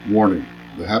Warning.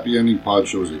 The Happy Ending Pod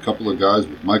Show is a couple of guys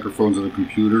with microphones and a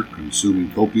computer consuming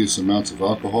copious amounts of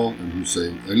alcohol and who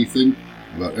say anything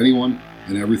about anyone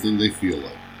and everything they feel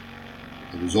like.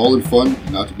 It is all in fun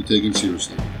and not to be taken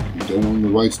seriously. We don't own the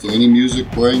rights to any music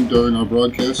playing during our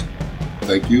broadcast.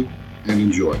 Thank you and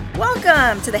enjoy.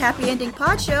 Welcome to the Happy Ending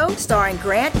Pod Show starring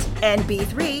Grant and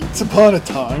B3. Once upon a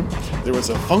time, there was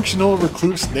a functional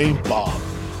recluse named Bob,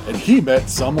 and he met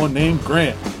someone named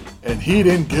Grant, and he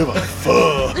didn't give a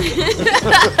fuck.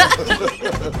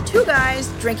 Two guys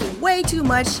drinking way too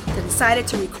much decided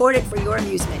to record it for your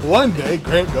amusement. One day,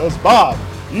 Grant goes, Bob,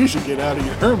 you should get out of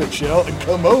your hermit shell and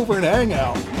come over and hang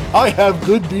out. I have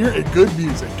good beer and good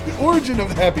music. The origin of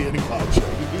the Happy Ending Pod Show.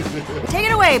 Take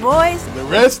it away, boys. The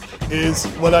rest is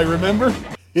what I remember.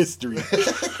 History.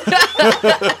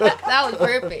 That was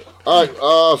perfect. All right,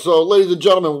 so ladies and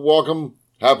gentlemen, welcome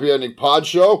Happy Ending Pod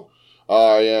Show.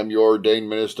 I am your ordained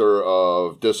minister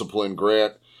of discipline,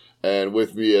 Grant, and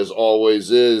with me, as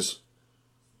always, is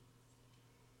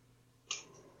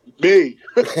me.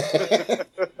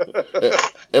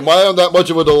 Am I on that much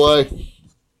of a delay?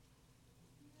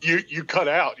 You cut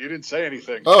out. You didn't say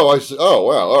anything. Oh, I see. Oh,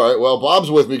 wow. All right. Well, Bob's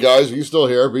with me, guys. He's still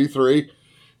here. B3.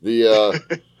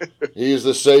 He's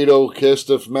the sadoist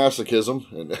of masochism.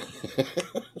 And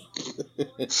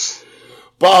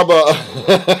Bob, I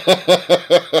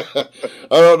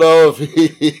don't know if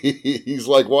he's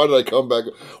like, why did I come back?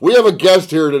 We have a guest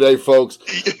here today, folks.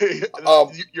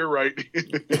 You're right.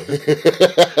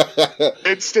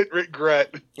 Instant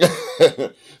regret.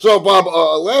 So, Bob,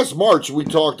 last March we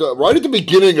talked right at the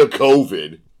beginning of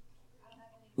COVID.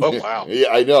 Oh, wow. Yeah,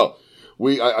 I know.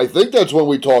 I think that's when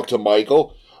we talked to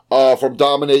Michael from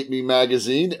Dominate Me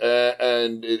magazine,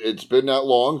 and it's been that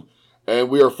long.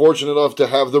 And we are fortunate enough to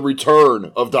have the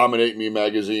return of Dominate Me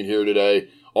magazine here today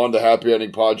on the Happy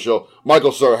Ending Pod Show.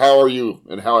 Michael, sir, how are you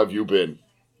and how have you been?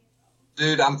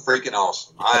 Dude, I'm freaking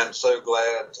awesome. I am so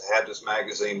glad to have this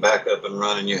magazine back up and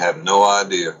running. You have no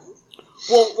idea.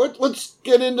 Well, let's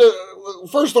get into,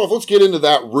 first off, let's get into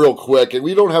that real quick. And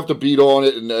we don't have to beat on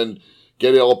it and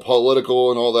get it all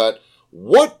political and all that.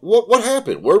 What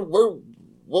happened? What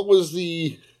was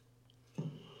the...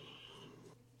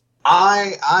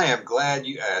 I am glad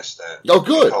you asked that. Oh,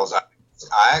 good. Because I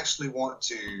actually want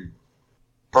to,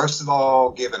 first of all,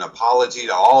 give an apology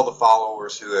to all the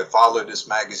followers who have followed this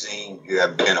magazine, who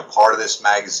have been a part of this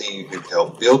magazine, who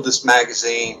helped build this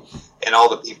magazine, and all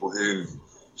the people who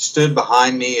stood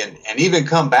behind me and even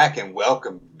come back and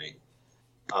welcomed me.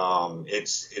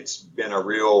 It's been a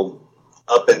real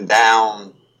up and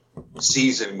down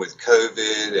season with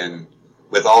COVID and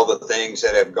with all the things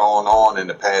that have gone on in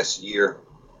the past year.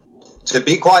 To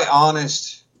be quite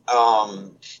honest,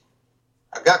 I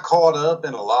got caught up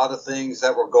in a lot of things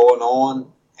that were going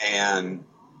on, and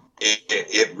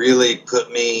it really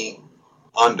put me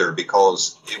under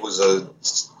because it was a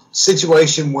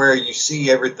situation where you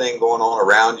see everything going on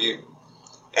around you,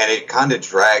 and it kind of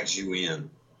drags you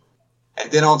in.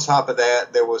 And then on top of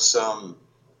that, there was some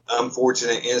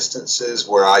unfortunate instances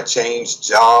where I changed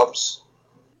jobs.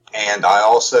 And I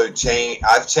also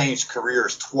I've changed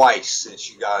careers twice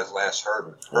since you guys last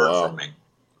heard from me.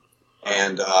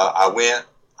 And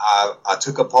I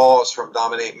took a pause from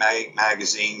Dominate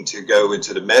magazine to go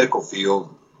into the medical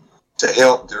field to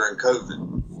help during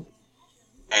COVID.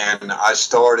 And I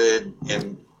started,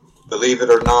 and believe it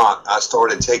or not, I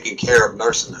started taking care of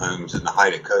nursing homes in the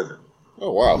height of COVID.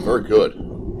 Oh, wow. Very good.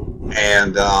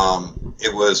 And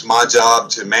it was my job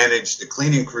to manage the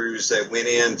cleaning crews that went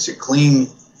in to clean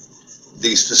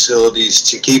these facilities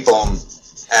to keep them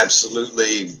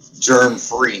absolutely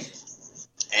germ-free.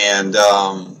 And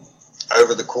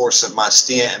over the course of my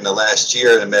stint in the last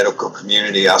year in the medical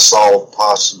community, I saw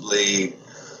possibly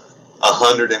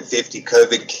 150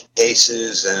 COVID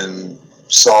cases and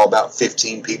saw about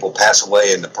 15 people pass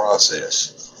away in the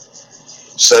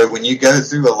process. So when you go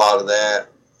through a lot of that,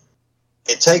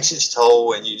 it takes its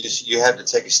toll, and you have to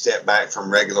take a step back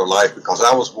from regular life, because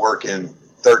I was working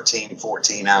 13,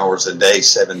 14 hours a day,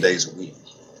 7 days a week.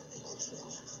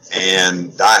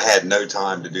 And I had no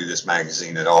time to do this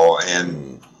magazine at all.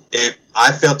 And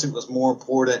I felt it was more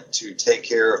important to take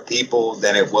care of people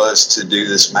than it was to do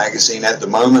this magazine at the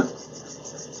moment.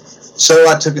 So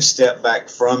I took a step back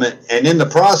from it. And in the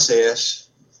process,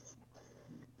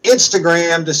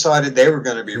 Instagram decided they were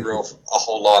going to be a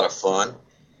whole lot of fun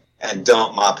and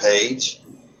dump my page.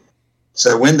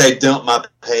 So when they dumped my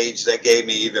page, that gave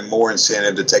me even more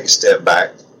incentive to take a step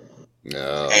back.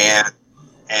 No.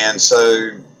 And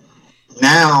so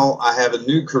now I have a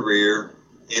new career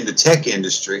in the tech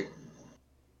industry,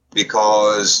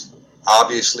 because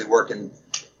obviously working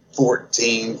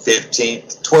 14, 15,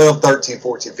 12, 13,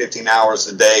 14, 15 hours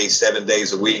a day, 7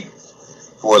 days a week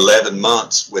for 11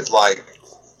 months with like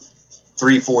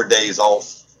 3-4 days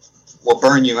off will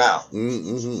burn you out.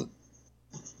 Mm-hmm.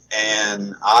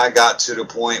 And I got to the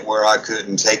point where I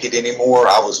couldn't take it anymore.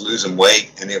 I was losing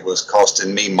weight, and it was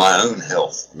costing me my own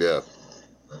health. Yeah.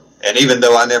 And even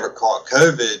though I never caught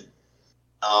COVID,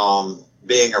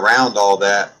 being around all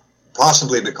that,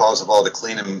 possibly because of all the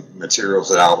cleaning materials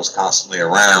that I was constantly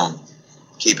around,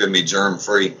 keeping me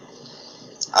germ-free,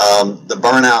 the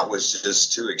burnout was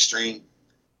just too extreme.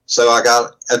 So I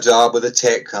got a job with a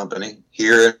tech company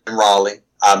here in Raleigh.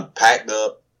 I packed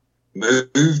up,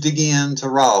 moved again to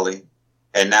Raleigh,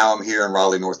 and now I'm here in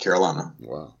Raleigh, North Carolina.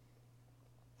 Wow.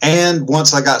 And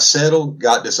once I got settled,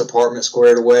 got this apartment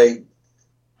squared away,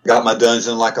 got my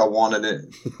dungeon like I wanted it.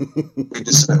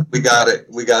 we got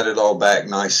it all back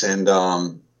nice and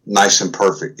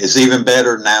perfect. It's even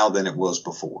better now than it was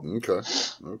before. Okay.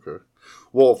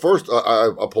 Well, first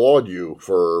I applaud you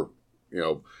for,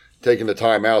 taking the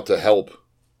time out to help.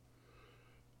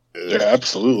 Yeah,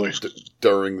 absolutely.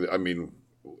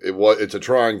 It's a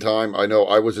trying time. I know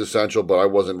I was essential, but I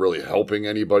wasn't really helping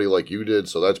anybody like you did,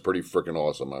 so that's pretty freaking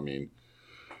awesome. I mean,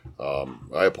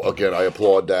 I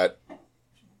applaud that.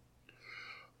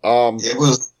 It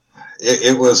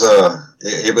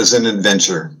was an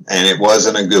adventure, and it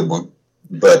wasn't a good one,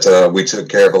 but we took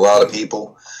care of a lot of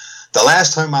people. The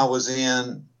last time I was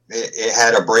in, it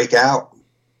had a breakout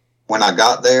when I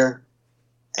got there.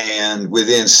 And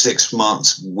within 6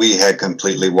 months, we had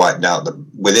completely wiped out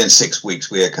within 6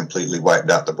 weeks, we had completely wiped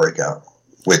out the breakout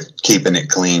with keeping it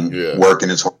clean, working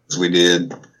as hard as we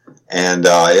did. And,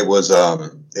 it was,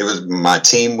 my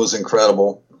team was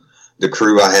incredible. The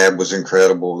crew I had was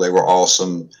incredible. They were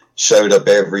awesome, showed up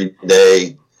every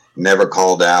day, never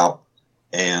called out.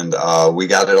 And, we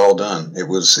got it all done. It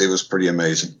was pretty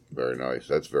amazing. Very nice.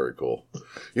 That's very cool.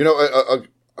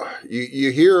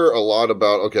 You hear a lot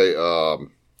about,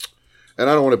 and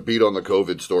I don't want to beat on the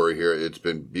COVID story here. It's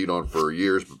been beat on for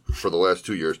years, for the last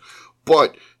 2 years.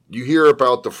 But you hear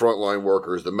about the frontline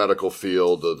workers, the medical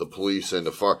field, the police, and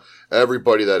the fire,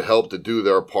 everybody that helped to do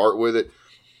their part with it.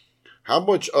 How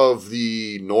much of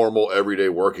the normal, everyday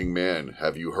working man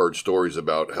have you heard stories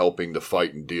about helping to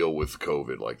fight and deal with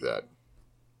COVID like that?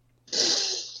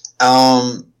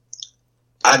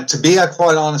 To be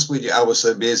quite honest with you, I was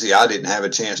so busy I didn't have a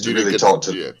chance to really talk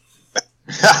to them.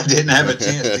 I didn't have a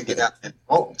chance to get out and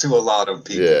talk to a lot of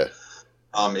people. Yeah.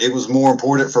 It was more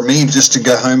important for me just to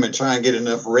go home and try and get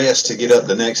enough rest to get up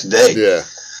the next day. Yeah.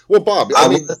 Well, Bob,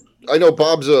 I know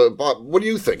Bob's Bob. What do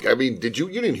you think? I mean, you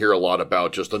didn't hear a lot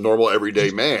about just a normal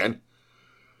everyday man?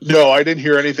 No, I didn't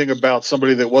hear anything about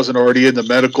somebody that wasn't already in the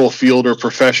medical field or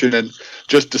profession and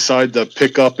just decide to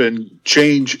pick up and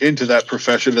change into that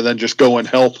profession and then just go and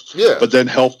help. Yeah. But then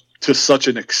help to such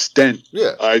an extent.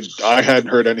 Yeah. I hadn't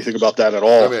heard anything about that at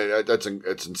all. I mean,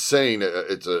 it's insane.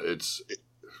 It's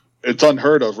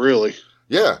unheard of, really.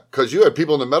 Yeah, because you had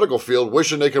people in the medical field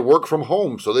wishing they could work from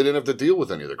home so they didn't have to deal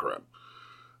with any of the crap.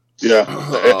 Yeah,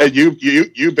 and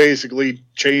you basically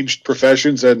changed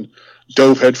professions and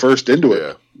dove headfirst into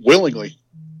it willingly.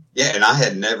 Yeah, and I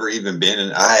had never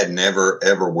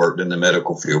ever worked in the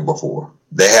medical field before.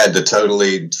 They had to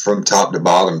totally, from top to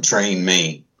bottom, train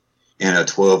me in a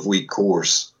 12-week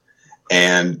course.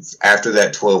 And after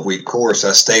that 12-week course,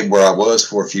 I stayed where I was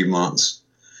for a few months.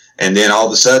 And then all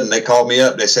of a sudden they called me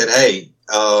up. They said, hey,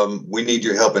 we need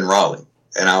your help in Raleigh.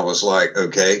 And I was like,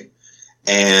 okay.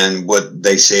 And what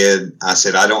they said, I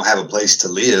said, I don't have a place to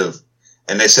live.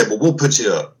 And they said, well, we'll put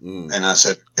you up. And I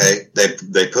said, okay.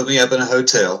 They put me up in a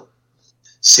hotel,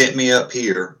 sent me up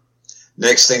here.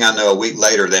 Next thing I know, a week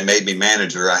later, they made me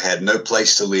manager. I had no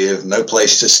place to live, no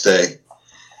place to stay.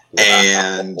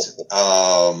 And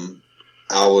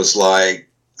I was like,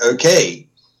 okay.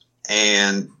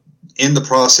 And in the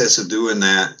process of doing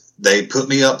that, they put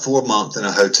me up for a month in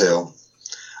a hotel.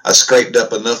 I scraped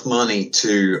up enough money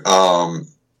to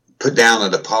put down a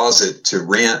deposit to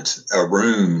rent a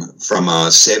room from a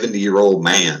 70-year-old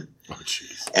man. Oh,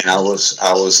 jeez. And I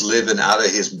was living out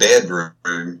of his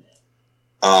bedroom.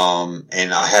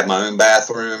 And I had my own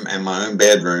bathroom and my own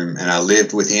bedroom, and I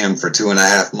lived with him for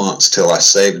 2.5 months till I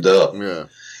saved up. Yeah.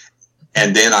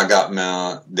 And then I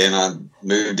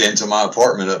moved into my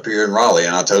apartment up here in Raleigh,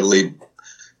 and I totally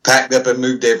packed up and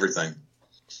moved everything.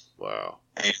 Wow.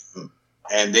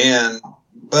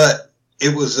 But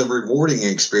it was a rewarding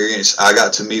experience. I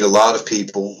got to meet a lot of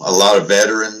people, a lot of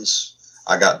veterans.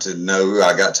 I got to know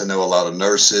a lot of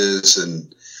nurses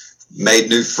and made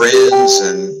new friends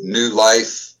and new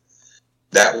life.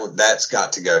 That's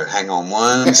got to go. Hang on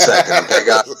 1 second, okay,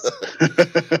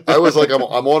 guys. I was like, I'm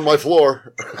on my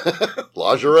floor.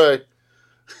 Lingerie.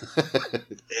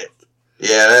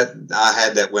 Yeah, I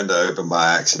had that window open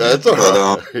by accident. That's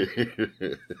all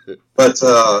right. But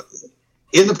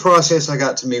in the process, I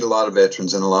got to meet a lot of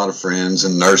veterans and a lot of friends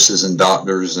and nurses and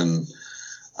doctors, and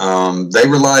they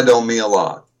relied on me a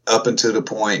lot up until the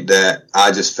point that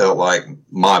I just felt like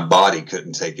my body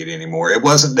couldn't take it anymore. It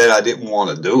wasn't that I didn't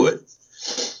want to do it.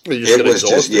 It was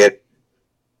exhausted.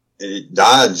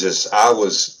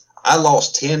 I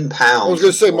lost 10 pounds. I was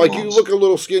going to say, Mike, you look a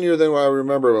little skinnier than I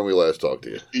remember when we last talked to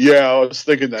you. Yeah, I was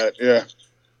thinking that. Yeah.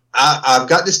 I've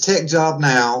got this tech job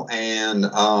now, and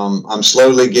I'm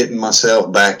slowly getting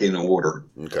myself back in order.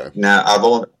 Okay. Now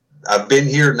I've been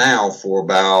here now for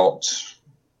about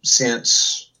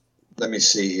since July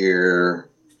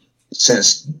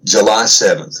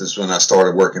 7th is when I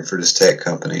started working for this tech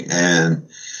company, and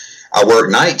I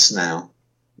work nights now,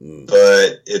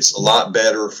 but it's a lot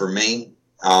better for me.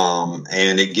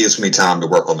 And it gives me time to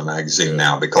work on the magazine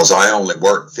now because I only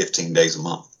work 15 days a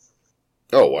month.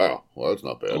 Oh, wow. Well, that's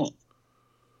not bad.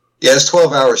 Yeah, it's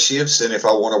 12-hour shifts, and if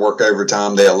I want to work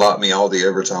overtime, they allot me all the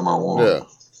overtime I want. Yeah.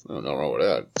 No, nothing wrong with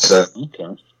that. So,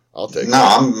 Okay. I'll take it. no,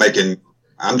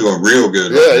 I'm doing real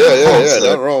good. Yeah.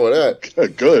 Nothing wrong with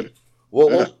that. Good.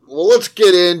 Well, let's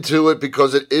get into it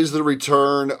because it is the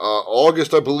return.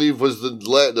 August, I believe, was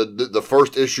the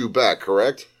first issue back,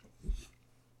 correct?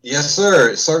 Yes, sir.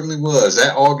 It certainly was.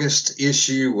 That August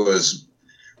issue was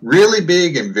really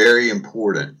big and very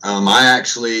important.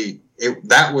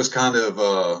 That was kind of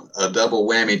a double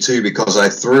whammy too, because I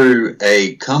threw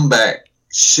a comeback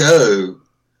show,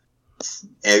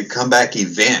 a comeback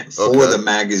event for the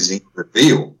magazine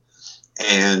reveal.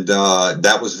 And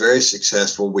that was very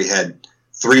successful. We had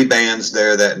 3 bands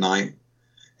there that night,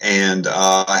 and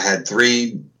I had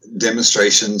 3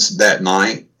 demonstrations that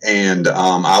night, and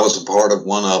I was a part of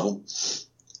one of them.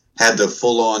 Had the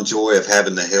full-on joy of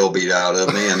having the hell beat out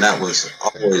of me, and that was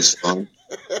always fun.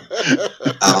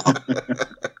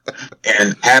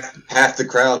 And half the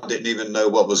crowd didn't even know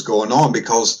what was going on,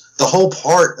 because the whole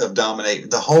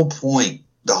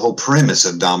premise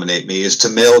of Dominate Me is to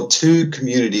meld 2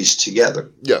 communities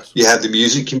together. Yes. You have the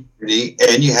music community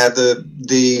and you have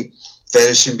the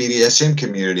fetish and BDSM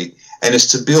community, and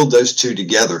it's to build those 2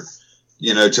 together,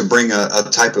 to bring a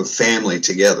type of family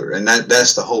together. And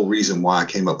that's the whole reason why I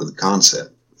came up with the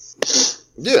concept.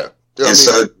 Yeah.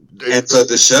 So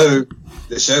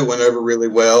the show went over really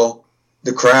well.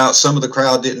 Some of the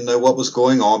crowd didn't know what was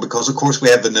going on because, of course, we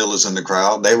have vanillas in the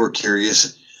crowd. They were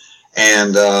curious.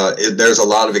 And there's a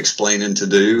lot of explaining to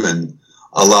do and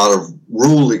a lot of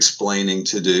rule explaining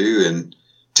to do. And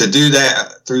to do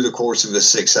that through the course of a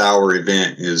 6-hour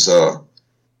event is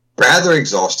rather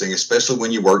exhausting, especially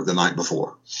when you work the night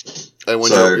before. And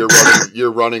when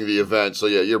you're running the event. So,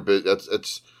 yeah,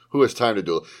 that's who has time to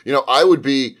do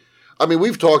it?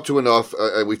 We've talked to enough,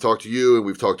 and we've talked to you, and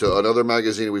we've talked to another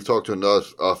magazine, and we've talked to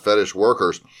enough fetish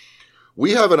workers.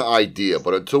 We have an idea,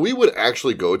 but until we would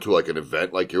actually go to like an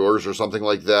event like yours or something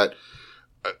like that,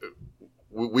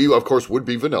 we of course would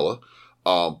be vanilla.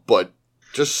 But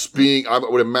just I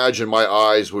would imagine my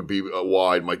eyes would be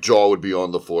wide, my jaw would be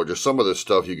on the floor. Just some of the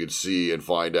stuff you could see and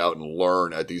find out and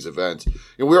learn at these events.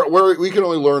 And we can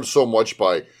only learn so much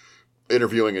by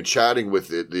interviewing and chatting with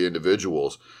the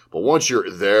individuals. But once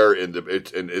you're there in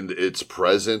its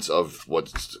presence of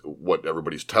what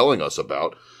everybody's telling us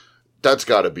about, that's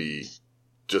got to be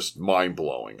just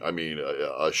mind-blowing. I mean,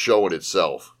 a show in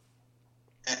itself.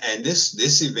 And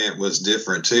this event was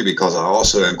different, too, because I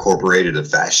also incorporated a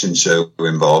fashion show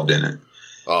involved in it.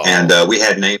 Oh. And we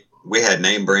had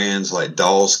name brands like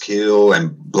Dolls Kill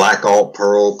and Black Alt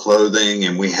Pearl clothing,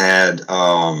 and we had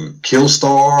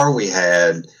Killstar. We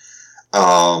had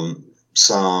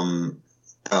some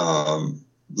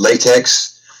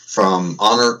latex from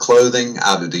Honor Clothing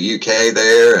out of the UK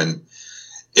there, and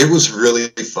it was really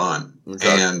fun.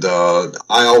 Okay. And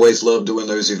I always love doing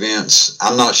those events.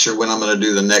 I'm not sure when I'm going to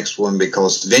do the next one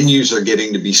because venues are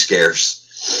getting to be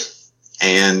scarce.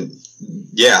 And,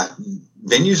 yeah,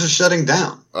 venues are shutting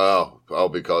down. Oh,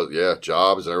 because,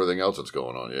 jobs and everything else that's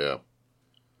going on, yeah.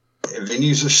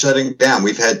 Venues are shutting down.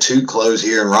 We've had 2 close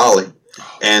here in Raleigh.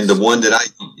 And the one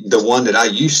that I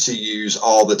used to use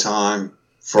all the time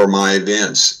for my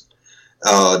events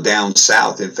down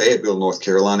south in Fayetteville, North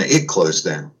Carolina, it closed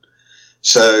down.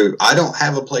 So I don't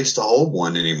have a place to hold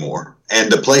one anymore.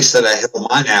 And the place that I held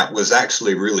mine at was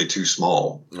actually really too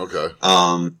small. Okay.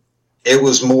 It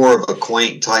was more of a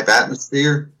quaint type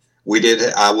atmosphere.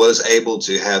 I was able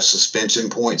to have suspension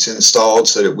points installed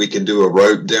so that we could do a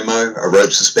rope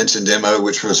suspension demo,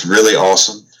 which was really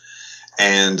awesome.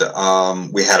 And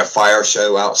we had a fire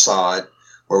show outside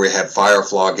where we had fire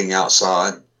flogging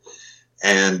outside.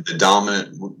 And the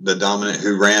dominant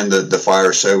who ran the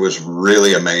fire show was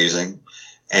really amazing.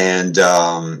 And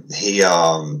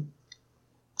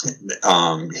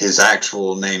his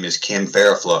actual name is Ken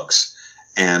Fairflux.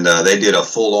 And they did a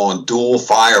full-on dual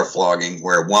fire flogging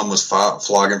where one was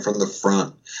flogging from the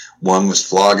front, one was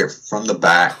flogging from the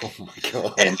back. Oh my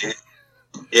God. And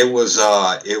it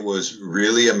was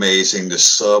really amazing. The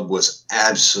sub was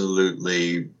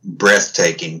absolutely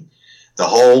breathtaking. The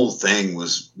whole thing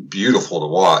was beautiful to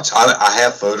watch. I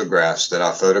have photographs that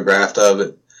I photographed of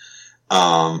it.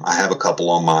 I have a couple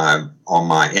on my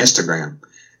Instagram.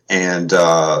 And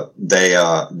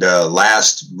the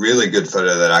last really good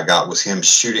photo that I got was him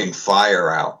shooting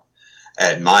fire out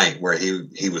at night, where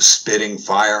he was spitting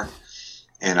fire,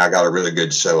 and I got a really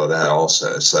good show of that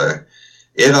also. So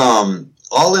it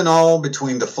all in all,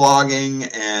 between the flogging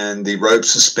and the rope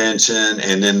suspension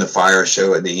and then the fire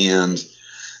show at the end,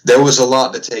 there was a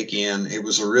lot to take in. It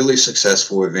was a really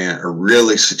successful event, a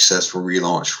really successful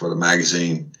relaunch for the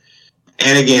magazine.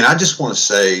 And again, I just want to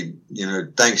say,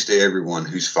 thanks to everyone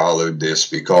who's followed this,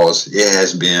 because it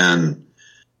has been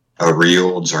a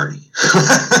real journey.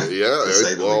 Yeah.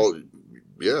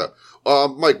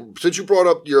 Mike, since you brought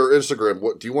up your Instagram,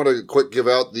 what do you want to quick give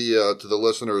out to the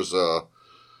listeners, the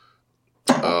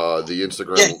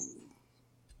Instagram? Yeah.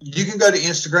 You can go to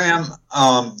Instagram,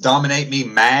 Dominate Me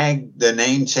Mag. The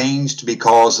name changed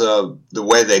because of the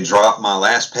way they dropped my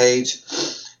last page.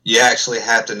 You actually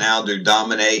have to now do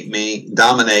dominate _me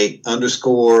 _mag,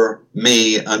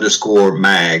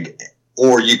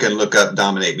 or you can look up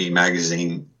Dominate Me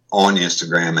Magazine on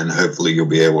Instagram, and hopefully you'll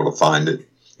be able to find it.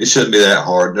 It shouldn't be that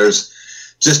hard. There's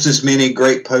just as many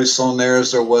great posts on there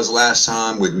as there was last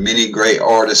time, with many great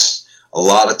artists, a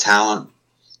lot of talent,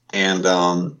 and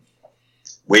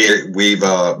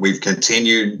we've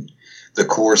continued the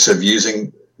course of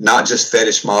using not just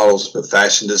fetish models but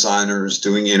fashion designers,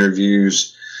 doing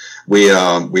interviews. We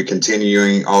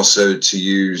continuing also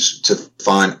to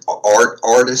find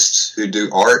artists who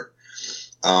do art.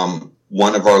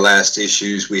 One of our last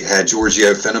issues, we had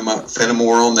Giorgio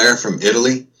Fenimore on there from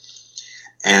Italy,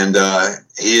 and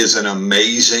he is an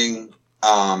amazing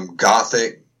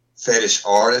Gothic fetish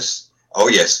artist. Oh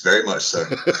yes, very much so.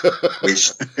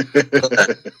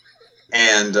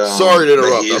 And sorry to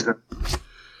interrupt.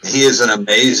 He is an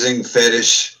amazing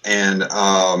fetish and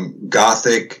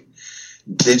Gothic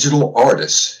digital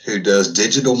artist who does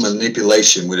digital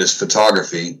manipulation with his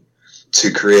photography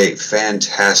to create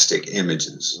fantastic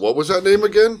images. What was that name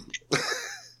again?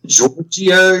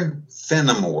 Giorgio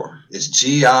Fenimore. It's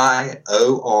Giorgio,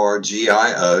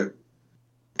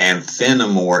 and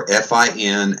Fenimore,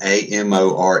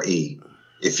 Finamore.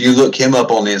 If you look him up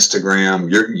on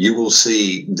Instagram, you will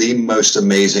see the most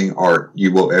amazing art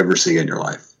you will ever see in your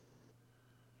life.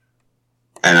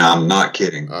 And I'm not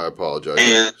kidding. I apologize.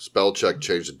 And Spell check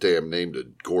changed the damn name to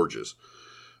Gorgeous.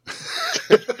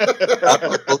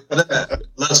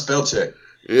 Love spell check.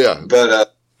 Yeah.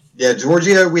 But,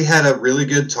 Giorgio, we had a really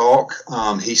good talk.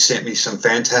 He sent me some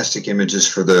fantastic images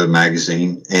for the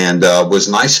magazine, and was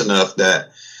nice enough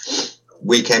that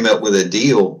we came up with a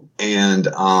deal. And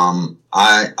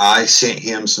I sent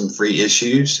him some free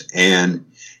issues, and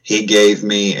he gave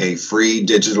me a free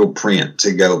digital print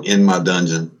to go in my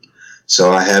dungeon.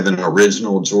 So I have an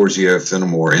original Giorgio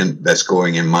Fenimore that's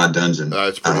going in my dungeon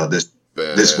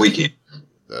this weekend.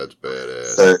 That's badass.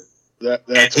 So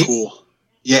that's cool.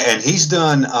 Yeah, and he's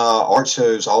done art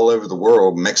shows all over the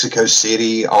world, Mexico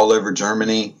City, all over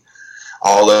Germany,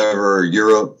 all over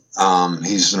Europe.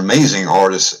 He's an amazing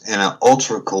artist and an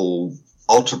ultra cool,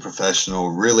 ultra professional,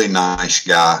 really nice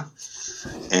guy.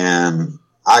 And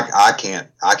I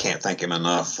can't thank him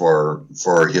enough for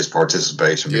his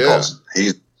participation, because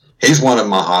he's one of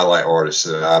my highlight artists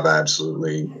that I've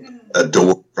absolutely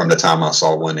adored from the time I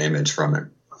saw one image from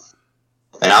him.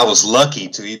 And I was lucky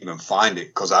to even find it,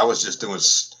 because I was just doing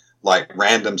like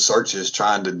random searches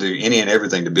trying to do any and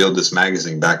everything to build this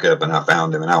magazine back up, and I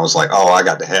found him, and I was like, oh, I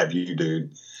got to have you,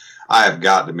 dude. I have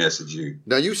got to message you.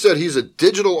 Now, you said he's a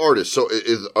digital artist, so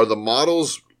are the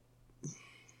models...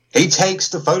 He takes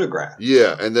the photograph.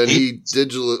 Yeah, and then he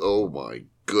digitally... Oh, my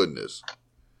goodness.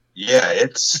 Yeah,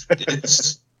 it's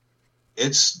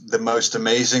the most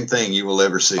amazing thing you will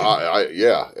ever see.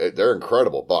 They're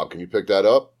incredible. Bob, can you pick that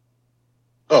up?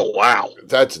 Oh, wow.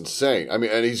 That's insane. I mean,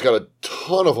 and he's got a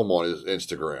ton of them on his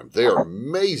Instagram. They are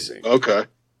amazing. Okay.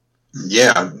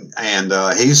 Yeah, and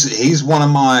he's one of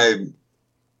my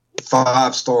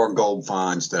 5-star gold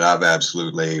finds that I've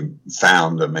absolutely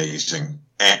found amazing.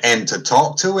 And to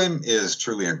talk to him is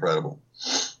truly incredible.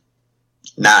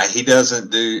 Now,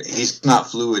 he's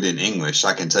not fluid in English,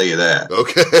 I can tell you that.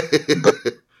 Okay. But,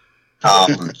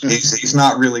 he's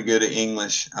not really good at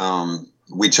English.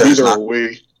 We chose Neither not. are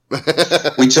we.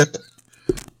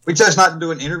 We chose not to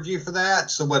do an interview for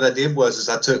that. So what I did was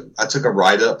I took a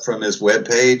write-up from his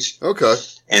webpage. Okay.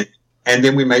 And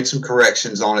then we made some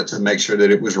corrections on it to make sure that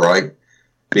it was right,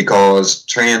 because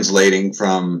translating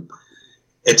from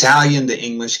Italian to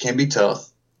English can be tough.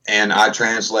 And I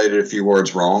translated a few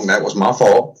words wrong. That was my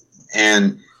fault.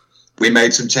 And we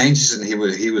made some changes, and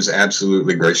he was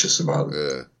absolutely gracious about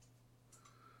it.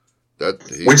 Yeah.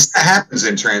 Which happens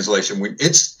in translation.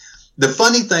 It's the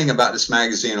funny thing about this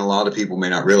magazine. A lot of people may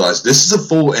not realize this is a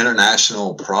full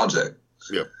international project.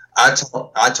 Yeah. I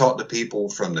talked to people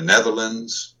from the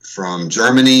Netherlands, from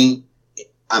Germany,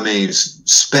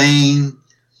 Spain,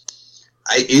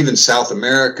 even South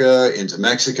America, into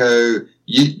Mexico.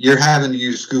 You're having to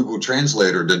use Google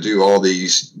Translator to do all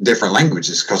these different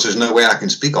languages because there's no way I can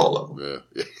speak all of them.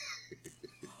 Yeah.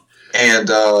 And,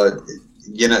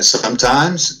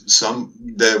 sometimes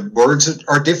the words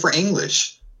are different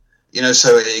English,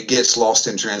 so it gets lost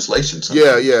in translation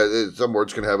sometimes. Yeah. Some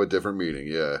words can have a different meaning.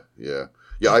 Yeah.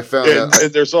 I found that.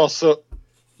 And there's also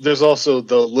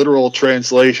the literal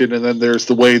translation, and then there's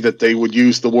the way that they would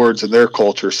use the words in their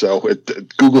culture. So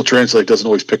Google Translate doesn't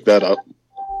always pick that up.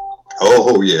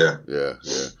 Oh, yeah. Yeah.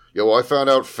 Well, I found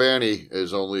out fanny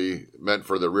is only meant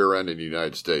for the rear end in the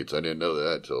United States. I didn't know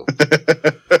that till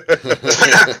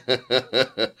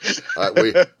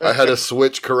I had a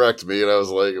switch correct me, and I was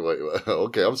like, wait,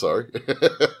 okay, I'm sorry.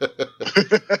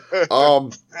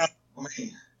 Uh-oh.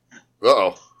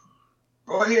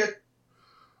 Go ahead.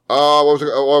 I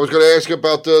was going to ask you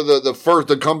about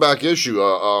the comeback issue.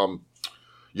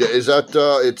 Is that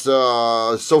it's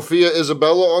Sophia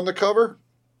Isabella on the cover?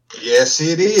 Yes,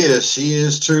 it is. She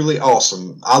is truly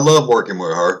awesome. I love working with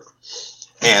her.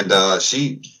 And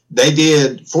they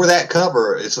did, for that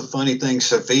cover, it's a funny thing,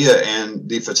 Sophia and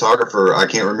the photographer, I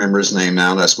can't remember his name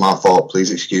now, that's my fault,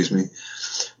 please excuse me.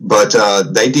 But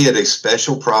they did a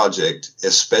special project,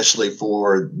 especially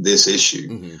for this issue.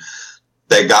 Mm-hmm.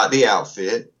 They got the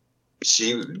outfit.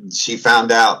 She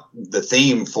found out the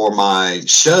theme for my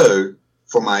show,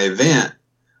 for my event,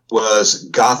 was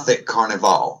Gothic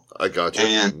Carnival. I got you.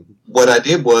 And what I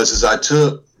did was I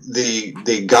took the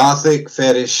Gothic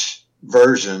fetish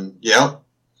version. Yep.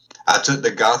 I took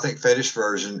the Gothic fetish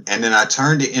version, and then I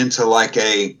turned it into like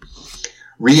a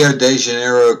Rio de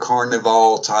Janeiro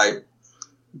Carnival type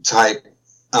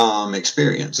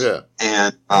experience. Yeah.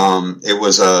 And it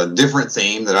was a different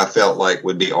theme that I felt like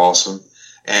would be awesome.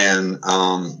 And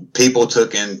people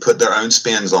took and put their own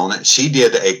spins on it. She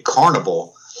did a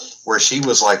carnival where she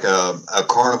was like a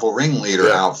carnival ringleader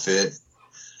outfit.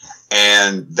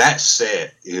 And that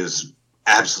set is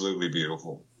absolutely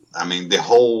beautiful. I mean,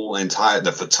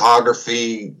 the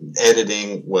photography,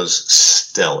 editing was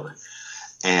stellar.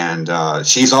 And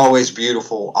she's always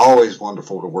beautiful, always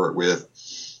wonderful to work with.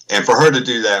 And for her to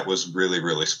do that was really,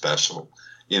 really special,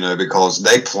 because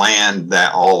they planned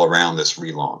that all around this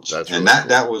relaunch.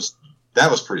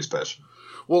 That was pretty special.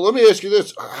 Well, let me ask you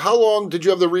this. How long did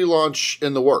you have the relaunch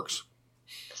in the works?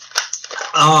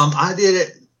 I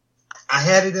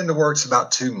had it in the works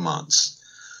about 2 months.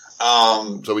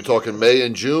 So we talking May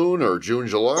and June or June,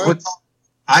 July?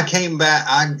 I came back.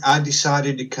 I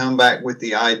decided to come back with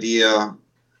the idea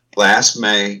last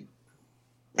May,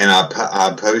 and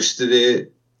I posted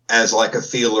it as like a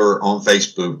feeler on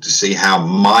Facebook to see how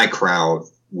my crowd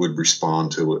would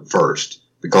respond to it first.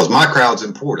 Because my crowd's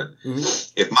important.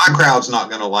 Mm-hmm. If my crowd's not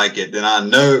going to like it, then I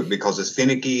know, because as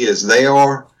finicky as they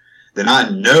are, then I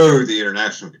know the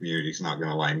international community's not going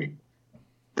to like me.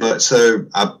 But so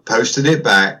I posted it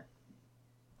back.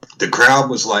 The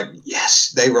crowd was like,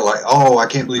 yes. They were like, oh, I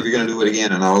can't believe you're going to do it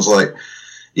again. And I was like,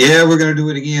 yeah, we're going to do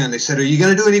it again. They said, are you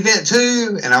going to do an event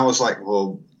too? And I was like,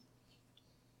 well,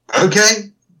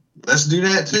 okay, let's do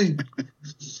that too.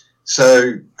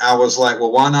 So I was like,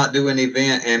 well, why not do an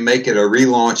event and make it a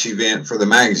relaunch event for the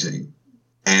magazine?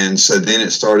 And so then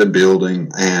it started building,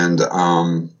 and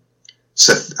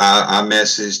so I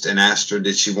messaged and asked her,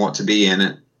 did she want to be in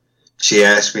it? She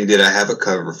asked me, did I have a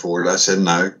cover for it? I said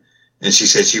no. And she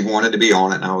said she wanted to be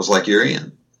on it, and I was like, you're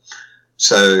in.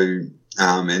 So,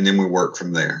 and then we worked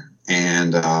from there.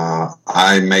 And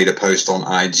I made a post on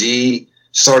IG,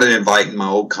 started inviting my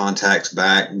old contacts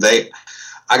back.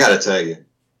 I got to tell you,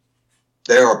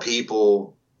 there are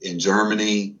people in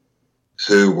Germany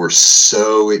who were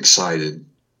so excited.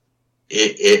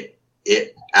 It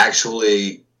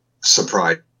actually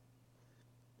surprised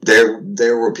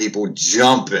there were people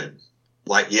jumping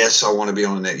like, yes, I want to be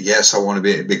on that. Yes, I want to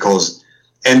be, because,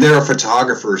 and there are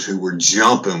photographers who were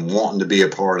jumping, wanting to be a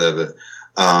part of it.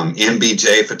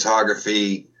 MBJ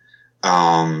Photography,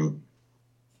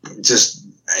 just,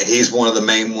 he's one of the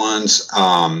main ones.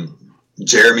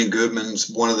 Jeremy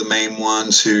Goodman's one of the main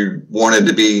ones who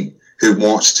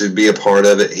wants to be a part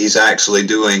of it. He's actually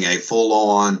doing a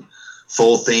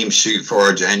full theme shoot for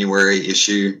our January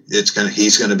issue.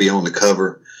 He's going to be on the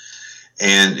cover,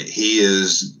 and he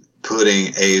is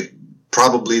putting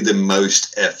probably the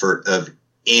most effort of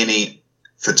any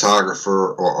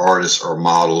photographer or artist or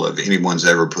model of anyone's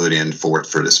ever put in for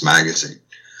this magazine.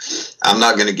 I'm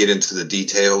not going to get into the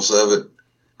details of it,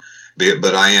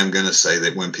 but I am going to say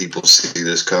that when people see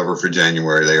this cover for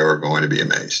January, they are going to be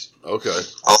amazed. Okay.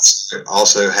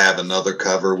 Also have another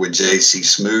cover with JC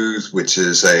Smooth, which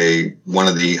is one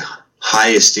of the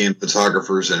highest end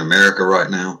photographers in America right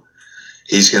now.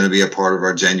 He's going to be a part of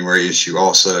our January issue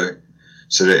also.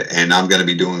 And I'm going to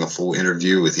be doing a full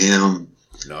interview with him.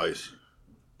 Nice.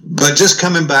 But just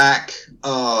coming back,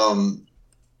 all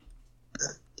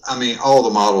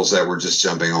the models that were just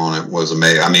jumping on it was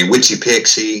amazing. Witchy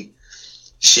Pixie,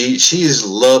 she has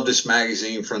loved this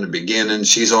magazine from the beginning.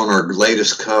 She's on our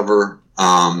latest cover.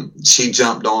 She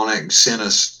jumped on it, sent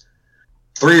us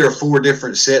 3 or 4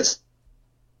 different sets.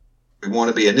 We want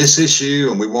to be in this issue,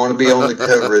 and we want to be on the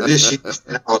cover of this issue.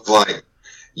 And I was like,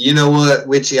 you know what,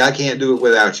 Witchy, I can't do it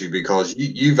without you, because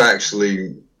you've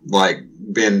actually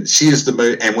she is the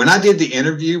most. And when I did the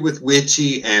interview with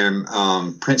Witchy and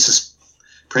Princess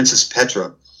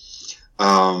Petra,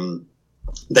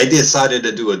 they decided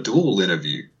to do a dual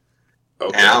interview.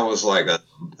 Okay. And I was like, a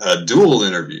dual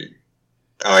interview.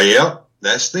 Oh, yeah,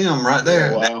 that's them right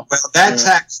there. Wow. That's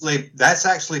actually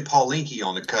Paulinky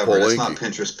on the cover. That's not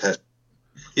Pinterest Petra.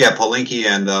 Yeah, Paulinky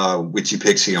and Witchy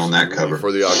Pixie on that cover.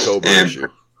 For the October issue.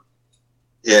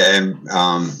 Yeah, and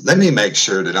let me make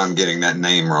sure that I'm getting that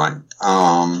name right.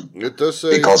 It does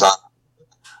say, because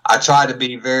I try to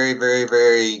be very, very,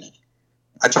 very.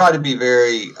 I try to be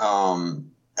very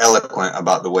eloquent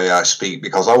about the way I speak,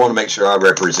 because I want to make sure I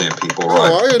represent people right.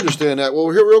 Oh, I understand that.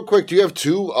 Well, here, real quick, do you have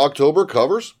 2 October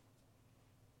covers?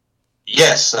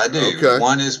 Yes, I do. Okay.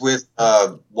 One is with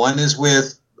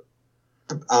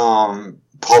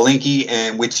Paulinky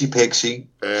and Witchy Pixie.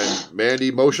 And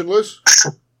Mandy Motionless?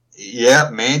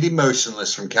 Yeah, Mandy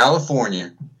Motionless from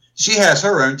California. She has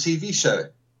her own TV show.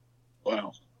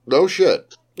 Wow. No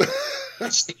shit.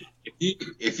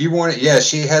 If you want it, yeah,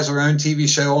 she has her own TV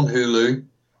show on Hulu.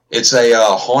 It's a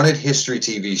haunted history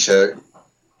TV show,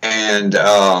 and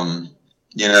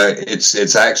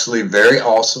it's actually very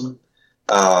awesome.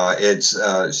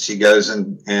 She goes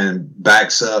and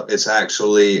backs up. It's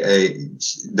actually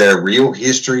they're real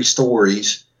history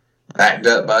stories backed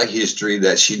up by history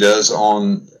that she does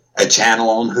on a channel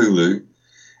on Hulu,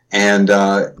 and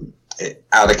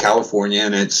out of California,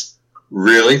 and it's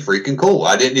really freaking cool.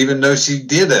 I didn't even know she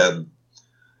did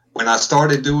when I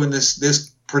started doing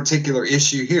this particular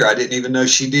issue here, I didn't even know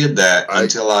she did that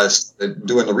until I started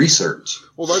doing the research.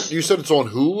 Well, you said it's on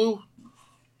Hulu?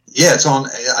 Yeah, it's on.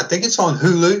 I think it's on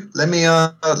Hulu. Let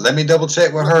me double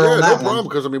check with her on that one. No problem,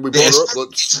 because we brought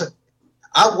her up.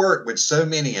 I work with so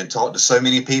many and talk to so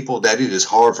many people that it is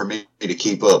hard for me to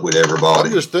keep up with everybody.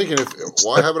 I'm just thinking,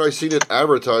 why haven't I seen it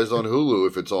advertised on Hulu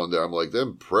if it's on there? I'm like,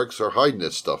 them pricks are hiding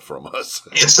this stuff from us.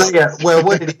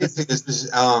 What it is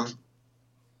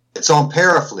it's on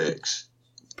Paraflix.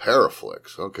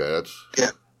 Paraflix, okay, that's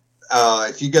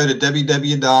if you go to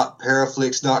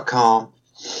www.paraflix.com,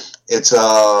 it's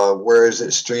where is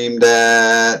it streamed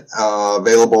at?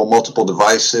 Available on multiple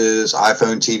devices: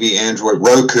 iPhone TV, Android,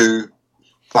 Roku,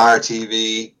 Fire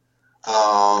TV.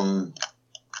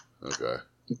 Okay.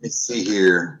 Let me see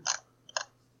here.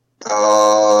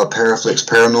 Paraflix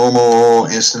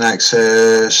Paranormal, Instant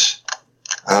Access.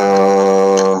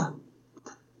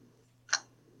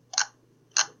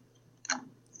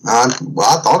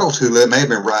 I thought it was Hulu. It may have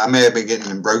been right. I may have been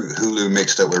getting Hulu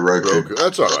mixed up with Roku.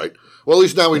 That's all right. Well, at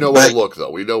least now we know where to look,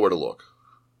 though. We know where to look.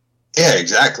 Yeah,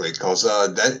 exactly. Because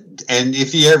and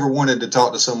if you ever wanted to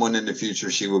talk to someone in the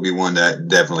future, she will be one that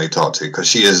definitely talk to, because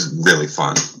she is really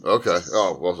fun. Okay.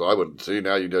 Oh well, so I wouldn't see.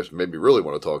 Now you just made me really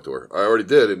want to talk to her. I already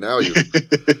did, and now you.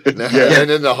 And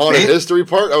then the haunted history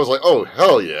part, I was like, oh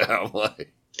hell yeah! I'm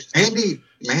like,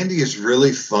 Mandy is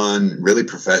really fun, really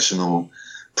professional.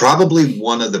 Probably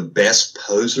one of the best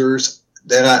posers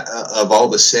that of all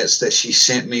the sets that she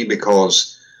sent me,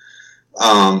 because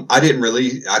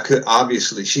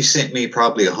she sent me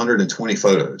probably 120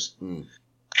 photos.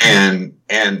 And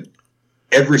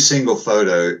every single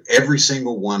photo, every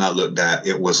single one I looked at,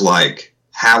 it was like,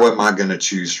 how am I going to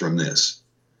choose from this?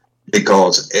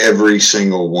 Because every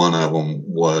single one of them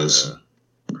was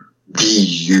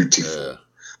beautiful.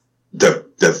 The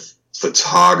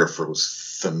photographer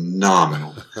was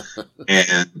phenomenal.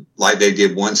 And like they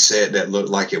did one set that looked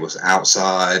like it was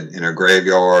outside in a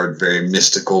graveyard, very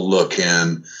mystical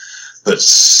looking, but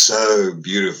so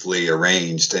beautifully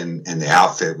arranged, and the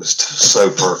outfit was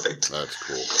so perfect. That's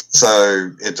cool.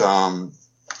 So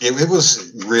it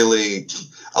was really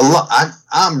a lot.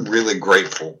 I'm really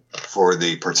grateful for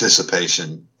the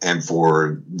participation and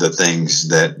for the things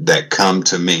that come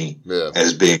to me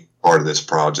as being part of this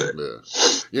project.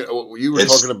 Yeah, you were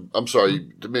talking. I'm sorry,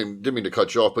 didn't mean to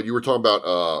cut you off, but you were talking about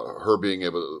her being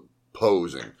able to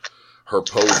posing. Her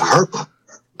posing.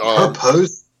 Her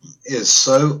pose is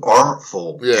so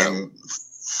artful and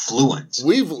fluent.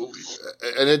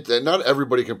 And not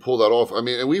everybody can pull that off. I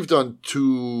mean, and we've done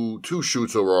two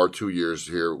shoots over our 2 years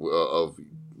here of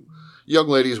young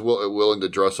ladies willing to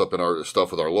dress up in our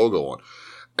stuff with our logo on,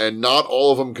 and not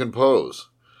all of them can pose.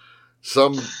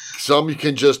 Some you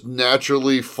can just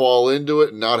naturally fall into it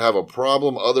and not have a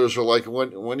problem. Others are like,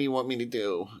 when do you want me to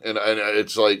do? And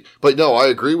it's like, but no, I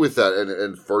agree with that.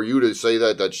 And for you to say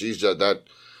that she's just that,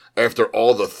 after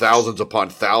all the thousands upon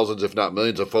thousands, if not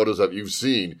millions of photos that you've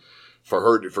seen,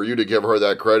 for you to give her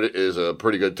that credit is a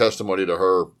pretty good testimony to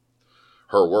her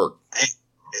work.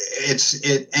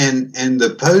 And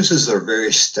the poses are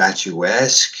very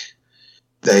statuesque.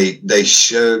 They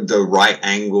show the right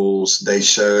angles. They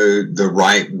show the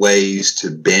right ways to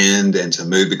bend and to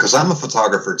move, because I'm a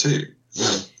photographer too.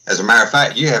 As a matter of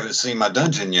fact, you haven't seen my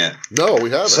dungeon yet. No, we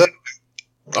haven't. So,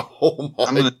 oh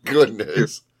my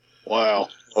goodness. Wow.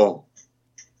 Oh,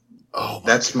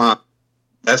 that's my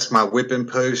whipping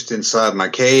post inside my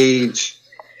cage.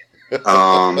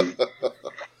 That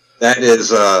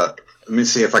is let me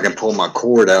see if I can pull my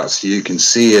cord out so you can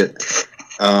see it.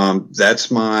 That's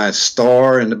my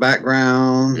star in the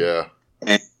background. Yeah.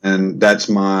 And that's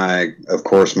of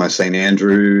course, my St.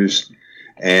 Andrews.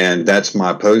 And that's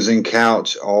my posing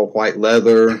couch, all white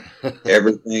leather.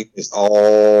 Everything is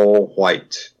all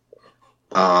white.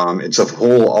 It's a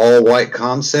full all white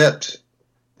concept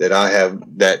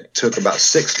that took about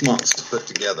 6 months to put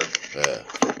together. Yeah.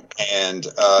 And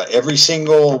every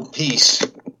single piece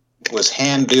was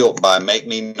hand built by Make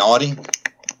Me Naughty.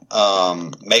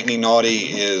 Make Me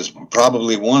Naughty is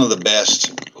probably one of the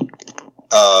best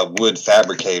wood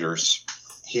fabricators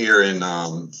here in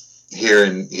the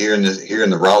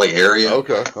Raleigh area.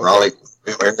 Okay. Raleigh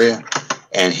area.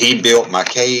 And he built my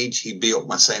cage. He built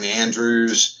my St.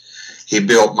 Andrews. He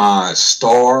built my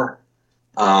star.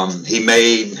 He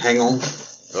made. Hang on.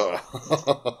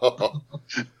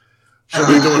 Should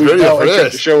be doing video for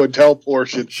this. The show and tell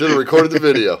portion. Should have recorded the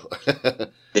video.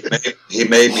 He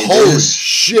made me Holy this.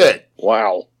 Shit!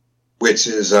 Wow. Which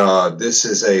is this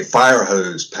is a fire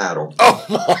hose paddle. Oh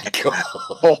my god!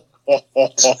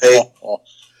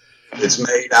 It's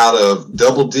made out of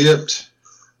double dipped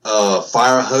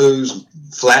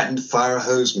flattened fire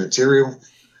hose material,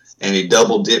 and he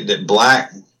double dipped it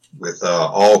black with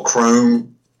all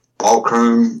chrome, and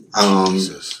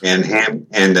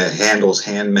the handles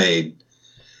handmade.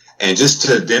 And just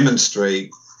to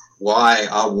demonstrate why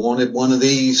I wanted one of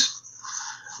these,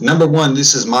 number one,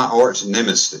 this is my arch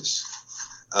nemesis.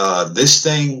 This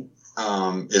thing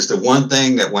is the one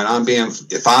thing that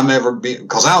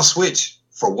because I'll switch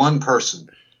for one person,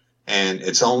 and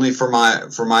it's only for my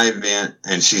event,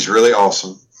 and she's really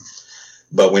awesome.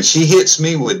 But when she hits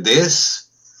me with this,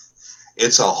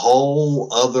 it's a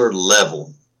whole other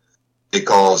level,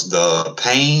 because the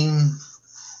pain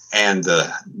and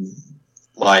the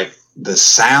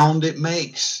sound it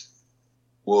makes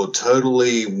will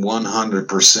totally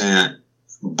 100%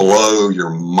 blow your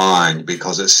mind,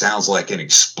 because it sounds like an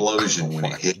explosion when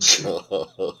it hits you.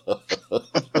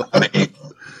 I mean,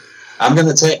 I'm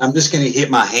just going to hit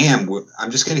my hand.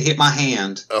 I'm just going to hit my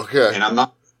hand. Okay. And I'm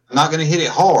not going to hit it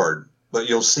hard, but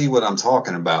you'll see what I'm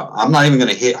talking about. I'm not even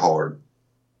going to hit hard.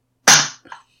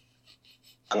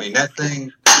 I mean, that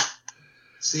thing,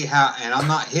 see how, and I'm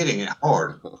not hitting it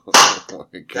hard. Oh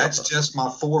that's just my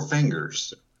 4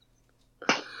 fingers.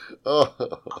 Oh.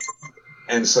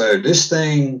 And so this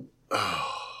thing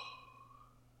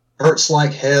hurts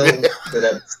like hell, but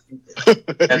at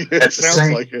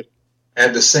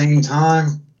the same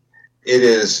time,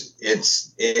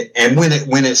 and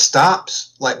when it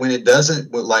stops, like when it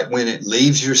doesn't, like when it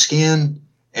leaves your skin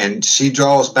and she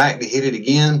draws back to hit it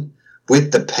again,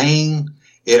 with the pain,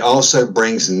 it also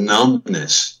brings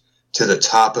numbness to the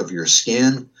top of your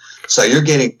skin. So you're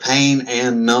getting pain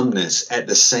and numbness at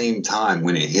the same time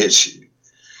when it hits you.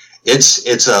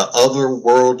 It's a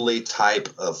otherworldly type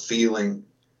of feeling.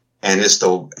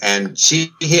 and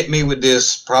she hit me with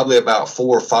this probably about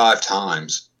 4 or 5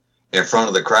 times in front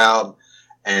of the crowd,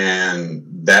 and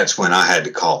that's when I had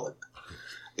to call it.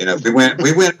 You know, we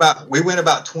went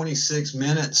about 26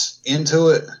 minutes into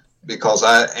it because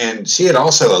she had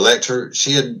also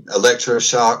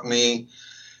electroshocked me.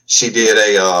 She did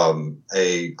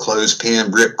a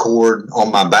clothespin ripcord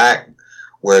on my back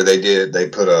where they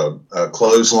put a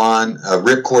clothesline, a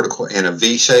ripcord in a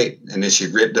V shape, and then she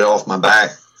ripped it off my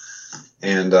back.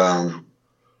 And I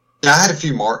had a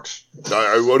few marks.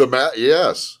 I would imagine,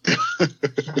 yes.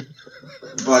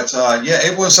 But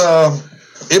it was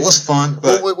fun.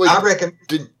 But wait. I reckon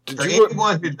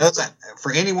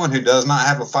for anyone who does not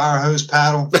have a fire hose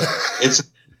paddle,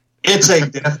 it's a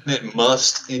definite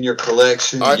must in your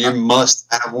collection. You must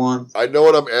have one. I know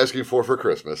what I'm asking for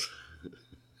Christmas.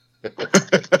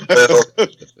 Well,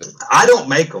 I don't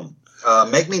make them.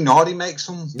 Make Me Naughty makes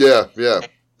them. Yeah.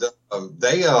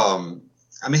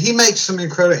 He makes some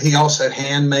incredible. He also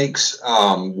hand makes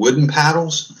wooden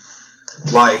paddles.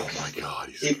 Like, oh my God,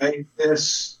 he made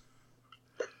this.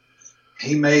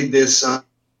 He made this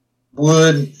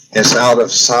wood. It's out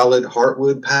of solid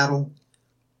heartwood paddle,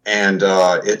 and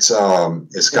it's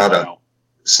got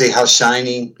see how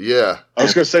shiny. Yeah, I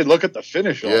was going to say, look at the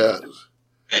finish. Yeah,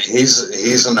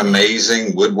 he's an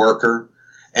amazing woodworker,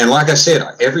 and like I said,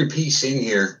 every piece in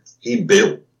here he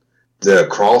built. The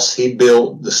cross he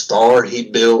built, the star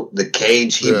he built, the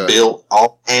cage he built,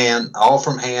 all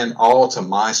from hand, all to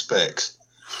my specs.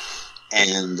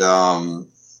 And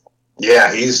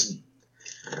he's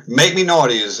Make Me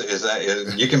Naughty is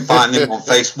you can find him on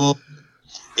Facebook.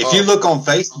 If you look on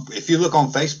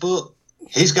Facebook,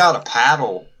 he's got a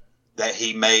paddle that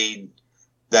he made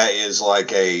that is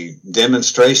like a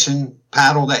demonstration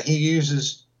paddle that he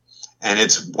uses, and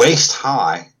it's waist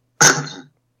high.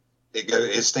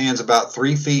 It stands about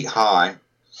 3 feet high,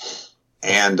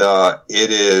 and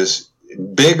it is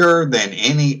bigger than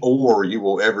any oar you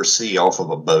will ever see off of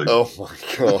a boat. Oh my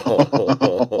God!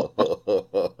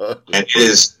 And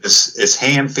it's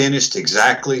hand finished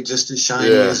exactly just as shiny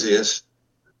as this.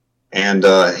 And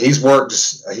he's worked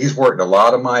a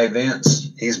lot of my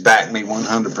events. He's backed me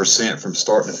 100% from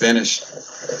start to finish,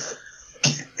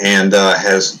 and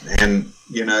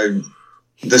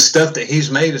the stuff that he's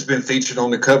made has been featured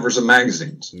on the covers of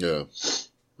magazines. Yeah.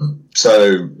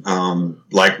 So,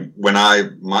 like when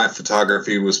my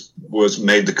photography was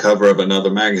made the cover of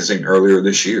another magazine earlier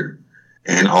this year,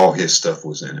 and all his stuff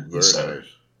was in it. Very nice.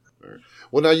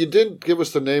 Well, now you didn't give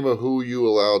us the name of who you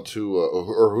allowed to,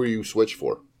 or who you switched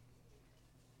for.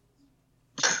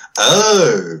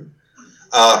 Oh,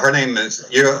 her name is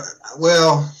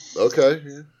Okay.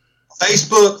 Yeah.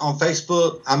 On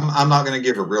Facebook, I'm not going to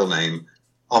give her real name.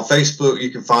 On Facebook,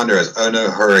 you can find her as Oh No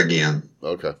Her Again.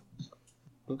 Okay.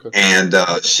 And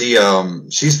she's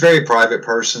a very private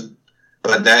person,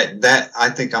 but that I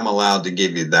think I'm allowed to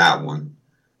give you that one.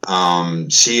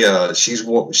 She's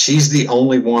the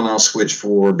only one I'll switch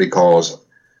for because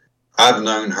I've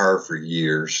known her for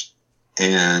years,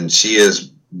 and she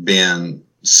has been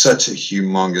such a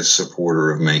humongous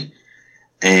supporter of me,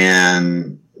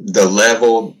 and the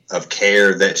level of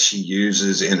care that she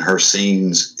uses in her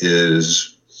scenes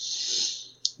is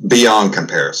beyond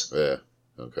comparison. Yeah.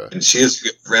 Okay. And she is a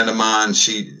good friend of mine.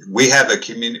 We have a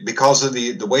community because of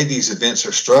the way these events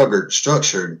are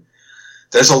structured.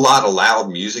 There's a lot of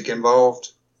loud music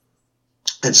involved.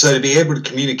 And so to be able to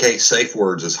communicate safe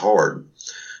words is hard.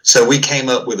 So we came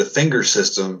up with a finger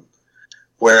system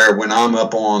where when I'm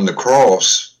up on the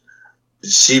cross,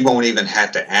 she won't even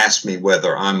have to ask me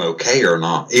whether I'm okay or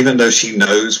not. Even though she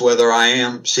knows whether I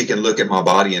am, she can look at my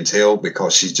body and tell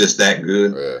because she's just that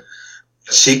good. Yeah.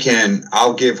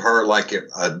 I'll give her like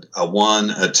a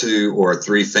 1, a 2, or a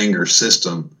 3 finger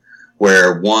system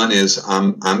where 1 is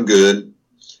I'm good.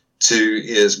 2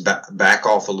 is back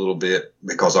off a little bit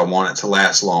because I want it to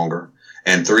last longer.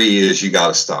 And 3 is you got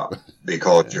to stop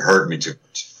because you hurt me too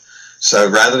much. So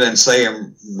rather than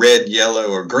saying red, yellow,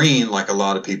 or green like a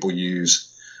lot of people use,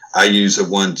 I use a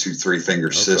 1, 2, 3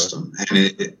 finger system,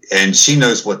 and she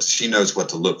knows what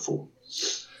to look for.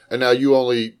 And now you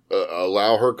only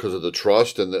allow her because of the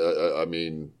trust, and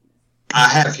I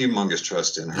have humongous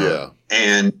trust in her. Yeah,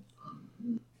 and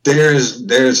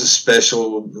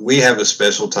we have a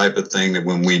special type of thing that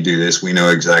when we do this, we know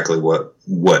exactly what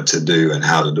to do and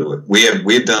how to do it.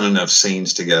 We've done enough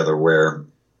scenes together where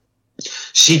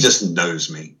she just knows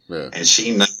me, and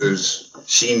she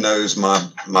knows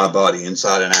my body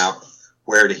inside and out,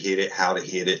 where to hit it, how to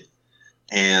hit it,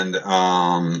 and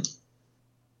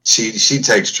she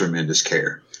takes tremendous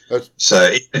care.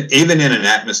 So even in an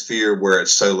atmosphere where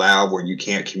it's so loud where you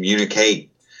can't communicate,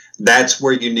 that's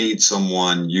where you need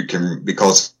someone you can,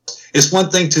 because it's one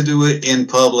thing to do it in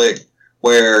public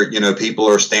where, you know, people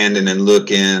are standing and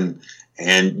looking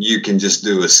and you can just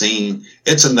do a scene.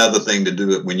 It's another thing to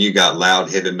do it when you got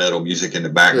loud heavy metal music in the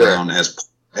background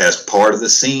as part of the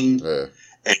scene. Yeah.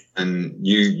 And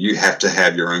you have to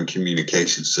have your own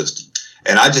communication system.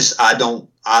 And I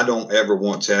don't ever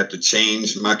want to have to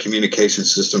change my communication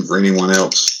system for anyone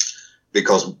else,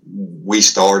 because we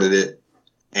started it.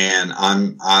 And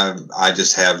I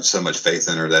just have so much faith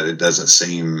in her that it doesn't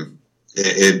seem,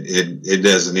 it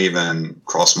doesn't even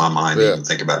cross my mind to even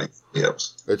think about anything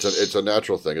else. It's a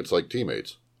natural thing. It's like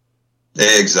teammates.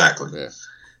 Exactly. Yeah.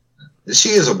 She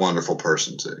is a wonderful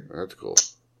person too. That's cool.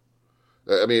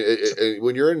 I mean,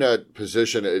 when you're in that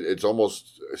position, it's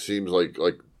almost seems like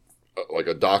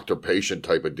a doctor-patient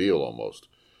type of deal almost.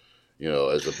 You know,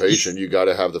 as a patient, you got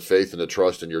to have the faith and the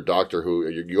trust in your doctor. Who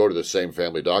you go to the same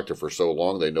family doctor for so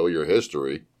long, they know your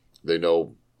history, they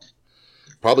know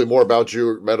probably more about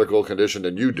your medical condition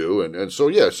than you do, and and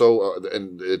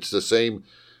it's the same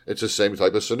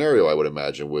type of scenario, I would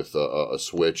imagine, with a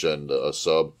switch and a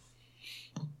sub.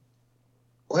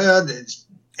 Well,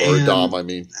 or a dom, I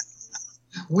mean.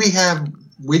 We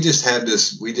just have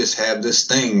this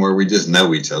thing where we just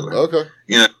know each other. Okay.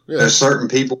 You know, there's certain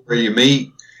people where you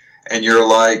meet and you're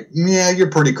like, yeah, you're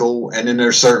pretty cool. And then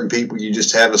there's certain people you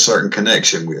just have a certain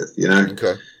connection with, you know?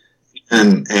 Okay.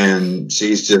 And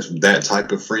she's just that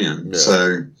type of friend. Yeah.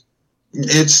 So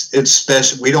it's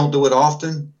special. We don't do it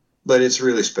often, but it's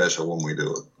really special when we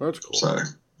do it. That's cool. So,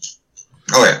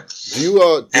 oh yeah. Do you,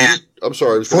 I'm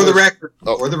sorry. For the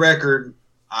record,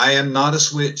 I am not a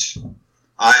switch.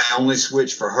 I only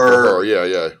switch for her.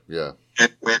 Yeah.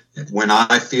 And when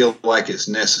I feel like it's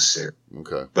necessary.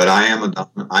 Okay. But I am a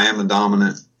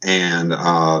dominant, and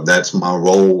that's my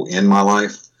role in my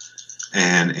life,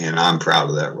 and I'm proud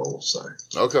of that role. So.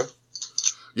 Okay.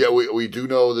 Yeah, we do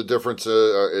know the difference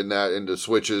in the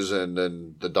switches and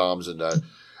then the doms and that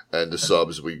and the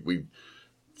subs. We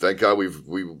thank God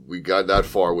we got that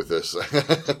far with this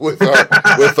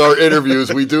with our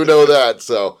interviews. We do know that.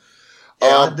 So.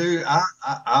 Yeah, I do.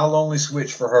 I'll only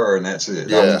switch for her, and that's it.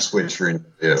 Yeah. I won't switch for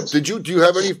anybody else. Do you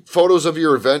have any photos of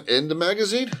your event in the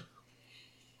magazine?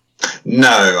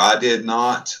 No, I did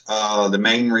not. The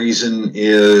main reason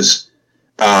is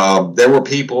there were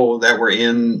people that were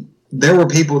in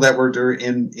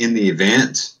the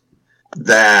event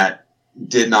that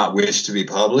did not wish to be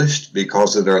published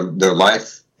because of their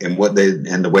life and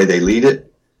the way they lead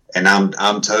it, and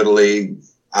I'm totally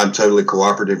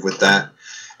cooperative with that.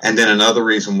 And then another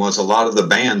reason was a lot of the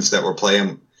bands that were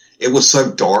playing, it was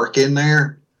so dark in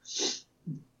there.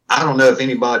 I don't know if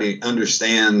anybody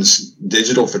understands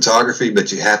digital photography,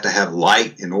 but you have to have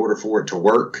light in order for it to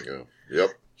work. Yeah.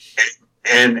 Yep.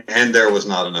 And there was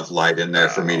not enough light in there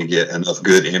for me to get enough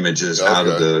good images out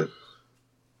of the.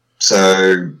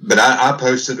 So, but I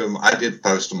posted them. I did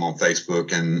post them on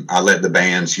Facebook, and I let the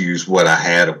bands use what I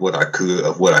had of what I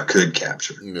could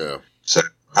capture. Yeah. So.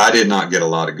 I did not get a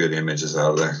lot of good images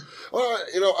out of there.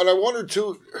 And I wondered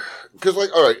too, because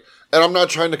all right, and I'm not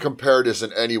trying to compare this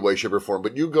in any way, shape, or form,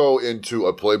 but you go into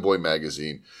a Playboy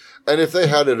magazine, and if they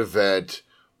had an event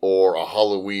or a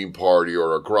Halloween party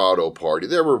or a grotto party,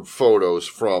 there were photos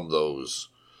from those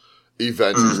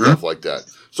events and stuff like that.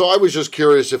 So I was just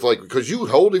curious if, because you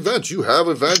hold events, you have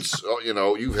events,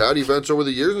 you've had events over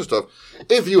the years and stuff.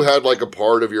 If you had a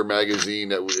part of your magazine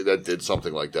that did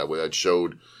something like that, where that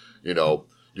showed,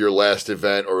 your last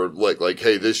event, or like,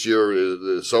 hey, this year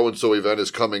the so-and-so event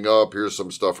is coming up. Here's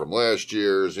some stuff from last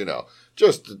year's,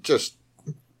 just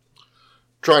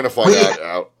trying to find that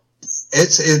out.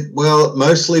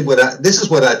 Mostly this is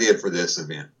what I did for this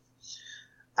event.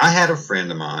 I had a friend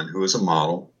of mine who was a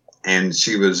model, and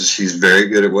she's very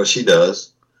good at what she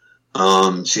does.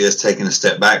 She has taken a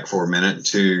step back for a minute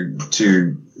to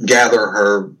gather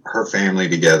her family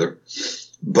together,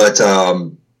 but,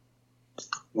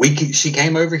 she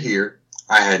came over here.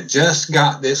 I had just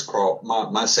got this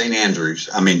my St. Andrews.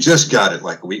 Just got it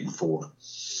like a week before.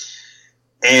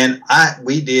 And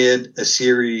we did a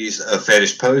series of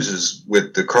fetish poses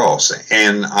with the cross,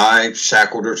 and I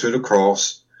shackled her to the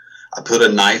cross. I put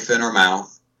a knife in her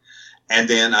mouth, and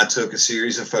then I took a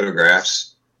series of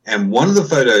photographs, and one of the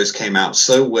photos came out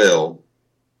so well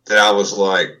that I was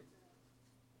like,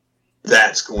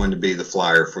 that's going to be the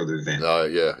flyer for the event.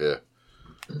 Yeah.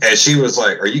 And she was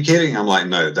like, "Are you kidding?" I'm like,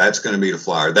 "No, that's going to be the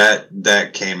flyer."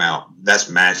 That came out. That's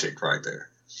magic right there.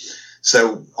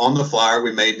 So on the flyer,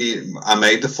 I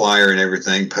made the flyer and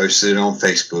everything, posted it on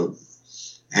Facebook.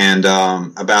 And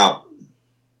about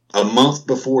a month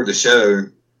before the show,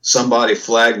 somebody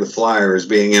flagged the flyer as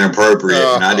being inappropriate,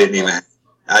 and I didn't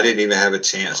I didn't even have a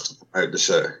chance to promote the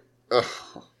show.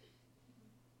 Oh.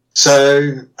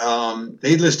 So,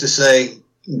 needless to say,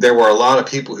 there were a lot of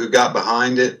people who got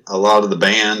behind it. A lot of the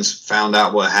bands found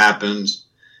out what happened,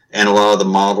 and a lot of the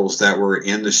models that were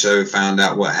in the show found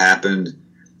out what happened,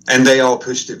 and they all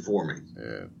pushed it for me.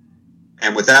 Yeah.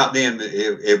 And without them,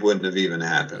 it wouldn't have even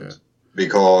happened,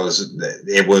 because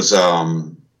it was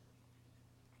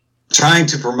trying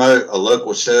to promote a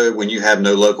local show when you have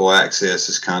no local access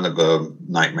is kind of a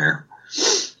nightmare.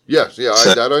 Yes, yeah,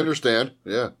 So- that I understand.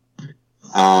 Yeah.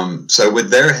 So with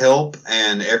their help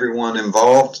and everyone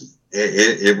involved,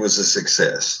 it was a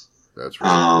success. That's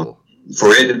really cool. For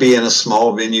it to be in a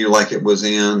small venue like it was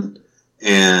in,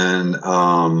 and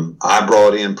I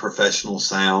brought in professional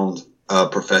sound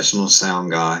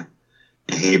guy,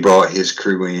 and he brought his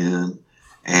crew in,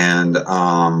 and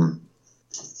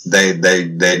they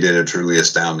did a truly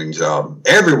astounding job.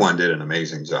 Everyone did an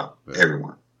amazing job. Yeah.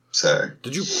 Everyone. So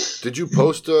Did you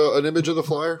post an image of the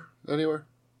flyer anywhere?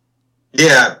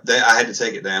 yeah, I had to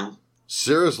take it down.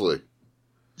 Seriously?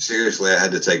 Seriously, I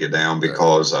had to take it down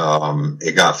because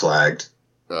it got flagged.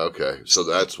 Okay, so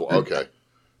that's okay.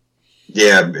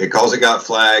 Yeah, because it got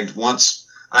flagged. Once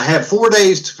I had 4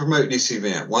 days to promote this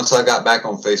event. Once I got back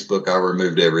on Facebook, I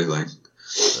removed everything.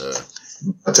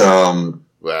 But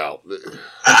Wow.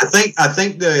 I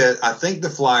think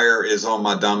the flyer is on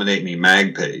my Dominate Me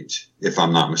mag page, if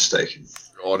I'm not mistaken.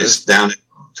 It's down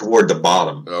toward the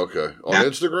bottom. Okay, on Now-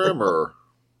 Instagram or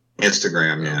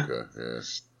Instagram, yeah. Okay, yeah.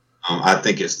 I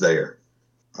think it's there.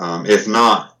 If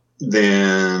not,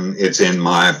 then it's in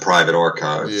my private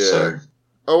archive. Yeah. So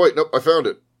Oh wait, nope, I found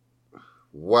it.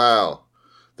 Wow,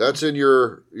 that's in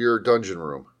your dungeon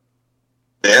room.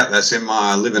 yeah, that's in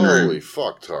my living room. Holy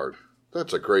fucktard!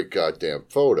 That's a great goddamn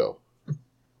photo.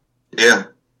 Yeah,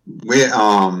 we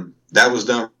that was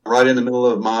done right in the middle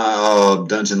of my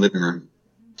dungeon living room,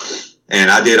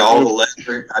 and I did all the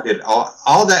lettering. I did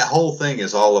all that whole thing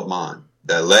is all of mine.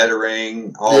 The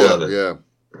lettering, all of it, Yeah.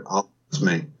 all it's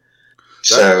me.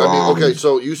 That- okay,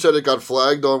 so you said it got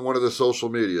flagged on one of the social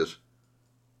medias.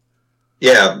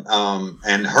 Yeah,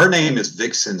 and her name is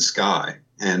Vixen Sky,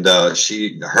 and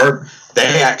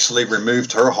they actually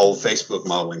removed her whole Facebook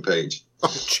modeling page. Oh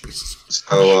Jesus!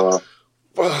 So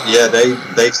yeah,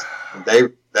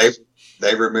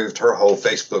 they removed her whole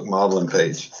Facebook modeling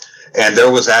page, and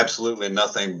there was absolutely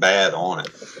nothing bad on it.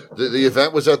 The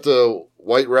event was at the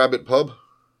White Rabbit Pub.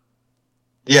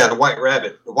 Yeah, the White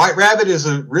Rabbit. The White Rabbit is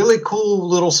a really cool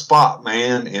little spot,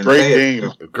 man. And Great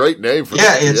name. A great name for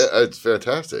Yeah, it's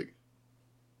fantastic.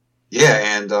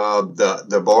 Yeah, and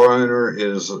the bar owner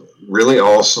is really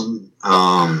awesome.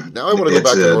 Now I want to go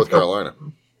back to North Carolina.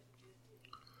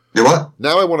 Do what?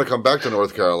 Now I want to come back to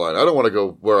North Carolina. I don't want to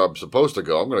go where I'm supposed to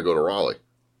go. I'm going to go to Raleigh.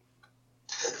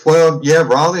 Well, yeah,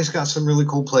 Raleigh's got some really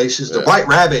cool places. The Yeah. White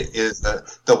Rabbit is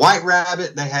the White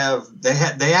Rabbit.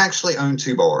 They actually own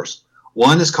two bars.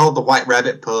 One is called the White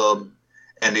Rabbit Pub,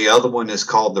 and the other one is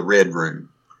called the Red Room.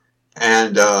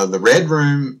 And the Red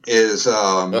Room is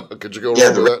Could you go yeah,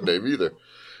 wrong the with that name either?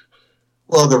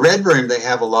 well, the Red Room. They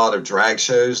have a lot of drag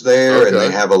shows there, and Okay.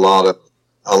 they have a lot of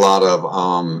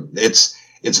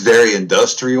it's very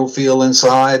industrial feel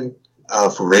inside.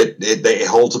 For it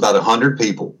holds about 100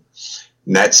 people.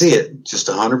 And that's it, just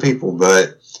 100 people.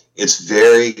 But it's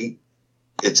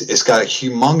got a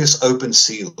humongous open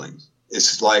ceiling.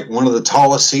 It's like one of the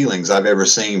tallest ceilings I've ever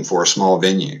seen for a small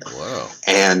venue. Wow.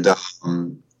 And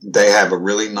they have a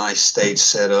really nice stage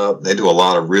set up. They do a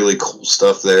lot of really cool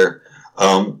stuff there.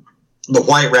 The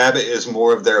White Rabbit is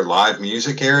more of their live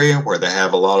music area where they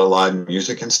have a lot of live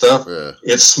music and stuff. Yeah.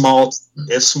 It's small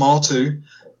too,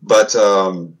 but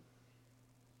the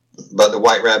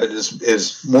White Rabbit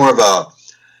is more of a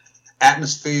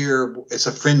atmosphere. It's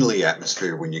a friendly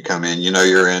atmosphere when you come in. You know,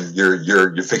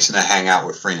 you're fixing to hang out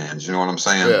with friends. You know what I'm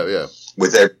saying? Yeah, yeah.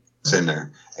 With everything in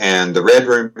there. And the Red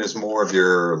Room is more of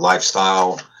your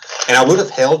lifestyle. And I would have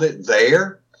held it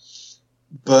there,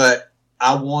 but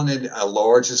I wanted a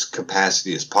largest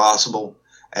capacity as possible.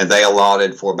 And they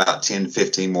allotted for about 10,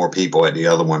 15 more people at the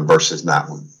other one versus that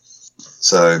one.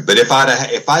 So, but if I'd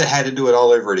had to do it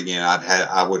all over again,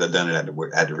 I would have done it at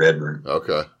the Red Room.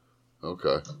 Okay.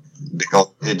 Because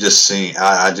it just seemed,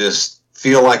 I just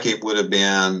feel like it would have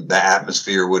been, the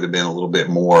atmosphere would have been a little bit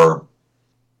more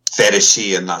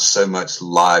fetishy and not so much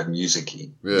live music-y.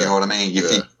 Yeah. You know what I mean? You Yeah.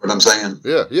 think what I'm saying?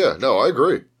 Yeah, yeah. No, I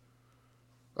agree.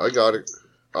 I got it.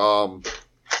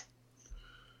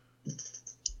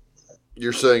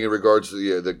 You're saying in regards to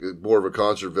the more of a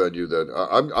concert venue that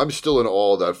I'm still in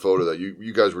awe of that photo that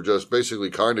you guys were just basically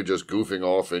kind of just goofing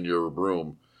off in your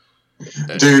room.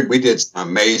 Dude, we did some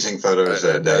amazing photos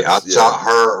that day. I shot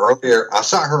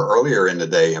her earlier in the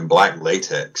day in black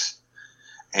latex,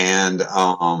 and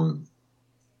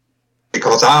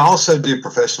because I also do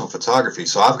professional photography,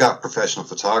 so I've got professional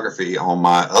photography on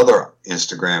my other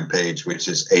Instagram page, which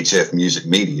is HF Music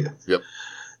Media. Yep.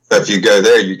 So if you go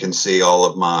there, you can see all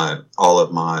of my,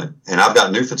 and I've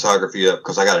got new photography up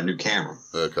because I got a new camera.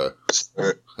 Okay.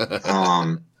 So,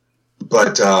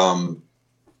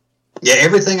 yeah,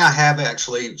 everything I have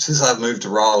actually, since I've moved to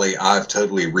Raleigh, I've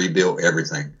totally rebuilt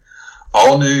everything.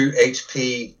 All new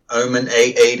HP Omen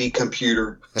A80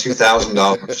 computer,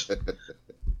 $2,000.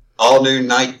 All new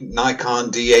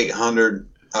Nikon D800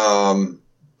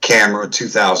 camera,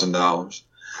 $2,000.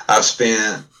 I've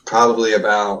spent probably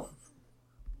about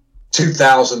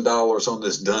 $2,000 on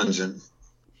this dungeon.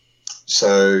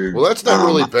 So, well, that's not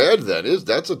really bad.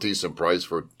 That's a decent price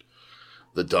for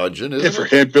the dungeon, isn't it? For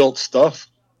hand built stuff.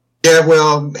 Yeah,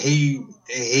 well, he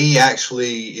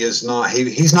actually is not.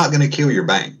 He's not going to kill your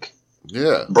bank.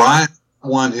 Yeah, Brian,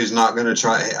 one who's not going to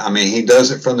try. I mean, he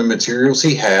does it from the materials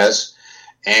he has,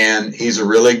 and he's a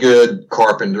really good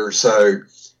carpenter. So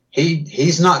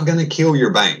he's not going to kill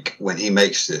your bank when he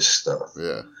makes this stuff.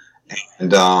 Yeah.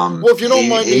 And well, if you don't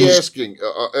mind me asking,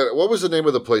 what was the name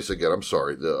of the place again? I'm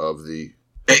sorry.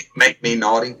 Make Me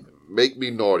Naughty. Make Me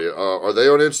Naughty. Are they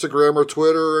on Instagram or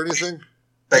Twitter or anything?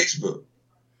 Facebook.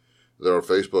 They're on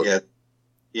Facebook. Yeah,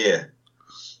 yeah.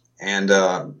 And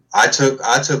I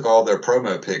took all their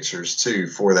promo pictures too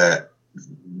for that.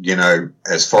 You know,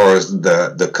 as far as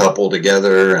the couple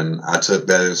together, and I took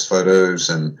those photos.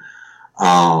 And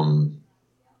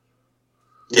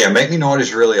yeah, Make Me Naughty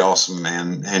is really awesome,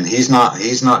 man. And he's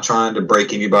not trying to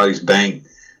break anybody's bank.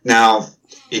 Now,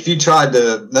 if you tried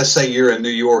to, let's say you're in New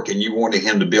York and you wanted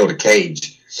him to build a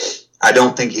cage, I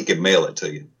don't think he could mail it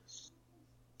to you.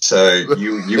 So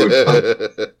you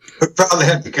would probably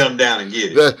have to come down and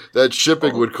get it. That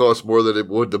shipping would cost more than it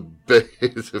would to buy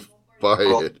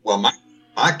it. Well, my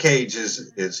cage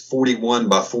is 41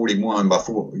 by 41 by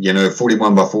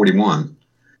 41 by 41,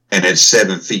 and it's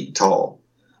 7 feet tall.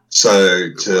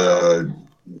 So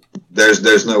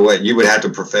there's no way you would have to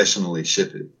professionally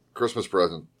ship it. Christmas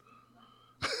present.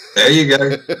 There you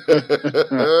go.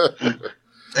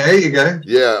 There you go.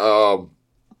 Yeah.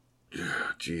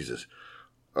 Jesus.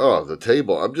 Oh, the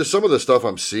table. I'm just some of the stuff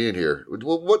I'm seeing here.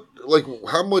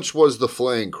 How much was the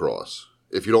flaying cross,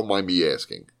 if you don't mind me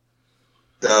asking?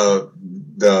 The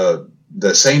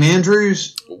St.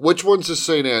 Andrews? Which one's the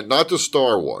St. Andrews? Not the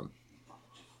Star one.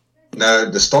 No,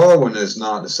 the Star one is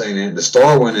not the St. Andrews. The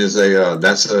Star one is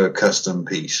that's a custom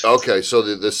piece. Okay, so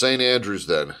the St. Andrews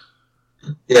then.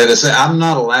 Yeah, I'm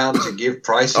not allowed to give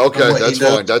prices. Okay, that's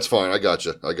fine. That's fine. I got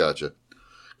you.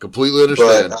 Completely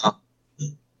understand. But,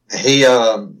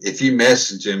 if you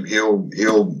message him,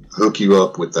 he'll hook you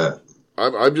up with that.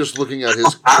 I'm just looking at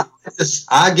his.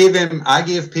 I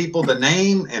give people the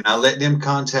name and I let them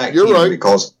contact You're him right.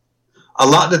 because a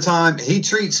lot of the time he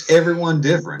treats everyone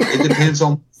different. It depends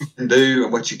on what you can do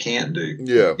and what you can't do.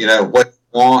 Yeah. You know, what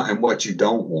you want and what you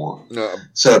don't want. No.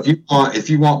 So if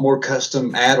you want more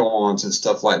custom add-ons and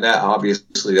stuff like that,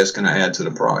 obviously that's going to add to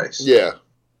the price. Yeah.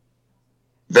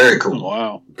 Very cool.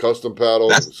 Wow. Custom paddle,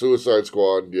 Suicide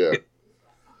Squad, yeah.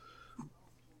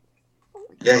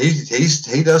 Yeah,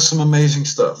 he does some amazing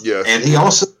stuff. Yeah. And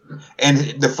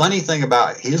the funny thing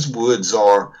about his woods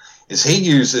is he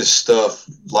uses stuff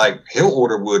like he'll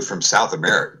order wood from South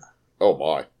America. Oh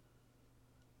my.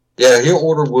 Yeah, he'll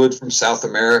order wood from South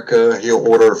America. He'll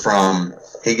order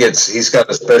he's got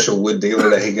a special wood dealer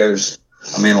that he goes,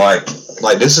 I mean, like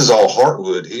this is all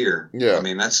heartwood here. Yeah. I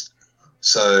mean,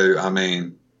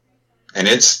 and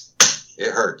it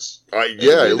hurts.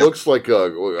 It looks like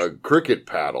a cricket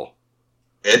paddle.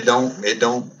 It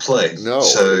don't play. No,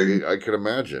 so I can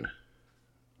imagine.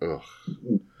 Ugh.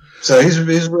 So he's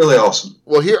really awesome.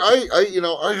 Well, here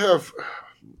I have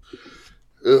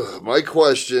my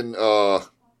question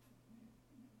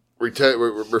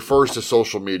refers to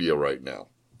social media right now.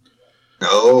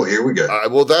 Oh, here we go.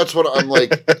 Well, that's what I'm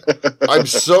like. I'm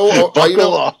so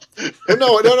buckle up.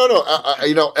 No.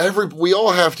 We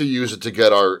all have to use it to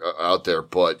get our out there,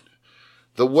 but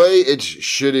the way it's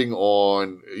shitting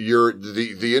on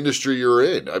the industry you're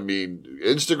in. I mean,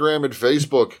 Instagram and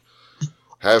Facebook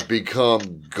have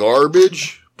become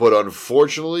garbage, but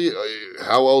unfortunately,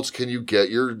 how else can you get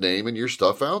your name and your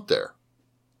stuff out there?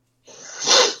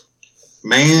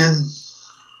 Man,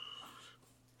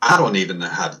 I don't even know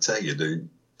how to tell you, dude.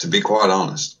 To be quite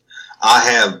honest,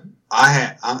 I've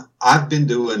been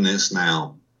doing this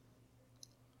now.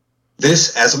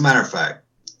 As a matter of fact,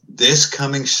 this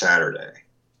coming Saturday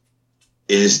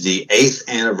is the 8th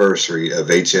anniversary of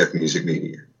HF Music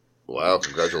Media. Wow,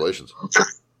 congratulations.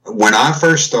 When I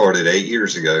first started 8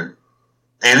 years ago,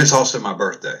 and it's also my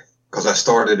birthday, because I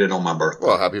started it on my birthday.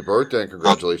 Well, happy birthday and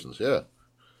congratulations, yeah.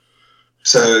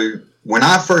 So when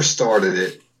I first started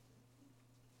it,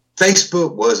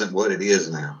 Facebook wasn't what it is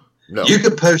now. No. You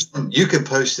could post an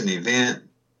event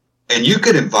and you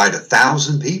could invite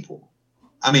 1,000 people.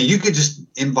 I mean, you could just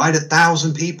invite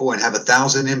 1,000 people and have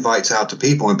 1,000 invites out to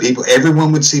people, and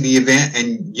everyone would see the event,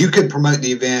 and you could promote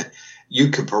the event.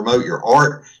 You could promote your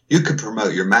art. You could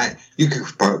promote your you could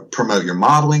promote your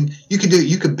modeling. You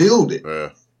could build it.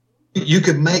 Yeah. You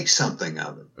could make something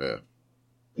of it. Yeah.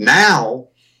 Now,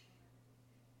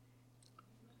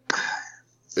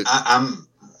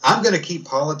 I'm going to keep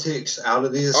politics out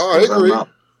of this. Oh, I agree.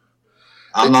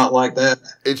 I'm not like that.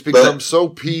 It's become so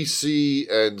PC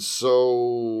and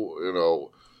so,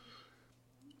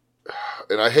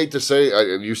 and I hate to say,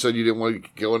 and you said you didn't want to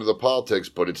go into the politics,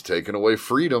 but it's taken away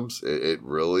freedoms. It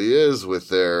really is with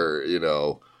their,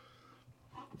 to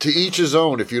each his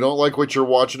own. If you don't like what you're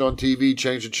watching on TV,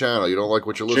 change the channel. You don't like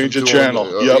what you're listening to. Change the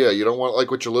channel. Yeah, you don't like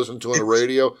what you're listening to on the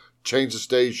radio, change the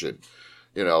station.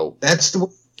 That's the way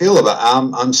I feel about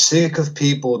it. I'm sick of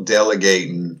people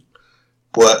delegating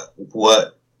what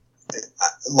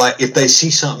like if they see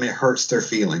something it hurts their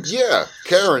feelings. Yeah,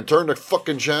 Karen, turn the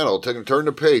fucking channel, turn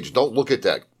the page. Don't look at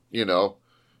that.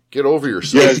 Get over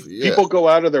yourself. Yeah, people go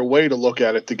out of their way to look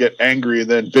at it to get angry and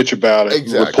then bitch about it,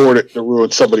 exactly. And report it to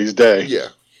ruin somebody's day. Yeah,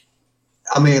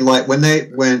 I mean, like when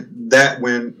that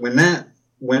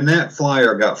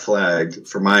flyer got flagged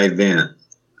for my event,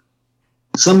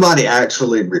 somebody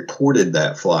actually reported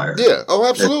that flyer. Yeah. Oh,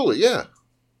 absolutely. Yeah.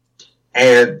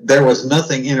 And there was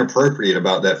nothing inappropriate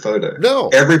about that photo. No.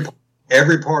 Every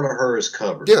part of her is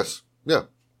covered. Yes. Yeah.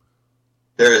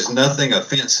 There is nothing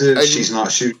offensive. And she's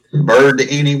not shooting a bird to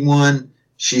anyone.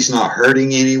 She's not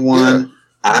hurting anyone.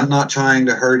 Yeah. I'm not trying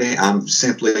to hurt anyone. I'm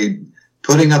simply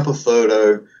putting up a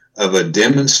photo of a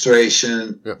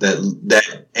demonstration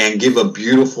that and give a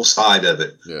beautiful side of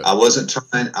it. Yeah. I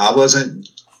wasn't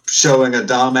showing a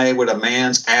dame with a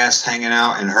man's ass hanging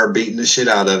out and her beating the shit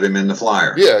out of him in the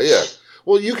flyer. Yeah, yeah.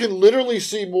 Well, you can literally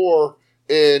see more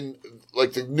in,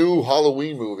 like, the new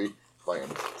Halloween movie.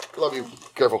 Love you.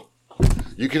 Careful.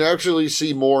 You can actually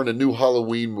see more in the new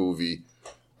Halloween movie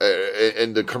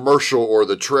in the commercial or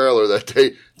the trailer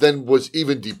than was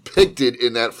even depicted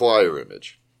in that flyer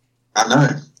image. I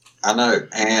know.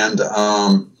 And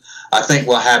I think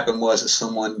what happened was that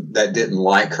someone that didn't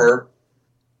like her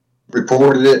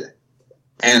reported it.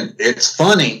 And it's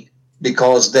funny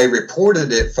because they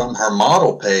reported it from her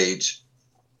model page.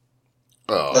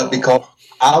 Oh. But because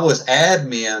I was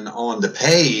admin on the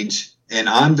page and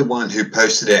I'm the one who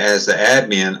posted it as the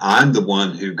admin, I'm the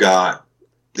one who got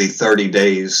the 30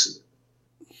 days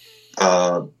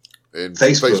in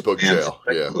Facebook jail.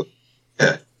 Facebook.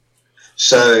 Yeah.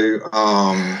 So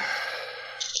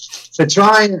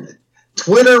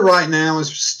Twitter right now is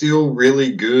still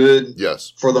really good.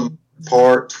 Yes. For the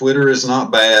part, Twitter is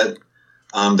not bad.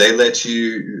 They let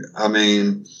you,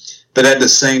 but at the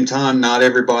same time, not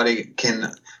everybody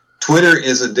can. Twitter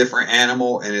is a different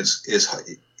animal, and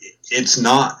it's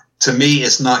not, to me,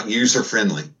 it's not user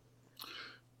friendly.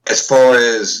 As far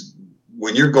as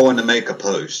when you're going to make a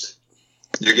post,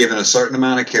 you're given a certain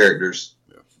amount of characters.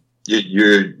 Yeah.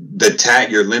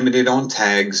 You're limited on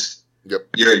tags. Yep.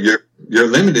 You're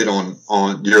limited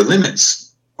on your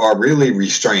limits are really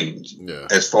restrained. Yeah.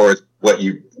 As far as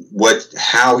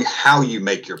how you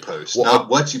make your post, well,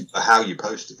 not how you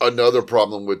post it. Another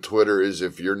problem with Twitter is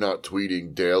if you're not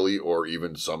tweeting daily or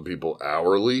even some people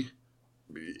hourly,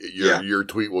 your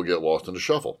tweet will get lost in the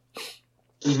shuffle.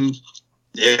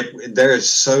 Mm-hmm. There is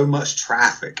so much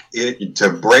traffic. To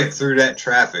break through that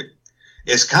traffic,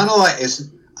 it's kind of like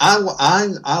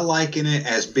I liken it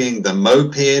as being the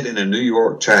moped in a New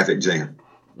York traffic jam.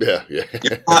 Yeah.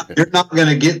 You're not going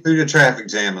to get through the traffic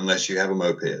jam unless you have a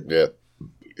moped. Yeah,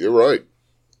 you're right.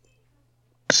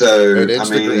 So,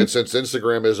 and since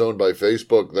Instagram is owned by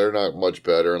Facebook, they're not much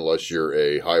better unless you're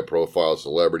a high-profile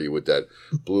celebrity with that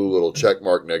blue little check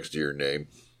mark next to your name.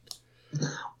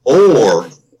 Or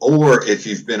if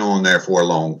you've been on there for a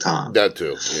long time. That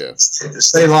too, yeah.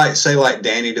 Say like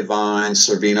Danny Devine,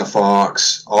 Servina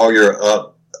Fox, all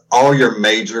your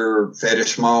major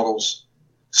fetish models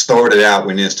started out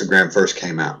when Instagram first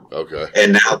came out. Okay.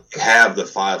 And now they have the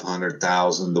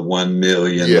 500,000, the 1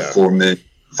 million, yeah. the 4 million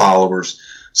followers.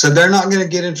 So they're not going to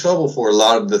get in trouble for a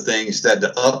lot of the things that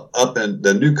the up and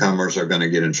the newcomers are going to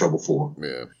get in trouble for.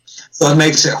 Yeah. So it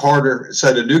makes it harder.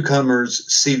 So the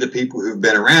newcomers see the people who've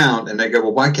been around and they go,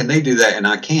 well, why can they do that and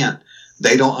I can't?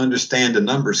 They don't understand the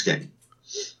numbers game.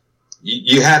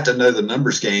 you have to know the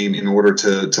numbers game in order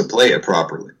to play it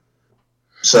properly.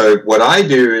 So what I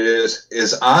do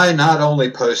is I not only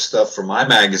post stuff from my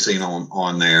magazine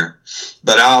on there,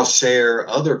 but I'll share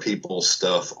other people's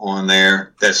stuff on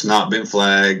there that's not been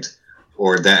flagged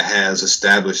or that has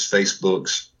established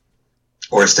Facebooks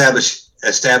or established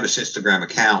Instagram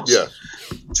accounts. Yeah.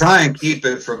 Try and keep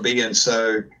it from being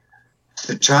so.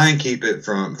 To try and keep it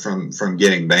from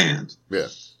getting banned. Yeah.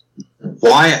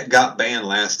 Why it got banned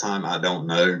last time, I don't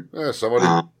know. Yeah,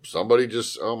 somebody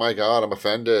just, oh my God, I'm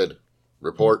offended.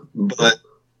 Report. But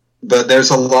there's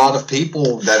a lot of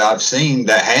people that I've seen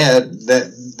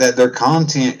that their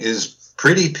content is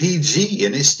pretty PG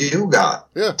and it still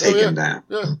got taken down.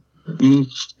 Yeah.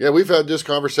 Yeah, we've had this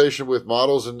conversation with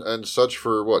models and such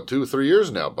for what, 2-3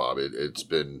 years now, Bob. It's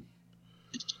been.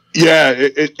 Yeah,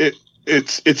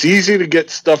 it's easy to get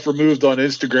stuff removed on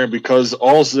Instagram because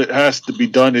all that has to be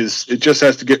done is it just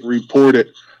has to get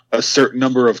reported a certain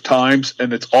number of times,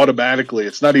 and it's not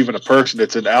even a person,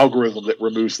 it's an algorithm that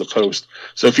removes the post.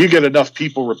 So if you get enough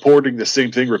people reporting the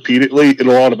same thing repeatedly,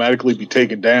 it'll automatically be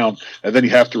taken down, and then you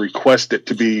have to request it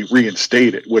to be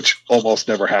reinstated, which almost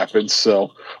never happens.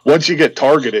 So once you get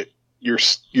targeted, you're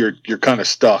kind of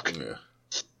stuck. Yeah.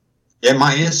 Yeah,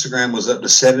 my Instagram was up to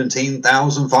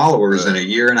 17,000 followers in a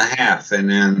year and a half, and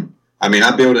then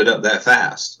I built it up that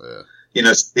fast.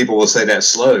 Yeah. People will say that's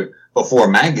slow. But for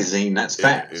a magazine, that's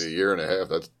fast. In a year and a half,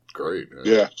 that's great.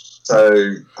 Yeah.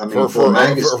 So,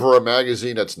 for a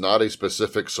magazine that's not a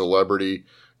specific celebrity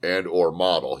and or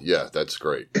model, yeah, that's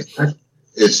great.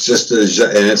 It's just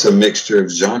and it's a mixture of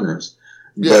genres.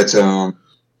 Yeah. But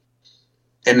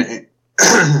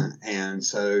and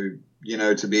so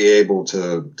to be able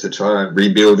to try and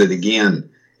rebuild it again,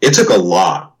 it took a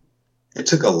lot. It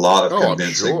took a lot of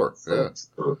convincing. I'm sure. Yeah.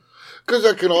 Because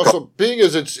that can also, being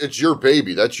as it's your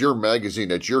baby, that's your magazine,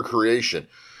 that's your creation,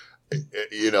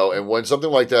 and when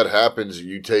something like that happens,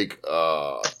 you take,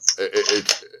 I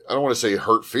don't want to say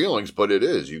hurt feelings, but it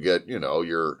is. You get,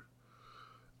 your,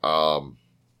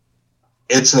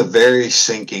 it's a very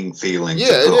sinking feeling. Yeah,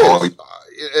 it is.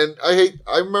 And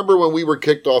I remember when we were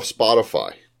kicked off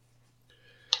Spotify,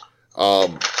 I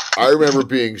remember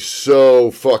being so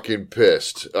fucking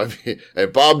pissed.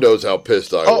 And Bob knows how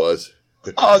pissed I was.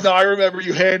 Oh no! I remember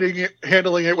you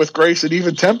handling it with grace and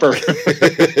even temper. And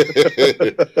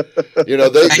you know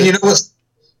what?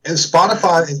 And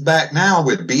Spotify is back now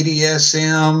with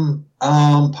BDSM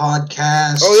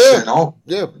podcasts. Oh yeah, and all.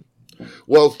 Yeah.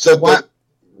 Well, so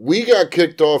we got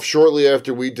kicked off shortly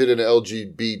after we did an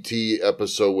LGBT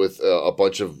episode with a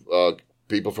bunch of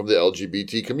people from the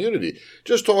LGBT community,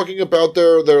 just talking about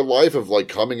their life of like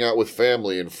coming out with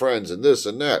family and friends and this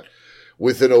and that.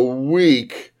 Within a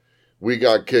week, we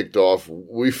got kicked off.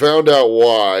 We found out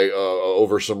why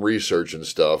over some research and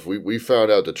stuff. We found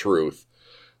out the truth,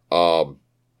 but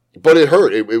it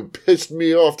hurt. It pissed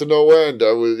me off to no end.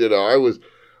 I was,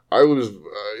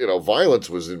 violence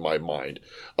was in my mind.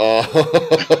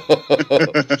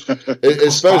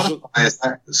 Especially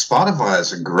Spotify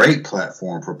is a great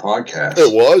platform for podcasts.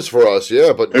 It was for us,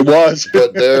 yeah, but it was.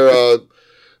 But they're.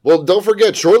 Well, don't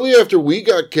forget, shortly after we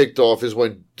got kicked off is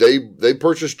when they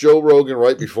purchased Joe Rogan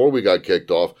right before we got kicked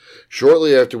off.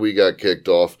 Shortly after we got kicked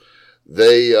off,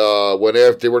 they went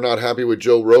after, they were not happy with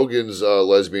Joe Rogan's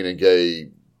lesbian and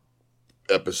gay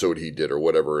episode he did or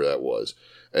whatever that was.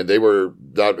 And they were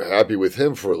not happy with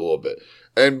him for a little bit.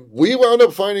 And we wound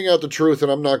up finding out the truth,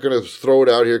 and I'm not going to throw it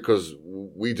out here because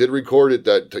we did record it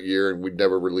that year and we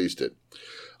never released it.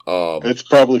 It's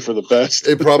probably for the best.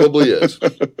 It probably is.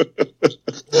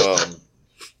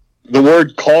 The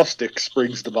word caustic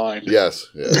springs to mind. Yes.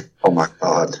 Yeah. Oh my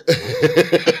God.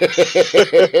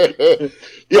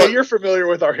 Yeah, you're familiar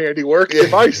with our handiwork.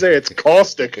 If I say it's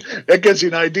caustic, that gives you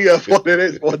an idea of what it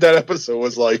is, what that episode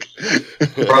was like.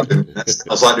 Probably. That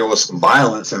sounds like there was some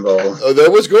violence involved.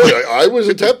 There was good. I was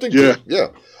attempting to. Yeah.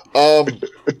 But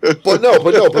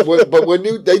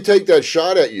when they take that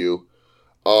shot at you,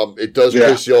 it does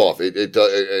piss you off. It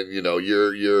does, and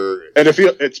you're and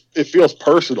it feels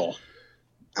personal.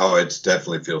 Oh, it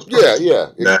definitely feels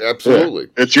personal. Yeah, absolutely.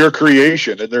 Yeah. It's your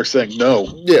creation, and they're saying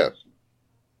no. Yeah.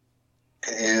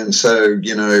 And so,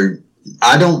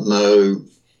 I don't know,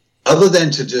 other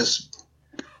than to just,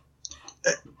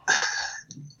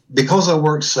 because I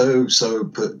worked sunk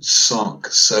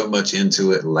so much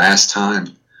into it last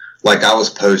time, like I was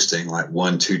posting like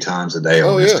 1-2 times a day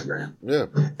on Instagram. Yeah.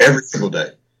 Every single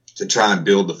day to try and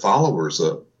build the followers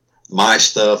up. My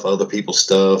stuff, other people's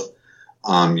stuff,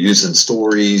 using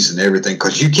stories and everything.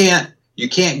 Because you can't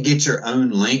get your own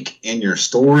link in your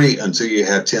story until you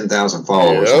have 10,000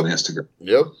 followers on Instagram.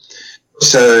 Yep.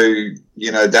 So,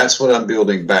 you know, that's what I'm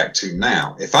building back to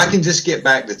now. If I can just get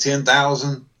back to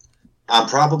 10,000, I'm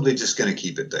probably just going to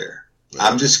keep it there.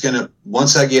 I'm just going to,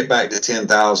 once I get back to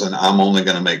 10,000, I'm only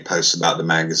going to make posts about the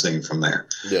magazine from there.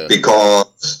 Yeah.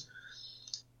 Because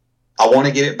I want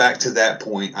to get it back to that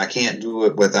point. I can't do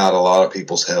it without a lot of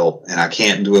people's help, and I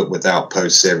can't do it without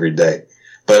posts every day.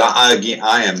 But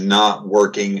I am not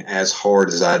working as hard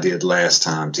as I did last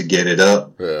time to get it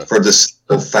up for the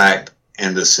simple fact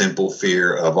and the simple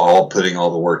fear of putting all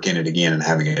the work in it again and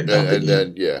having it done and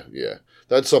again. then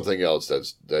that's something else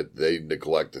that they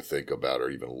neglect to think about or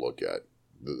even look at.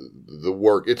 The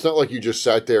work. It's not like you just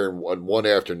sat there in one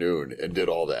afternoon and did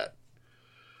all that.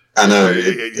 I know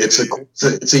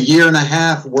it's a year and a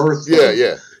half worth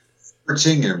of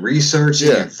searching and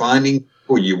researching and finding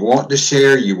people you want to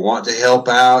share, you want to help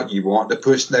out, you want to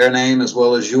push their name as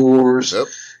well as yours. Yep.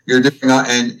 You're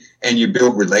doing and you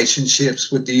build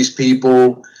relationships with these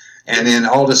people, and then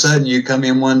all of a sudden you come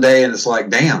in one day and it's like,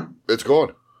 damn, it's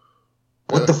gone.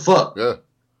 What the fuck? Yeah.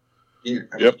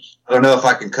 Yep. I don't know if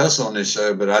I can cuss on this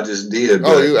show, but I just did.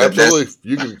 Oh, you absolutely.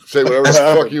 You can say whatever the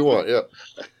fuck you want. Yeah.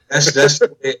 That's the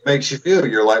way it makes you feel.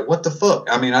 You're like, what the fuck?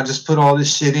 I mean, I just put all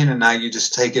this shit in, and now you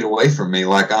just take it away from me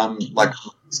like I'm like a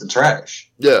piece of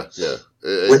trash. Yeah.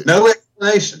 With no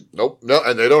explanation. Nope. No,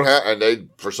 and they don't have, and they,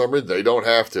 for some reason, they don't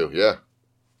have to. Yeah.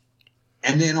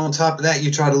 And then on top of that,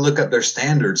 you try to look up their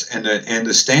standards, and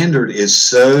the standard is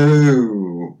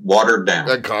so watered down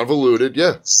and convoluted.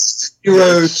 Yeah.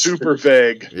 Super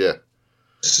vague. Yeah.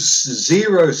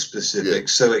 Zero specific,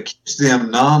 so it keeps them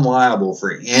non-liable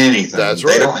for anything. That's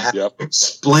right. They don't have to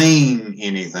explain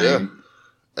anything. Yeah.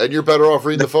 And you're better off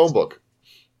reading the phone book.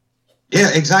 Yeah,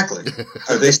 exactly. Do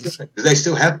they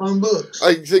still have phone books?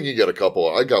 I think you get a couple.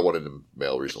 I got one in the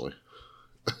mail recently.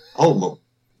 Oh,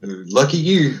 lucky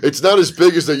you. It's not as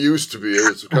big as they used to be.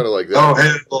 It's kind of like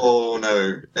that. Oh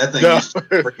no. That thing used to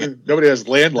freaking, nobody has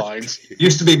landlines.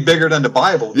 Used to be bigger than the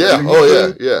Bible. Yeah.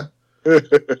 Oh, yeah.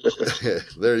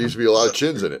 There used to be a lot of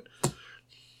chins in it.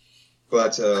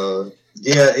 But,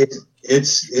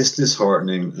 it's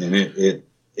disheartening, and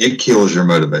it kills your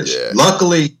motivation. Yeah.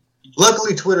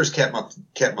 Luckily, Twitter's kept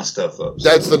my stuff up. So.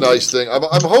 That's the nice thing. I'm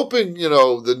hoping,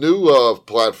 the new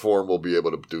platform will be able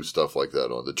to do stuff like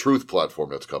that on the Truth platform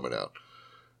that's coming out.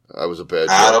 I was a bad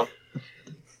joke.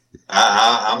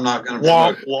 I'm not going to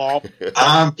promote it.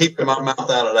 I'm keeping my mouth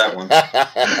out of that one.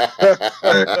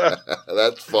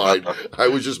 That's fine. I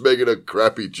was just making a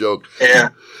crappy joke.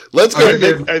 Yeah. Let's go. I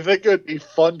think it would be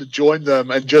fun to join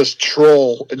them and just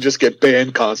troll and just get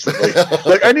banned constantly.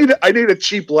 Like I need a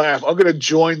cheap laugh. I'm going to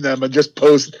join them and just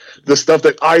post the stuff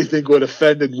that I think would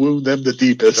offend and wound them the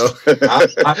deepest.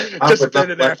 Just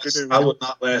spend an afternoon. I would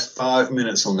not last 5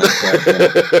 minutes on that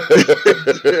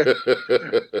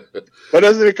platform. But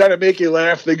doesn't it kind of make you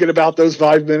laugh thinking about those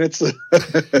 5 minutes?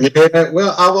 Yeah,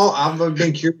 well, I've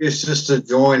been curious just to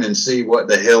join and see what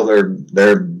the hell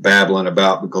they're babbling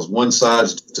about, because one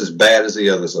side's just as bad as the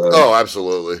other side. Oh,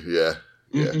 absolutely, yeah.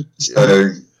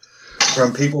 So,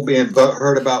 from people being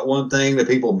butthurt about one thing to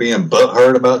people being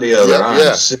butthurt about the other, I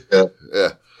am sick of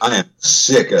it. I am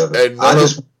sick of it.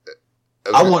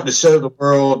 I want to show the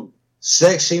world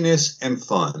sexiness and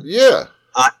fun. Yeah.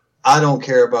 I don't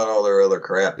care about all their other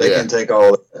crap. They can take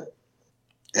all of that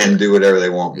and do whatever they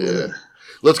want with it.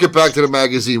 Let's get back to the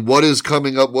magazine. What is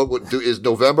coming up? Is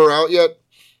November out yet?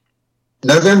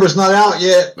 November's not out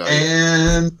yet,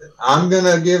 and I'm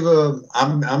gonna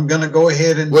I'm gonna go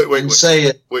ahead and say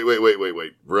it.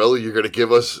 Wait. Really? You're gonna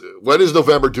give us? When is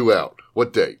November due out?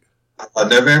 What date?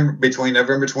 Between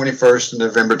November 21st and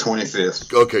November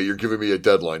 25th. Okay, you're giving me a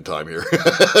deadline time here.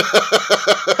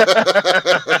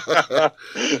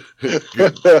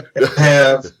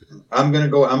 I'm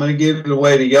gonna give it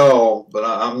away to y'all, but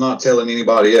I'm not telling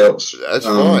anybody else. That's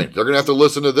fine. They're gonna have to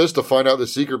listen to this to find out the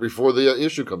secret before the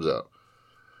issue comes out.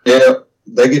 Yeah,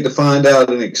 they get to find out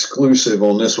an exclusive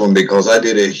on this one because I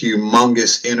did a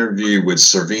humongous interview with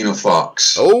Servina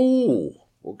Fox. Oh,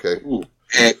 okay. Ooh.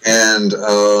 And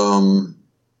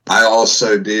I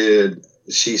also did.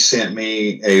 She sent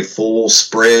me a full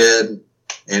spread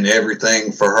and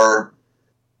everything for her,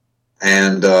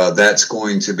 and that's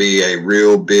going to be a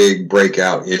real big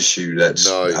breakout issue. That's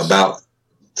about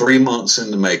 3 months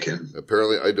in the making.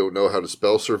 Apparently, I don't know how to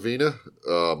spell Servina.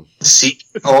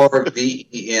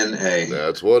 Carvena.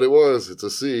 That's what it was. It's a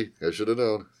C. I should have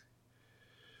known.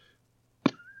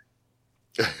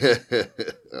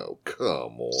 Oh,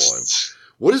 come on.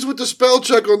 What is with the spell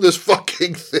check on this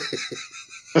fucking thing?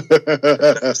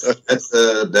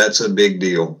 That's a big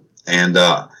deal. And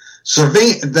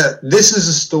Servina, this is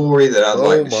a story that I'd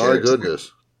like to share. Oh, my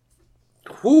goodness.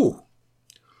 Whew.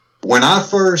 when I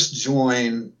first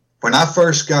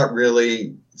got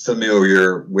really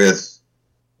familiar with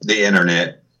the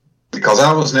internet, because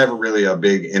I was never really a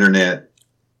big internet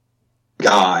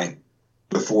guy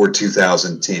before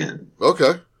 2010.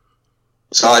 Okay.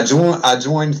 So I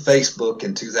joined Facebook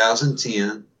in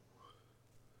 2010,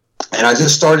 and I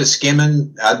just started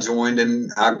skimming. I joined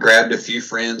and I grabbed a few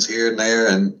friends here and there,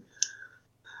 and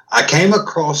I came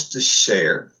across the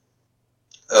share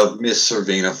of Miss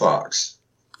Servina Fox,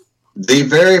 the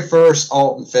very first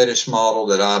alt and fetish model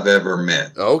that I've ever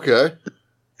met. Okay.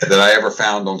 That I ever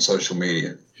found on social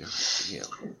media. Yeah.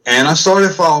 And I started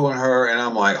following her, and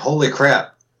I'm like, holy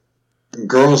crap,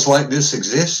 girls like this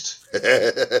exist? I'm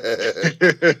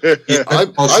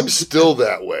still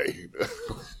that way.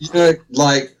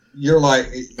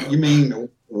 You mean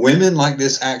women like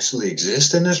this actually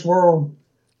exist in this world?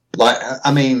 Like,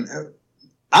 I mean,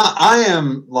 I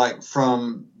am like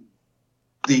from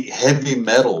the heavy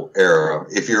metal era.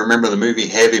 If you remember the movie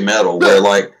Heavy Metal, where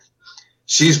like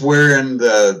she's wearing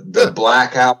the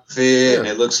black outfit and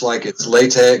it looks like it's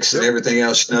latex and everything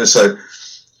else, you know. So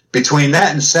between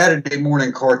that and Saturday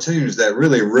morning cartoons, that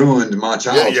really ruined my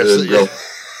childhood.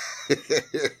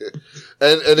 And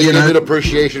it gave an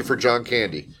appreciation for John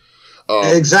Candy.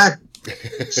 Exactly.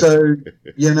 So,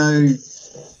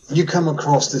 you come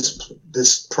across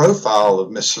this profile of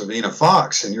Miss Servina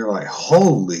Fox, and you're like,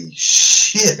 holy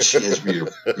shit, she is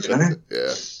beautiful.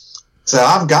 Yeah. So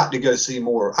I've got to go see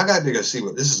more. I got to go see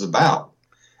what this is about.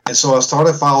 And so I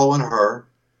started following her.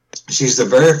 She's the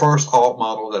very first alt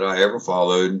model that I ever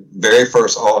followed, very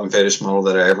first alt and fetish model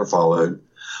that I ever followed.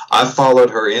 I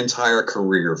followed her entire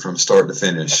career from start to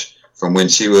finish, from when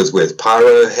she was with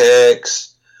Pyro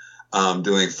Hex,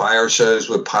 doing fire shows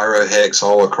with Pyro Hex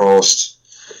all across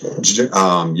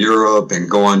Europe and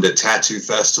going to tattoo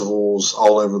festivals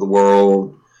all over the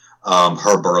world.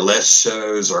 Her burlesque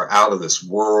shows are out of this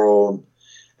world.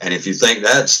 And if you think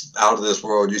that's out of this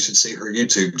world, you should see her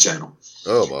YouTube channel.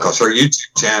 Oh, wow. Because her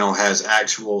YouTube channel has her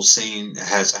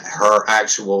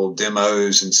actual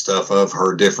demos and stuff of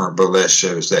her different burlesque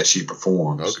shows that she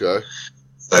performs. Okay.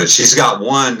 So she's got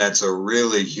one that's a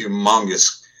really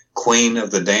humongous Queen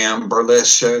of the Damned burlesque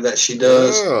show that she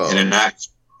does in an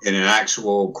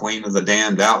actual Queen of the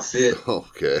Damned outfit.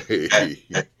 Okay.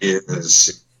 That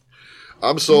is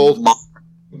I'm sold.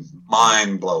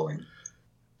 Mind blowing.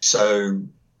 So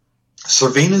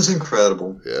Servina's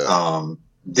incredible. Yeah.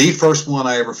 The first one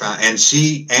I ever found, and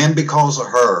because of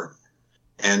her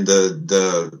and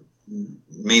the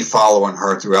me following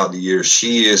her throughout the years,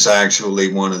 she is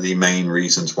actually one of the main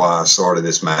reasons why I started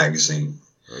this magazine.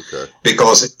 Okay.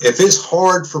 Because if it's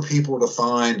hard for people to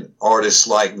find artists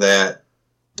like that,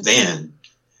 then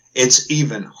it's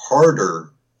even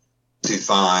harder to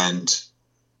find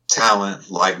talent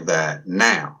like that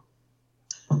now.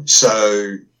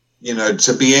 So,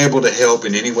 to be able to help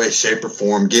in any way, shape, or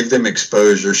form, give them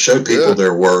exposure, show people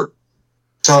their work,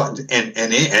 and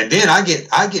then I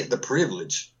get the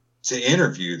privilege to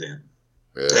interview them.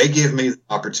 Yeah. They give me the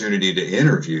opportunity to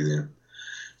interview them.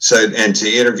 So, and to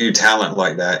interview talent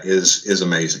like that is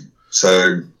amazing.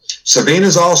 So,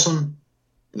 Servina's awesome.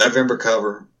 November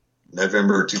cover,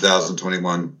 November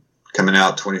 2021, coming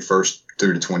out 21st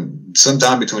through the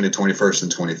sometime between the 21st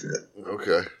and 25th.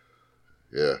 Okay.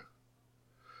 Yeah.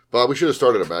 Bob, we should have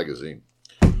started a magazine.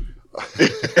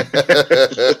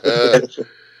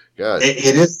 God.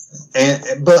 It is,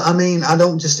 but I mean, I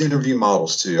don't just interview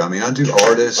models too. I mean, I do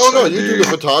artists. Oh no, you do the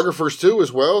photographers too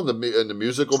as well, and the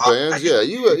musical bands.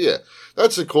 Yeah.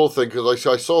 That's a cool thing because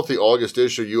I saw at the August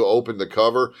issue you opened the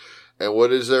cover, and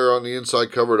what is there on the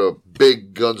inside cover? The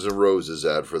big Guns N' Roses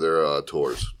ad for their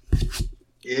tours.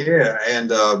 Yeah,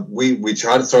 and we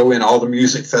try to throw in all the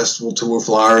music festival tour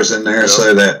flyers in there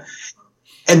so that.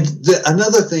 And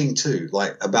another thing too,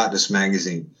 like about this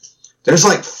magazine, there's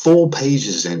like full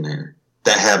pages in there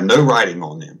that have no writing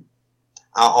on them.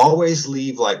 I always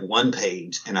leave like one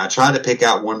page, and I try to pick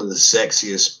out one of the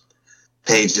sexiest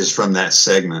pages from that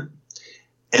segment.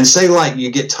 And say like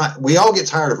we all get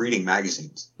tired of reading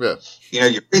magazines. Yeah.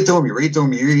 You read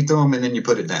through them, and then you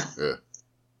put it down. Yeah.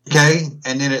 Okay,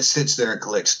 and then it sits there and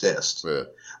collects dust. Yeah.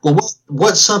 Well,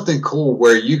 what's something cool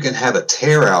where you can have a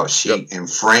tear out sheet and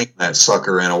frame that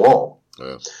sucker in a wall?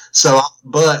 Yeah. So,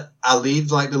 but I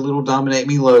leave like the little Dominate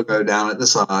Me logo down at the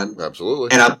side.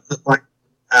 Absolutely. And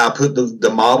I put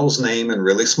the model's name in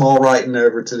really small writing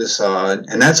over to the side,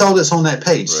 and that's all that's on that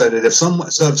page. Right. So that if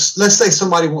let's say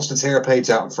somebody wants to tear a page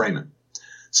out and frame it,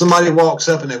 somebody walks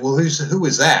up and who is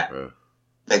that? Yeah.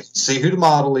 They can see who the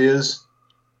model is.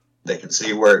 They can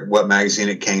see what magazine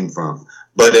it came from.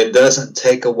 But it doesn't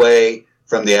take away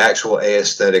from the actual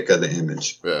aesthetic of the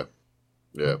image. Yeah.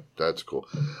 Yeah, that's cool.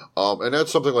 And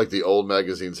that's something like the old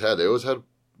magazines had. They always had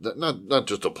not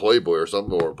just a Playboy or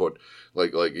something, but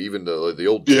like even the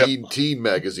old teen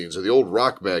magazines or the old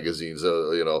rock magazines.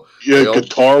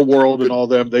 Guitar World and all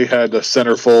them. They had a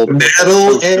centerfold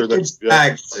Metal Edge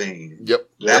magazine. Yep.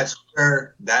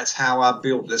 That's how I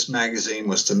built this magazine,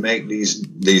 was to make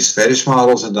these fetish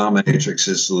models and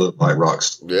dominatrixes to look like rock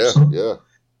stars. Yeah.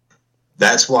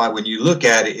 That's why when you look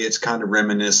at it, it's kind of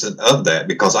reminiscent of that,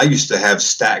 because I used to have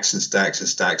stacks and stacks and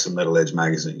stacks of Metal Edge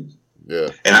magazines. Yeah.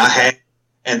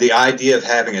 And the idea of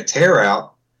having a tear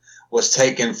out was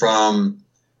taken from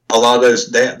a lot of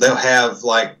those. They'll have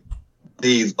like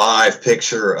the live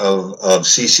picture of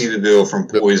CeCe DeVille from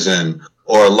Poison,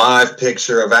 or a live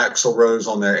picture of Axl Rose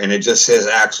on there, and it just says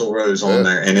Axl Rose on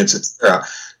there, and it's a tear out.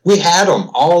 We had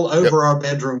them all over our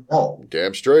bedroom wall.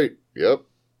 Damn straight. Yep.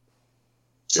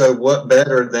 So what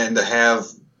better than to have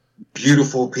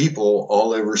beautiful people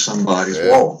all over somebody's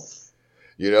wall?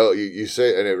 You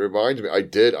say, and it reminds me,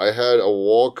 I had a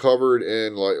wall covered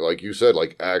in, like you said,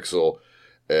 like Axl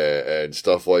and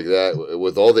stuff like that,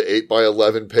 with all the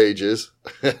 8x11 pages.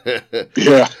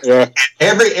 Yeah.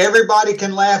 Everybody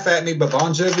can laugh at me, but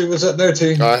Bon Jovi was up there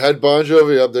too. I had Bon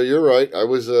Jovi up there. You're right. I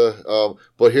was,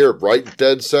 but here, right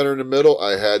dead center in the middle,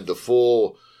 I had the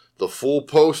full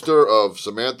poster of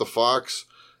Samantha Fox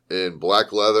in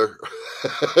black leather.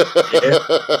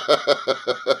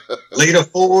 Lita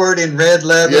Ford in red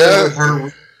leather with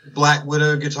her Black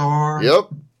Widow guitar.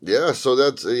 Yep. Yeah. So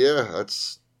that's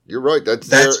you're right. That's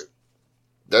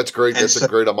great. That's a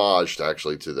great homage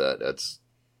to that.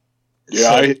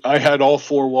 I had all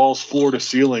four walls floor to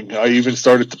ceiling. I even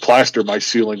started to plaster my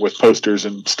ceiling with posters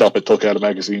and stuff I took out of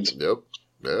magazines. Yep.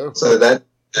 Yeah. So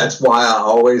that's why I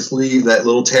always leave that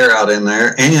little tear out in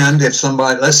there. And if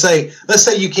somebody, let's say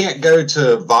you can't go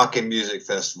to Wacken Music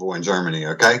Festival in Germany,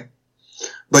 okay?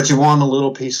 But you want a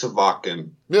little piece of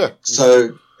Wacken. Yeah.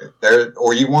 So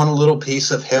or you want a little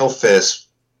piece of Hellfest,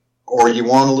 or you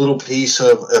want a little piece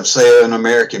of say, an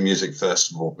American Music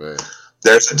Festival. Right.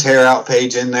 There's a tear out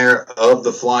page in there of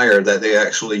the flyer that they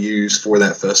actually use for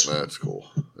that festival. That's cool.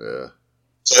 Yeah.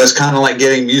 So it's kind of like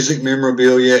getting music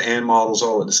memorabilia and models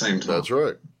all at the same time. That's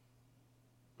right.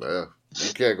 Yeah,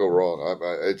 you can't go wrong.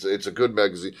 It's a good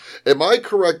magazine. Am I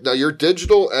correct? Now, you're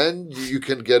digital and you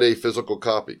can get a physical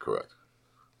copy, correct?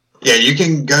 Yeah, you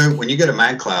can go, when you go to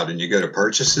MagCloud and you go to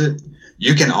purchase it,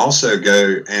 you can also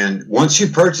go, and once you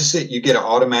purchase it, you get an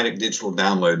automatic digital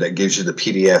download that gives you the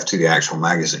PDF to the actual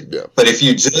magazine. Yeah. But if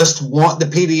you just want the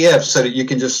PDF so that you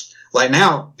can just, like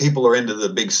now, people are into the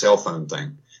big cell phone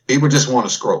thing. People just want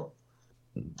to scroll.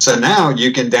 So now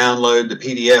you can download the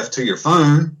PDF to your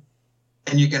phone,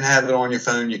 and you can have it on your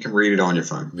phone. You can read it on your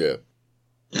phone. Yeah.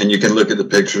 And you can look at the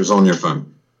pictures on your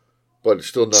phone. But it's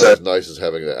still not as nice as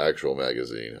having the actual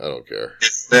magazine. I don't care.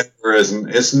 It's never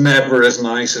as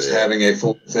nice as having a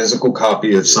full physical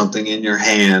copy of something in your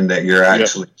hand that you're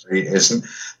actually reading.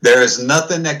 There is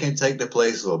nothing that can take the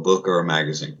place of a book or a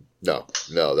magazine. No,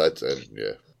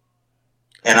 yeah.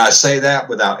 And I say that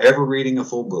without ever reading a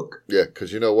full book. Yeah,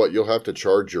 because you know what? You'll have to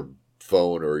charge your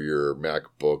phone or your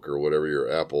MacBook or whatever,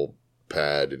 your Apple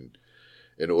Pad,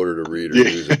 in order to read or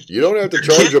use it. You don't have to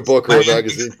charge a book or a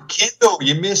magazine. Kindle,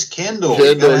 you miss Kindle.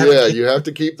 Kindle, you have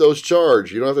to keep those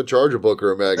charged. You don't have to charge a book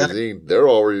or a magazine. They're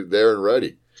already there and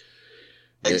ready.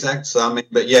 Exactly. So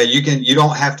you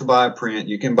don't have to buy a print.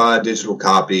 You can buy a digital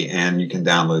copy and you can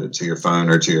download it to your phone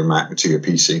or to your Mac or to your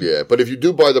PC. Yeah, but if you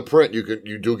do buy the print,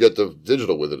 you do get the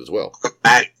digital with it as well.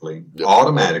 Automatically.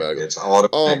 It's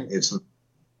automatic.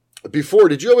 Before,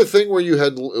 did you have a thing where you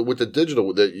had, with the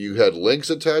digital, that you had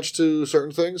links attached to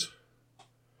certain things?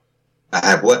 I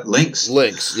have what? Links?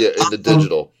 Links, yeah, in the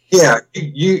digital. Yeah,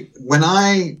 when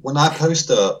I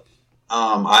post up,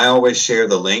 I always share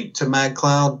the link to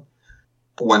MagCloud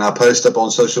when I post up on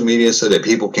social media so that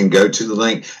people can go to the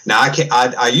link. Now,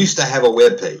 I used to have a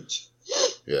web page.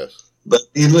 Yes. But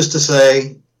needless to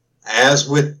say, as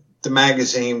with the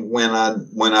magazine, when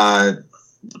I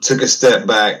took a step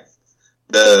back,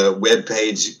 the web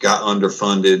page got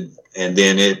underfunded, and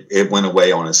then it went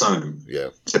away on its own.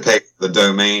 Yeah. To pay the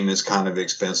domain is kind of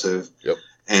expensive. Yep.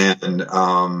 And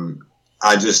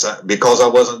I just, because I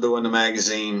wasn't doing the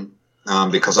magazine,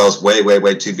 because I was way, way,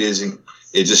 way too busy,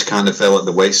 it just kind of fell at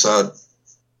the wayside.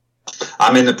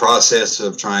 I'm in the process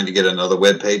of trying to get another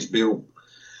web page built,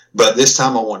 but this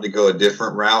time I want to go a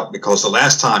different route, because the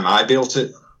last time I built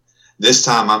it, this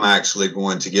time I'm actually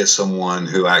going to get someone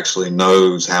who actually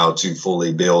knows how to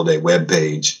fully build a web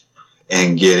page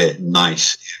and get it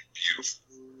nice and beautiful.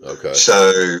 Okay.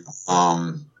 So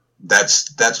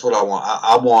that's what I want.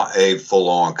 I want a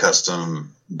full-on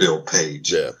custom built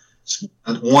page. Yeah.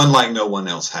 One like no one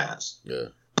else has. Yeah.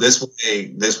 This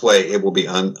way, it will be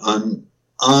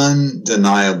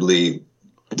undeniably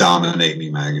dominate me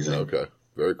magazine. Okay.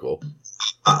 Very cool.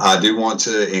 I do want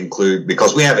to include,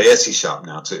 because we have an Etsy shop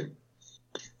now too.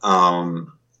 Our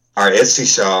Etsy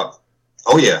shop.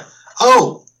 Oh yeah.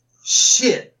 Oh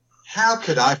shit. How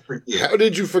could I forget? How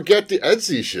did you forget the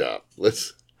Etsy shop?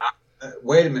 Let's.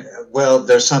 Wait a minute. Well,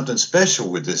 there's something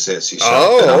special with this Etsy shop.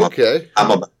 Oh, okay.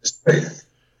 I'm about to say it.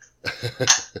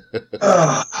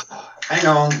 Hang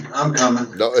on, I'm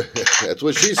coming. No, that's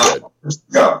what she said.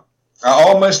 I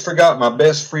almost forgot my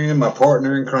best friend, my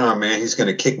partner in crime, man. He's going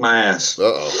to kick my ass.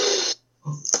 Uh-oh.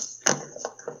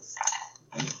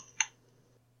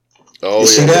 Oh, You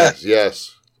see that?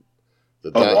 Yes.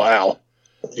 Oh, wow.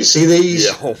 You see these?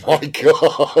 Yeah, oh, my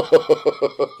God.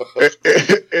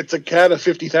 It's a cat of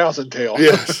 50,000 tail.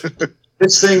 Yes.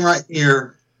 This thing right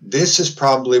here, this is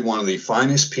probably one of the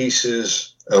finest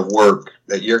pieces of work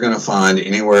that you're going to find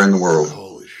anywhere in the world.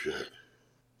 Holy shit.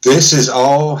 This is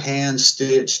all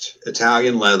hand-stitched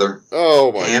Italian leather.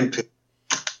 Oh, my.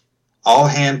 All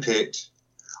hand-picked.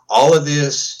 All of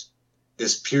this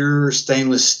is pure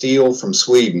stainless steel from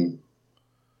Sweden.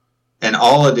 And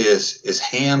all of this is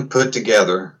hand put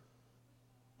together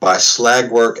by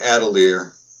Slagwerk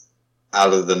Atelier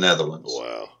out of the Netherlands.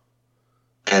 Wow.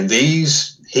 And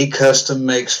these he custom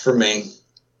makes for me.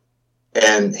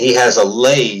 And he has a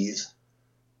lathe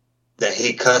that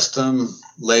he custom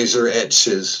laser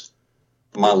etches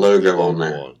my logo on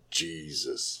there.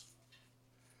 Jesus.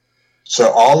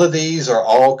 So all of these are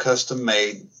all custom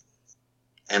made,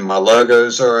 and my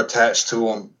logos are attached to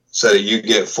them so that you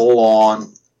get full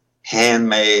on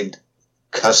handmade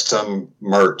custom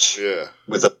merch. Yeah.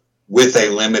 With a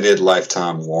limited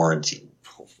lifetime warranty.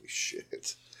 Holy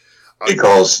shit.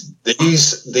 Because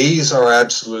these are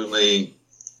absolutely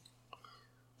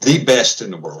the best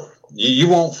in the world. You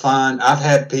won't find. I've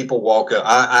had people walk up.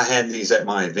 I had these at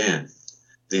my event.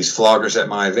 These floggers at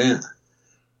my event,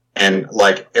 and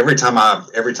like every time I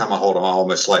hold them, I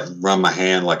almost like run my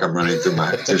hand like I'm running through my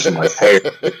hair.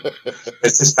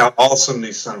 It's just how awesome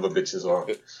these son of a bitches are.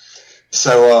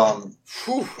 So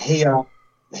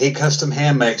he custom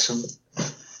hand makes them,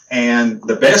 and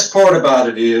the best part about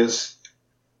it is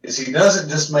he doesn't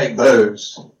just make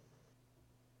those.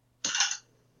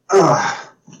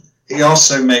 He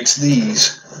also makes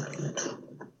these,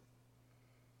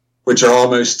 which are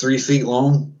almost 3 feet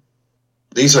long.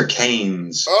 These are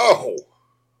canes. Oh.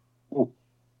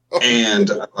 And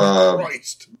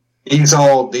Christ. these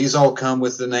all come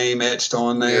with the name etched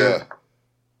on there. Yeah.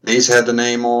 These have the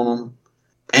name on them.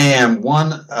 And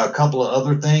a couple of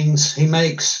other things he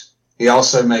makes. He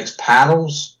also makes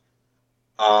paddles.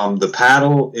 The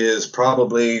paddle is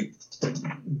probably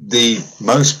the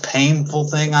most painful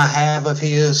thing I have of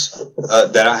his,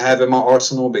 that I have in my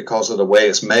arsenal because of the way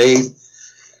it's made.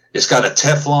 It's got a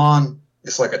Teflon.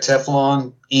 It's like a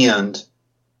Teflon end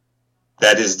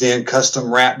that is then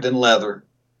custom wrapped in leather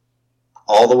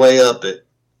all the way up it.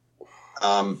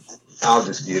 I'll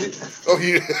just get it. Oh,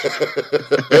 yeah.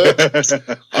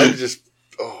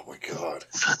 Oh, my God.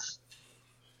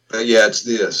 But yeah, it's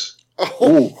this.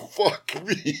 Oh, fuck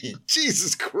me.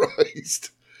 Jesus Christ.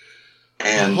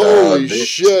 And holy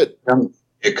shit.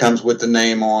 It comes with the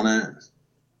name on it.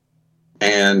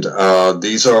 And I'm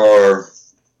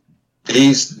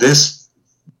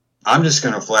just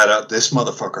going to flat out, this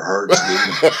motherfucker hurts,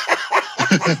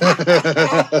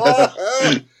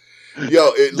 dude.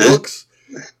 Yo, it looks.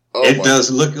 Oh, it does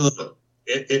look.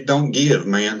 It don't give,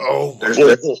 man. Oh my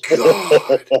God!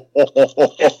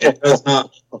 It does not.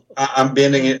 I'm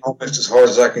bending it almost as hard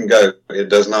as I can go. It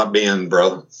does not bend,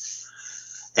 brother.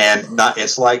 And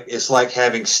it's like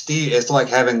having steel. It's like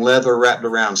having leather wrapped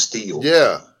around steel.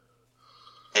 Yeah.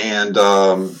 And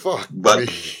fuck. But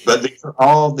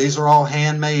these are all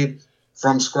handmade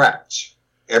from scratch.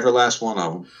 Every last one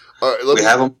of them. All right, we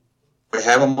have them. We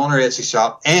have them on our Etsy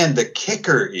shop. And the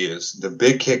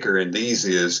big kicker in these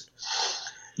is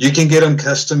you can get them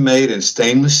custom made in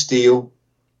stainless steel,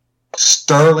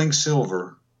 sterling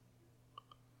silver,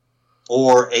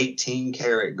 or 18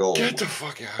 karat gold. Get the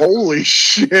fuck out. Holy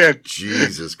shit.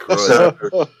 Jesus Christ.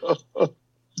 So,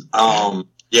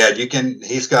 yeah, you can.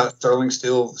 He's got sterling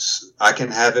steel. I can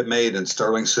have it made in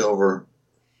sterling silver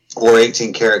or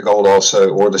 18 karat gold also,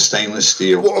 or the stainless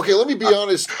steel. Well, okay, let me be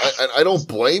honest. I don't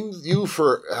blame you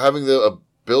for having the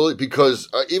ability, because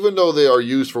even though they are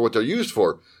used for what they're used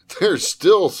for, there's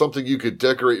still something you could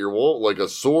decorate your wall, like a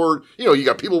sword. You know, you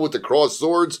got people with the cross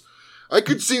swords. I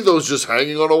could see those just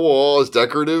hanging on a wall as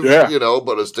decorative, you know,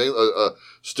 but a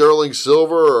sterling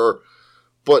silver.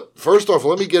 But first off,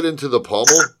 let me get into the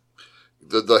pommel.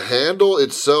 The handle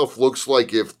itself looks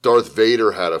like if Darth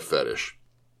Vader had a fetish.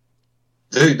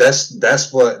 Dude,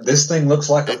 that's what this thing looks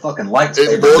like. A fucking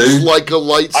lightsaber. It looks dude. like a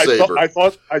lightsaber. I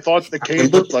thought the cane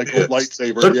looked like a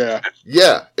lightsaber. Yeah.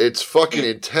 Yeah, it's fucking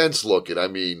intense looking. I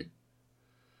mean,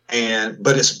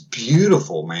 but it's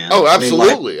beautiful, man. oh, I mean,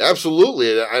 absolutely,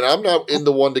 absolutely. And I'm not in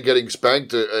the one to getting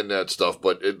spanked and that stuff,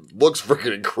 but it looks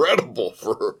freaking incredible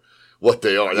for what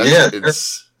they are.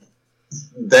 It's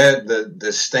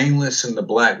the stainless and the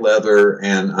black leather,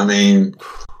 and I mean,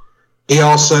 he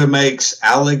also makes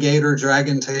alligator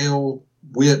dragon tail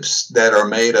whips that are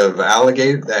made of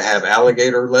alligator that have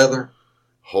alligator leather.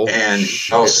 holy And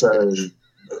shit. also,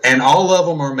 and all of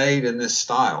them are made in this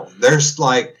style. There's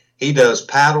like, he does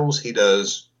paddles, he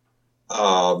does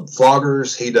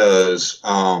floggers, he does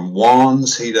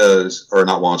wands, he does, or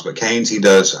not wands, but canes. He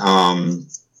does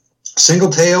single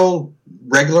tail,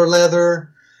 regular leather,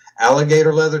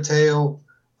 alligator leather tail.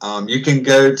 You can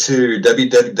go to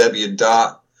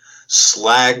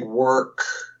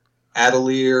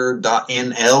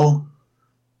www.slagworkatelier.nl,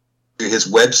 to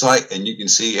his website, and you can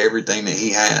see everything that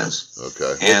he has.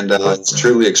 Okay. And it's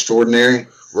truly extraordinary.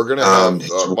 We're gonna have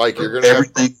Mike. You're gonna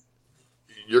everything.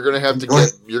 you're gonna have to Go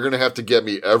ahead. you're gonna have to get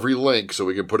me every link so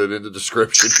we can put it in the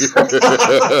description here.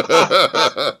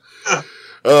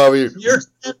 I mean,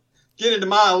 Get into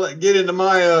my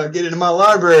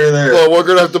library there. well, we're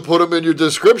gonna have to put them in your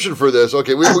description for this.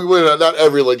 Okay, we went not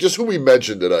every link, just who we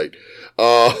mentioned tonight.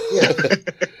 Yeah.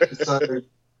 So,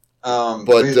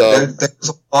 But, there's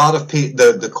a lot of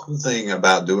people. The cool thing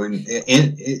about doing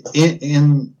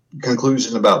in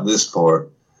conclusion about this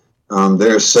part,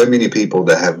 there are so many people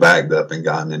that have backed up and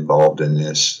gotten involved in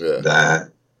this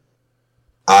that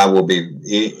I will be,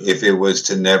 if it was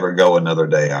to never go another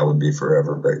day, I would be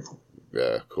forever grateful.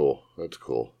 Yeah, cool. That's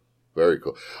cool. Very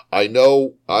cool. I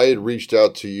know I had reached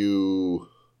out to you,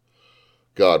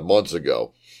 God, months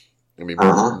ago. I mean,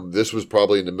 this was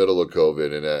probably in the middle of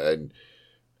COVID, and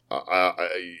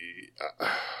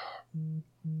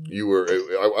you were,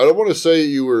 I don't want to say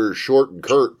you were short and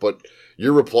curt, but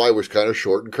your reply was kind of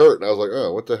short and curt. And I was like,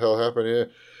 oh, what the hell happened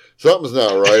here? Something's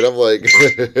not right. I'm like,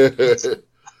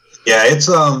 yeah, it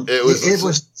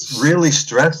was really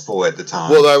stressful at the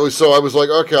time. well, I was like,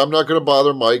 okay, I'm not going to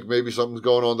bother Mike. Maybe something's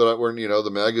going on that we're,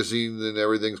 the magazine and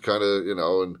everything's kind of,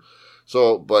 and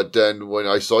so, but then when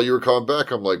I saw you were coming back,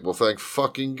 I'm like, well, thank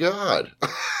fucking God.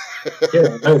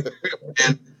 Yeah, and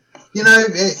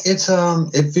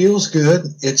it feels good.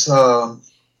 It's to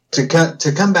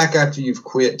come back after you've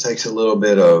quit takes a little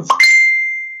bit of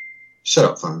shut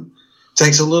up, phone.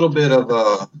 Takes a little bit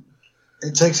of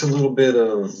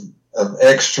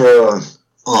extra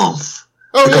oomph.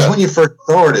 Oh, because yeah. when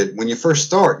you first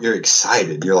start, you're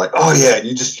excited. You're like, oh yeah, and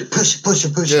you're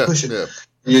pushing. Yeah.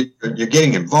 You're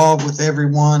getting involved with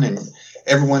everyone, and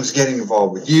everyone's getting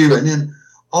involved with you, and then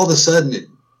all of a sudden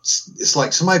it's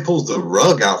like somebody pulls the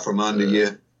rug out from under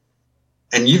you,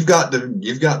 and you've got to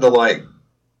like,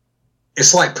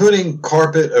 it's like putting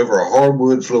carpet over a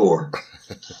hardwood floor.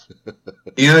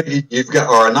 You've got,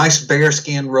 or a nice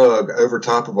bearskin rug over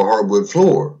top of a hardwood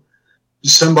floor.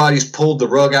 Somebody's pulled the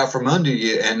rug out from under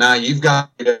you, and now you're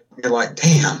like,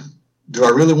 damn, do I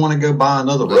really want to go buy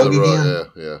another rug again?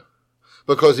 Yeah.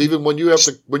 Because even when you have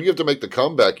to make the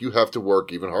comeback, you have to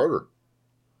work even harder.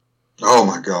 Oh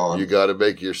my God! You got to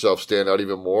make yourself stand out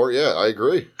even more. Yeah, I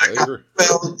agree.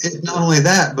 Well, not only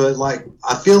that, but like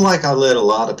I feel like I let a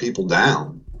lot of people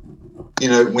down.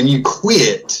 When you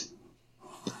quit,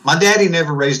 my daddy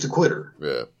never raised a quitter.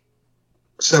 Yeah.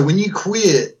 So when you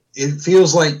quit, it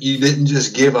feels like you didn't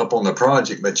just give up on the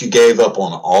project, but you gave up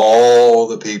on all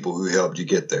the people who helped you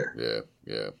get there.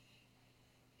 Yeah.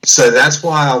 So that's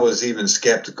why I was even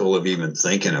skeptical of even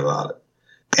thinking about it.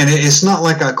 And it's not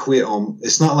like I quit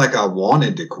it's not like I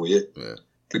wanted to quit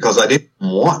because I didn't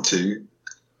want to.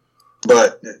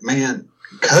 But man,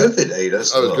 COVID ate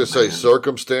us. I was going to say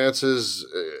circumstances,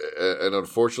 and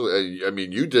unfortunately, I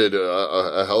mean, you did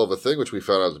a hell of a thing, which we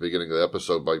found out at the beginning of the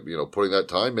episode by putting that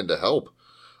time in to help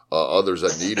others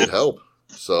that needed help.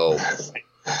 So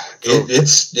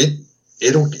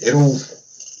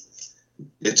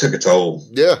it took a toll.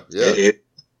 Yeah. It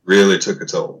really took a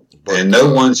toll. But, and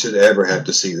no one should ever have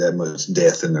to see that much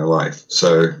death in their life.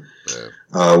 So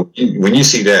when you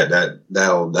see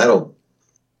that'll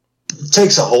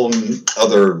takes a whole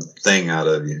other thing out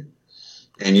of you,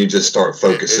 and you just start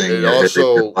focusing. It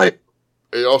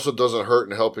also doesn't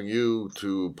hurt in helping you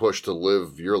to push to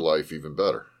live your life even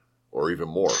better or even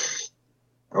more.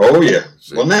 Oh yeah.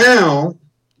 See? Well, now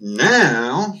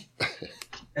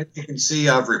as you can see,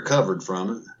 I've recovered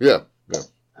from it. Yeah.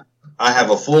 I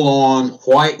have a full-on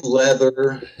white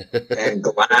leather and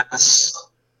glass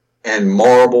and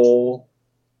marble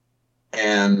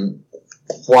and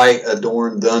white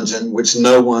adorned dungeon, which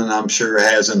no one I'm sure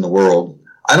has in the world.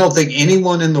 I don't think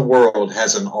anyone in the world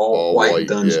has an all white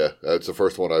dungeon. Yeah, that's the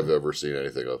first one I've ever seen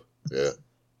anything of. Yeah.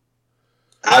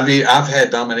 I've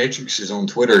had dominatrixes on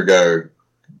Twitter go,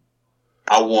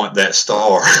 I want that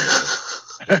star.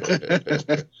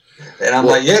 And I'm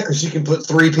like, yeah, because you can put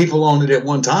 3 people on it at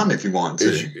one time if you want to.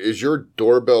 Is your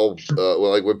doorbell,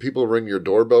 like when people ring your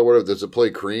doorbell, whatever, does it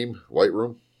play Cream, White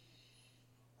Room?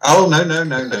 Oh, no.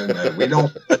 We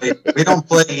don't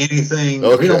play anything.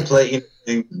 Okay. We don't play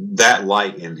anything that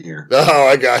light in here. Oh,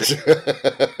 I got you.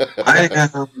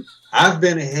 I've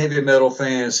been a heavy metal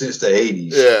fan since the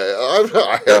 80s.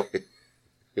 Yeah.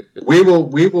 We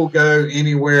will go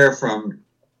anywhere from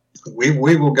we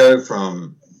will go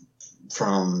from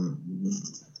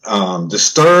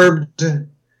Disturbed to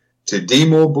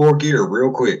Dimmu Borgir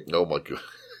real quick. Oh my god!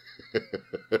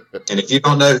 And if you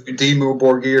don't know who Dimmu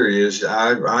Borgir is,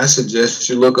 I suggest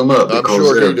you look them up. I'm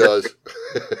sure he does.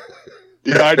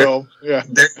 Yeah, I know. Yeah,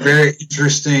 they're a very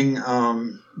interesting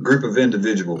group of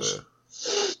individuals.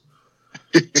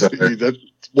 Yeah. So, that's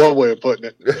one way of putting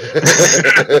it.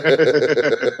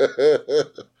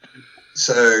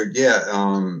 So yeah,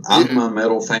 I'm a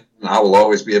metal fan. I will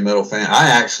always be a metal fan. I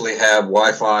actually have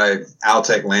Wi-Fi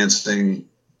Altec Lansing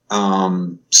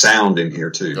sound in here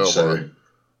too.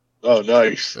 Oh,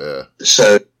 nice. Yeah.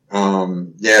 So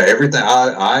yeah, everything.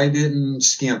 I didn't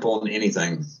skimp on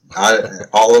anything.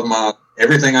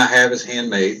 Everything I have is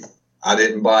handmade. I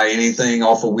didn't buy anything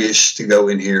off of Wish to go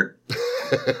in here.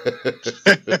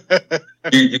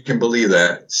 You can believe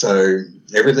that. So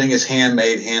everything is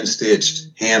handmade, hand stitched,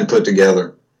 hand put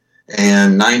together,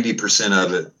 and 90%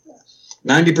 of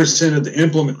the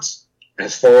implements,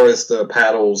 as far as the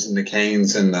paddles and the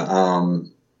canes and the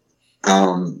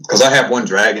because I have one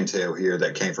dragon tail here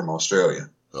that came from Australia.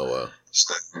 Oh wow!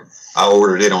 So I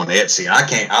ordered it on Etsy. I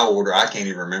can't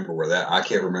even remember I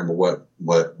can't remember where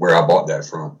I bought that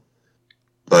from.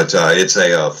 But it's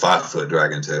a 5-foot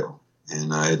dragon tail.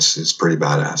 And it's pretty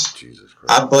badass. Jesus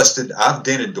Christ. I've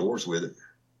dented doors with it.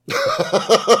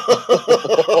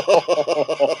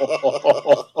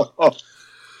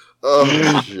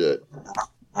 Oh shit!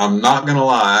 I'm not gonna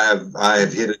lie.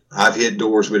 I've hit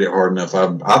doors with it hard enough.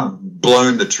 I've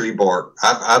blown the tree bark.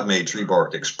 I've made tree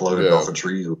bark explode off of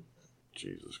trees.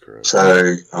 Jesus Christ!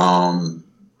 So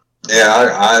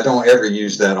yeah, I don't ever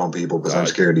use that on people because I'm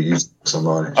scared to use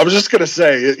somebody. I was just gonna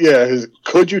say, yeah.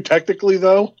 Could you technically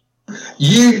though?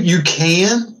 You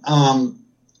can.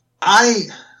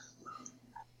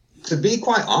 To be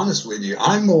quite honest with you,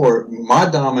 my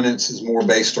dominance is more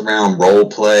based around role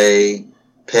play,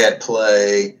 pet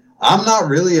play. I'm not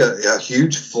really a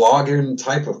huge flogging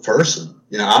type of person.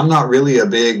 I'm not really a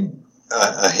big,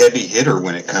 a heavy hitter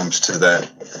when it comes to that.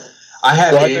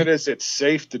 What is it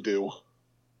safe to do?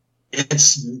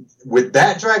 It's with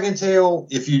that dragon tail.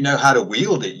 If you know how to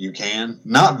wield it, you can.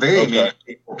 Not very many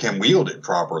people can wield it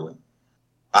properly.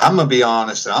 I'm gonna be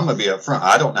honest. I'm gonna be upfront.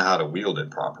 I don't know how to wield it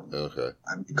properly. Okay.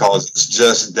 Because it's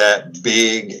just that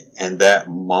big and that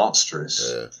monstrous.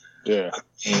 Yeah.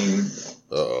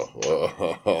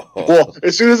 Well,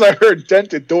 as soon as I heard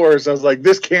dented doors, I was like,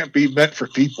 "This can't be meant for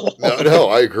people." No,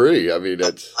 I agree. I mean,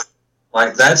 that's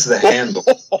the handle.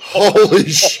 Holy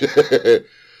shit!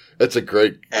 That's a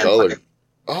great color.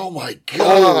 Oh my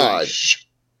gosh!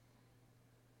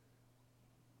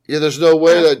 Yeah, there's no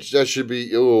way that should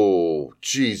be. Oh,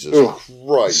 Jesus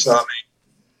Christ! So,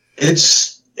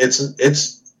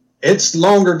 it's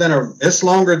longer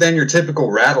than your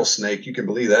typical rattlesnake. You can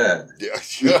believe that. Yeah.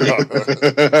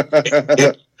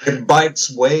 It bites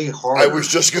way harder. I was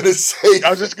just gonna say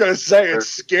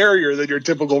it's scarier than your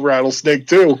typical rattlesnake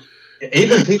too.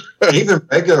 Even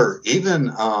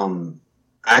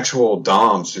actual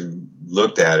doms who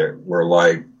looked at it were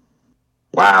like,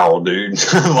 "Wow, dude!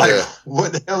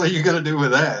 What the hell are you going to do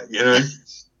with that?"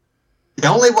 The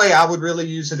only way I would really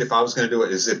use it if I was going to do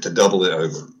it is to double it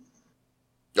over.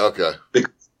 Okay.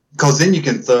 Because then you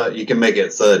can make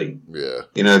it 30. Yeah.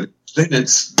 Then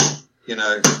it's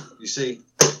you see,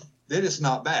 then it's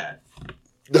not bad.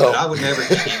 No, but I would never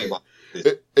get anybody.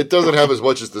 It doesn't have as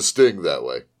much as the sting that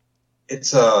way.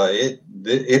 It's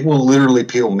it will literally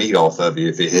peel meat off of you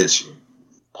if it hits you,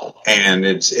 and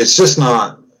it's just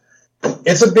not.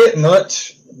 It's a bit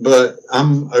much, but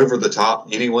I'm over the top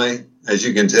anyway. As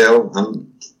you can tell,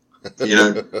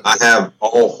 I have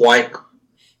all white,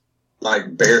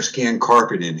 like bearskin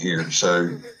carpet in here.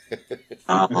 So,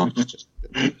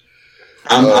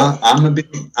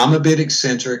 I'm a bit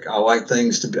eccentric. I like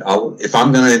things to be. If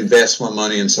I'm going to invest my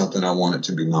money in something, I want it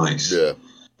to be nice. Yeah.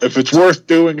 If it's worth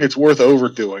doing, it's worth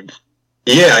overdoing.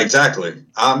 Yeah, exactly.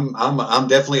 I'm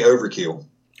definitely overkill.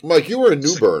 Mike, you were in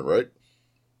New Bern, right?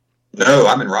 No,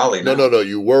 I'm in Raleigh now. No.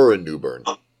 You were in New Bern.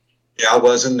 Yeah, I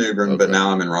was in New Bern, Okay. but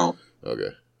now I'm in Raleigh. Okay.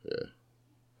 Yeah.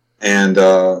 And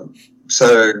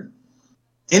so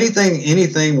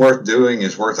anything worth doing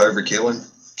is worth overkilling.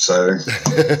 So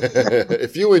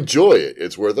If you enjoy it,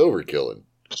 it's worth overkilling.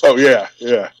 Oh yeah.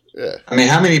 Yeah. I mean,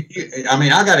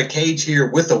 I got a cage here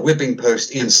with a whipping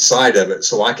post inside of it,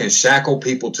 so I can shackle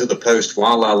people to the post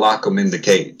while I lock them in the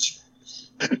cage.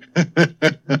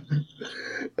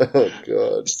 Oh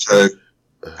God. So,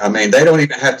 I mean, they don't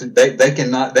even have to. They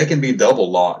can be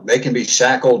double locked. They can be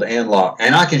shackled and locked,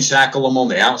 and I can shackle them on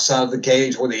the outside of the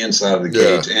cage or the inside of the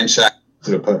cage, and shackle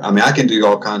to the post. I mean, I can do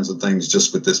all kinds of things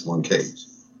just with this one cage.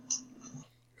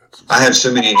 I have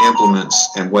so many implements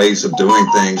and ways of doing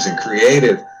things and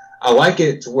creative. I like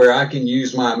it to where I can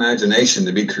use my imagination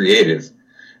to be creative,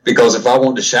 because if I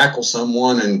want to shackle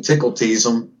someone and tickle tease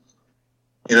them,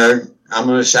 I'm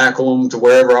going to shackle them to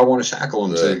wherever I want to shackle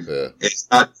them to. Yeah. It's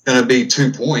not going to be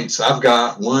 2 points. I've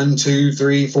got 1, 2,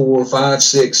 3, 4, 5,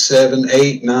 6, 7,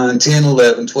 8, 9, 10,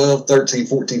 11, 12, 13,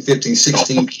 14, 15,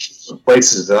 16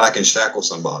 places that I can shackle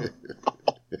somebody.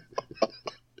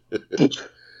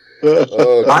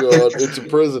 Oh God, it's a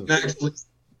prison.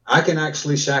 I can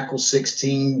actually shackle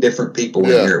 16 different people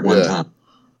in here at one time.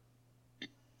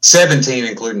 17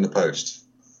 including the post.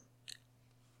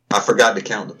 I forgot to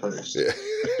count the post. Yeah.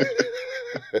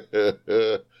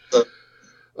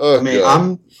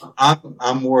 I'm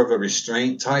more of a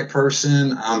restraint type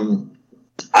person.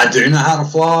 I do know how to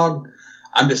flog.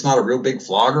 I'm just not a real big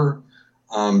flogger,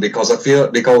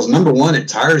 because number one, it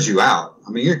tires you out.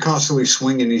 I mean, you're constantly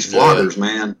swinging these floggers,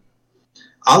 man.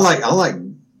 I like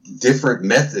different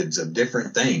methods of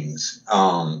different things.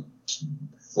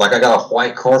 Like I got a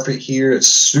white carpet here. It's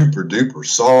super duper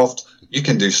soft. You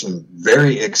can do some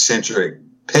very eccentric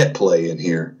pet play in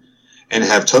here and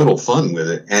have total fun with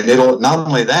it. And it'll not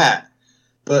only that,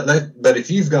 but if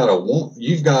you've got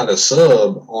a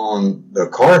sub on the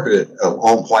carpet,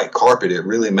 on white carpet, it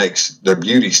really makes the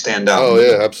beauty stand out. Oh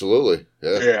yeah, absolutely.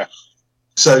 Yeah.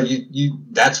 So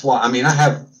that's why,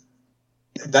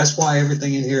 that's why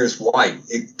everything in here is white,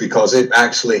 because it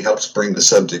actually helps bring the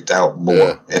subject out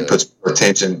more and puts more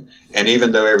attention. And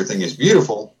even though everything is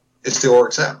beautiful, it still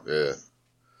works out. Yeah.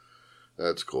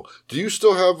 That's cool. Do you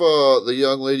still have the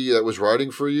young lady that was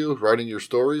writing for you, writing your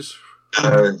stories?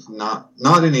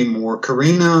 Not anymore.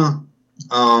 Karina,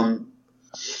 to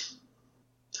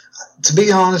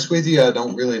be honest with you, I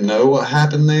don't really know what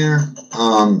happened there.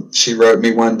 She wrote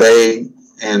me one day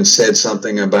and said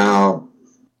something about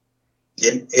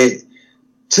it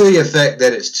to the effect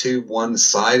that it's too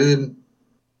one-sided,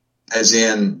 as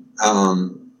in, I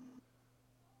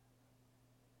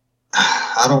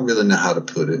don't really know how to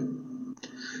put it.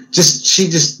 She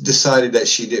just decided that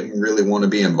she didn't really want to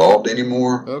be involved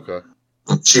anymore. Okay.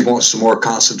 She wants to more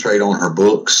concentrate on her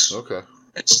books. Okay.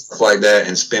 And stuff like that,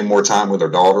 and spend more time with her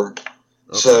daughter.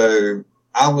 Okay. So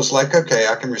I was like, okay,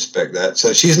 I can respect that.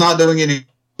 So she's not doing any.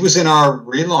 It was in our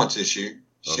relaunch issue.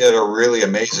 She had a really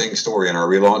amazing story in our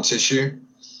relaunch issue.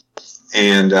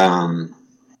 And okay.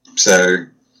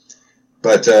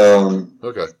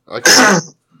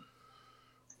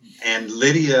 And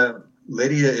Lydia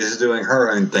is doing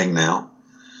her own thing now.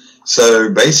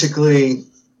 So basically,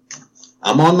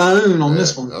 I'm on my own on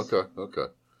this one. Okay.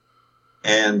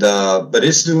 And but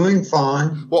it's doing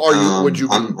fine. Well,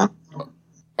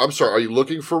 I'm sorry. Are you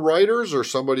looking for writers or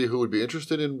somebody who would be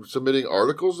interested in submitting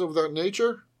articles of that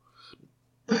nature?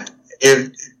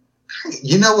 If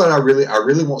you know what, I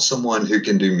really want someone who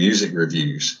can do music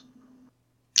reviews,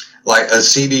 like a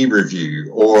CD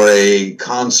review or a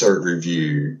concert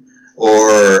review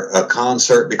or a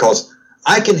concert, because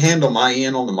I can handle my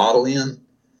end on the model end,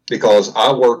 because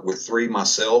I work with 3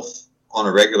 myself on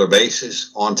a regular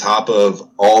basis on top of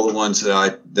all the ones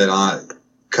that I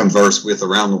converse with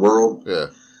around the world.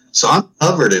 Yeah. So I'm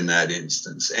covered in that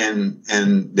instance, and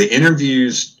the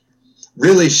interviews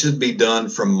really should be done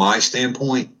from my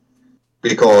standpoint,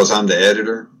 because I'm the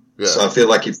editor. Yeah. So I feel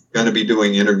like if you're going to be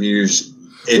doing interviews,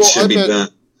 it should be done.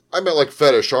 I meant like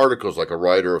fetish articles, like a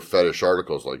writer of fetish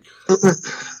articles, like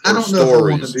I don't know if I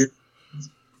want to do.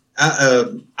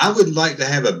 I would like to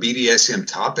have a BDSM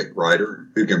topic writer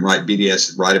who can write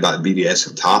about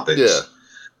BDSM topics. Yeah.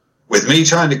 With me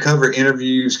trying to cover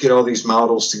interviews, get all these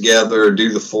models together,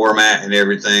 do the format and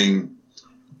everything.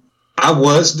 I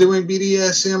was doing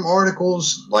BDSM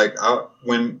articles, like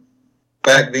when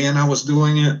back then I was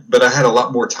doing it, but I had a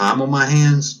lot more time on my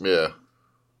hands. Yeah.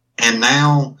 And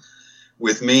now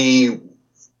with me,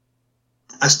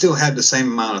 I still have the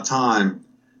same amount of time,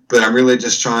 but I'm really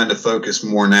just trying to focus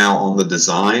more now on the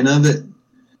design of it.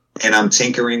 And I'm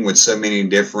tinkering with so many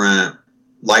different,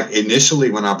 like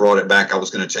initially when I brought it back, I was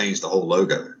going to change the whole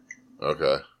logo.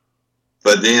 Okay.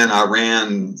 But then I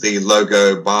ran the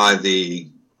logo by the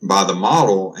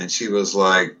model, and she was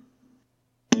like,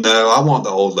 no, I want the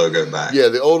old logo back. Yeah,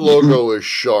 the old logo is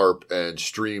sharp and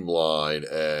streamlined,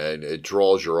 and it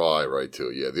draws your eye right to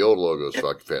it. Yeah, the old logo is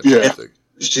fucking fantastic.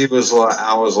 She was like,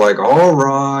 I was like, all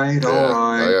right.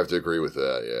 I have to agree with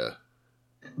that, yeah.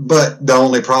 But the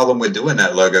only problem with doing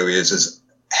that logo is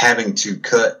having to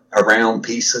cut around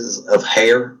pieces of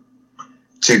hair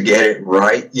to get it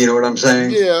right. You know what I'm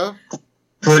saying? Yeah.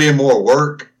 Put in more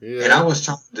work. Yeah. And I was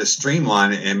trying to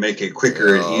streamline it and make it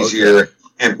quicker and easier. Okay.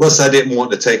 And plus, I didn't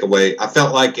want to take away. I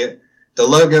felt like the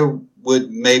logo was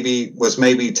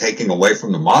maybe taking away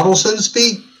from the model, so to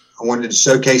speak. I wanted to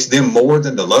showcase them more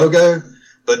than the logo.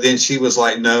 But then she was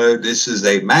like, no, this is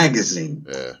a magazine.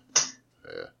 Yeah.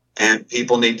 And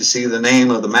people need to see the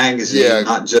name of the magazine,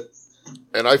 not just.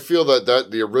 And I feel that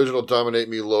the original Dominate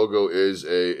Me logo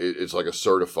it's like a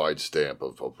certified stamp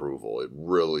of approval. It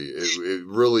really,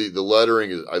 the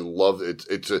lettering is, I love it.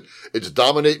 It's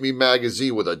Dominate Me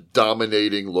magazine with a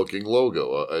dominating looking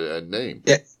logo and name.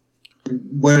 Yeah.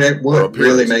 What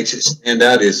really makes it stand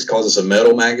out is because it's a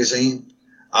metal magazine.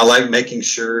 I like making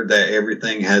sure that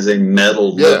everything has a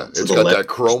metal look to it's got that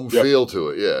chrome feel to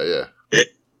it. Yeah.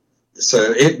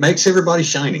 So it makes everybody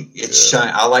shiny. It's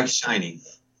shiny. I like shiny.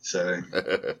 So,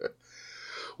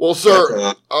 well,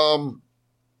 sir,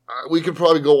 we could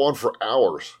probably go on for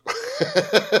hours.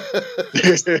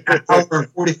 Hour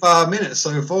and 45 minutes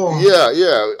so far. Yeah.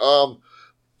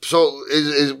 So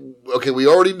is okay. We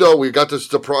already know we got the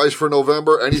surprise for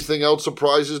November. Anything else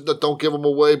surprises that don't give them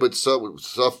away, but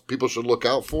stuff people should look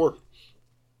out for?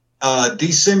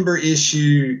 December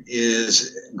issue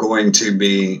is going to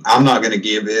be. I'm not going to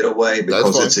give it away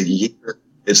because it's a year.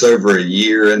 It's over a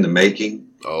year in the making.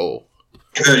 Oh.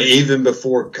 Even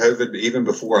before COVID, even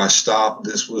before I stopped,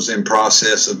 this was in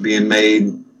process of being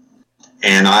made.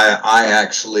 And I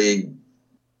actually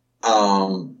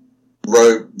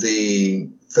wrote the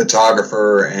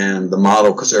photographer and the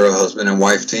model because they're a husband and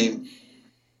wife team.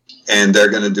 And they're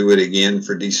going to do it again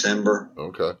for December.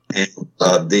 Okay. And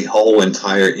the whole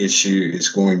entire issue is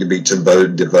going to be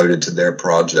devoted to their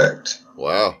project.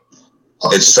 Wow.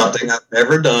 It's something I've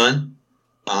never done.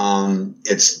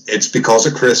 It's because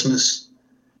of Christmas.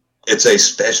 It's a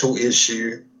special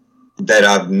issue that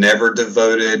I've never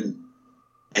devoted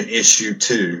an issue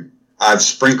to. I've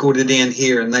sprinkled it in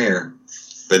here and there,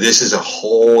 but this is a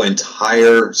whole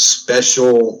entire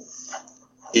special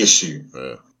issue.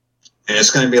 Yeah. And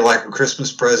it's going to be like a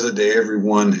Christmas present to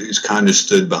everyone who's kind of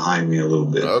stood behind me a little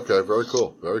bit. Okay. Very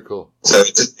cool. Very cool. So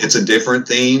it's a different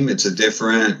theme. It's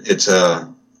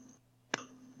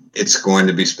going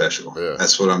to be special. Yeah.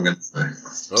 That's what I'm going to say. Okay.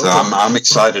 So I'm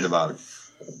excited about it.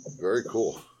 Very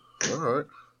cool. All right.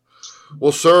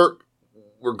 Well, sir,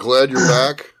 we're glad you're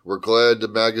back. We're glad the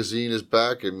magazine is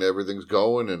back and everything's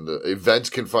going and the events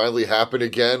can finally happen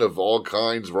again of all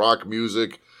kinds, rock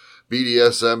music,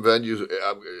 BDSM venues.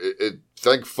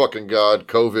 Thank fucking God,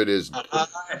 COVID is... I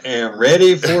am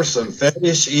ready for some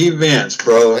fetish events,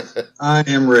 bro. I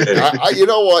am ready. You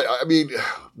know what? I mean,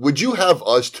 would you have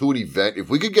us to an event? If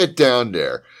we could get down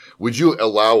there, would you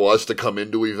allow us to come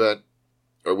into an event?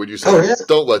 Or would you say,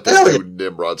 don't let those two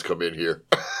Nimrods come in here?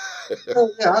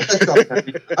 Oh, yeah,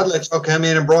 I'd let y'all come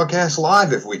in and broadcast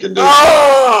live if we could do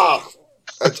it.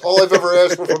 That's all I've ever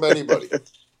asked for from anybody.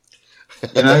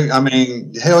 You know, I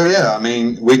mean, hell yeah. I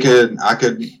mean, I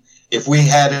could, if we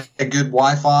had a good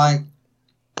Wi-Fi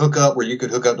hookup where you could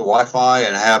hook up the Wi-Fi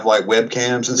and have like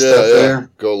webcams and stuff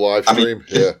there. Go live stream.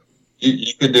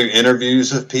 You could do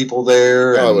interviews of people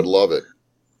there. I would love it.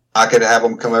 I could have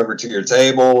them come over to your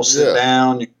table, sit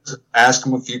down, ask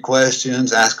them a few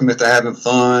questions, ask them if they're having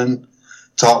fun,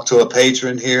 talk to a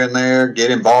patron here and there,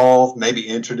 get involved, maybe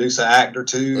introduce an act or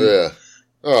two. Yeah.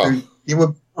 Oh. It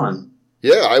would be fun.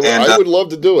 Yeah, I would love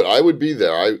to do it. I would be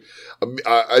there. I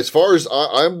as far as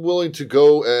I'm willing to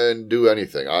go and do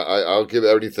anything. I'll give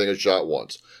anything a shot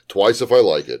once, twice if I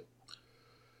like it.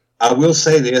 I will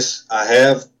say this: I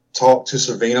have talked to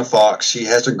Savina Fox. She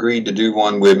has agreed to do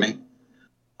one with me,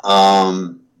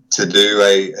 to do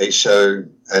a show,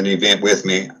 an event with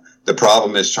me. The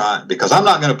problem is because I'm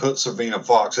not going to put Savina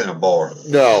Fox in a bar.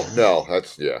 No,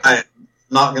 that's I'm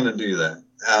not going to do that.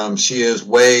 She is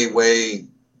way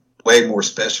more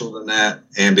special than that,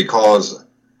 and because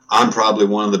I'm probably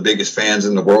one of the biggest fans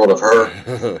in the world of her.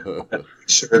 I'm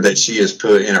sure that she is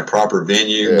put in a proper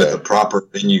venue with a proper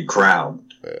venue crowd.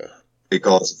 Yeah.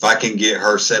 Because if I can get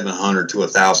her 700 to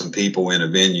 1,000 people in a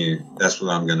venue, that's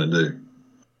what I'm going to do.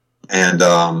 And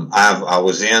I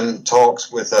was in talks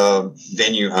with a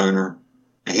venue owner,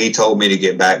 and he told me to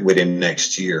get back with him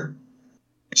next year.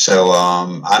 So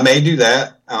I may do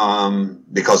that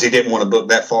because he didn't want to book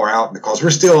that far out because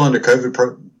we're still under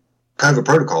COVID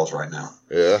protocols right now.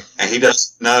 Yeah. And he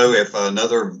doesn't know if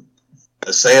another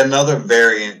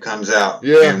variant comes out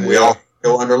and we all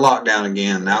go under lockdown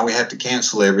again. Now we have to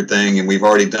cancel everything, and we've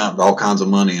already dumped all kinds of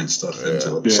money and stuff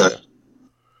into it. So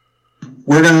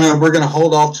we're gonna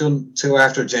hold off till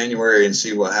after January and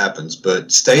see what happens.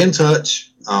 But stay in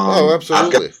touch.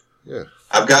 Absolutely.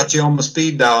 I've got you on my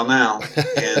speed dial now,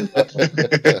 and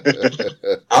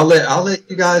I'll let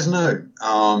you guys know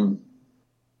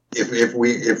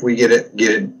if we get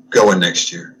it going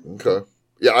next year. Okay.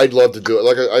 Yeah, I'd love to do it.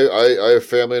 Like I have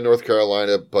family in North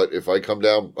Carolina, but if I come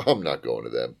down, I'm not going to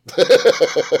them.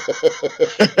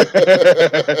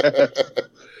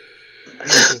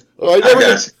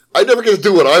 I never get to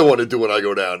do what I want to do when I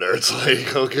go down there. It's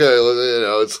like, okay,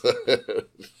 it's.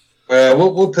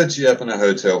 Well, we'll put you up in a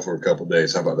hotel for a couple of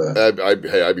days. How about that?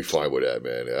 I'd be fine with that,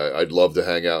 man. I'd love to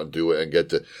hang out and do it and get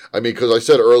to. I mean, because I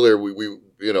said earlier, we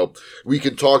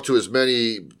can talk to as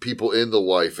many people in the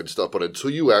life and stuff, but until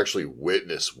you actually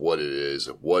witness what it is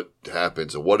and what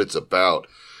happens and what it's about,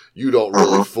 you don't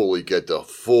really fully get the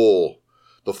full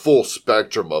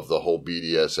spectrum of the whole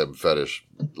BDSM fetish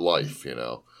life,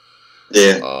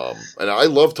 Yeah. And I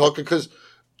love talking because.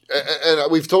 And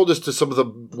we've told this to some of the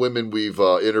women we've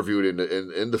interviewed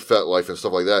in the Fet Life and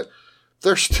stuff like that.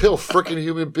 They're still freaking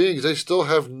human beings. They still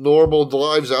have normal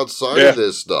lives outside of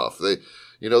this stuff. They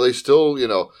still,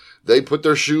 they put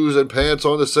their shoes and pants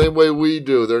on the same way we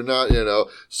do. They're not,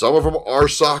 some of them are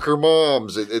soccer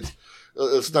moms.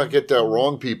 Let's not get that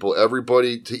wrong, people.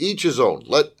 Everybody, to each his own.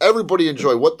 Let everybody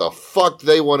enjoy what the fuck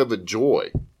they want to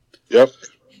enjoy. Yep.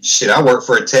 Shit, I work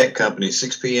for a tech company,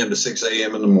 6 p.m. to 6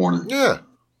 a.m. in the morning. Yeah.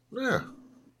 Yeah.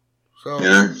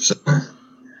 So,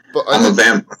 but I'm a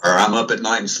vampire. I'm up at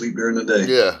night and sleep during the day.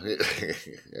 Yeah.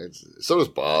 So does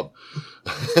Bob.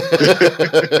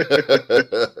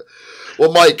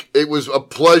 Well, Mike, it was a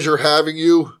pleasure having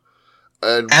you.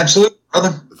 And absolutely,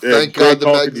 brother. Thank God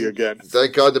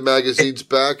the magazine's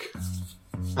back.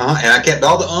 And I kept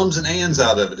all the ums and ands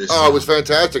out of it. It was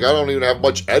fantastic. I don't even have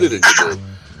much editing to do.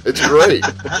 It's great.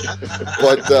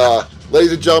 But,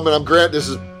 ladies and gentlemen, I'm Grant. This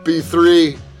is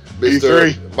B3.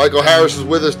 Mr. Michael Harris is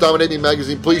with us, Dominate Me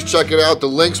Magazine. Please check it out. The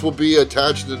links will be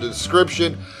attached in the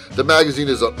description. The magazine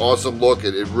is an awesome look.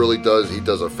 It really does. He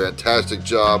does a fantastic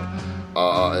job.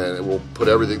 And we'll put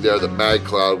everything there. The Mag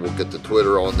Cloud, we'll get the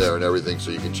Twitter on there and everything so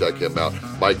you can check him out.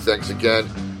 Mike, thanks again.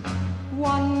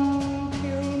 One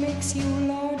pill makes you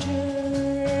larger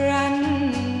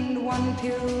and one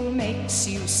pill makes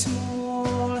you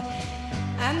small.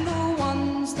 And the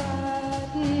ones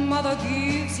that mother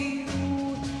gives you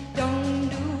don't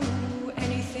do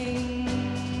anything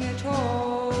at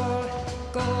all.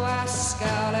 Go ask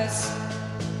Alice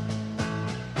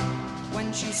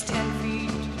when she's 10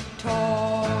 feet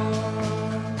tall.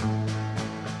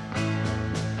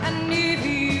 And if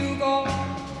you go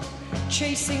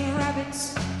chasing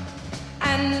rabbits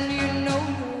and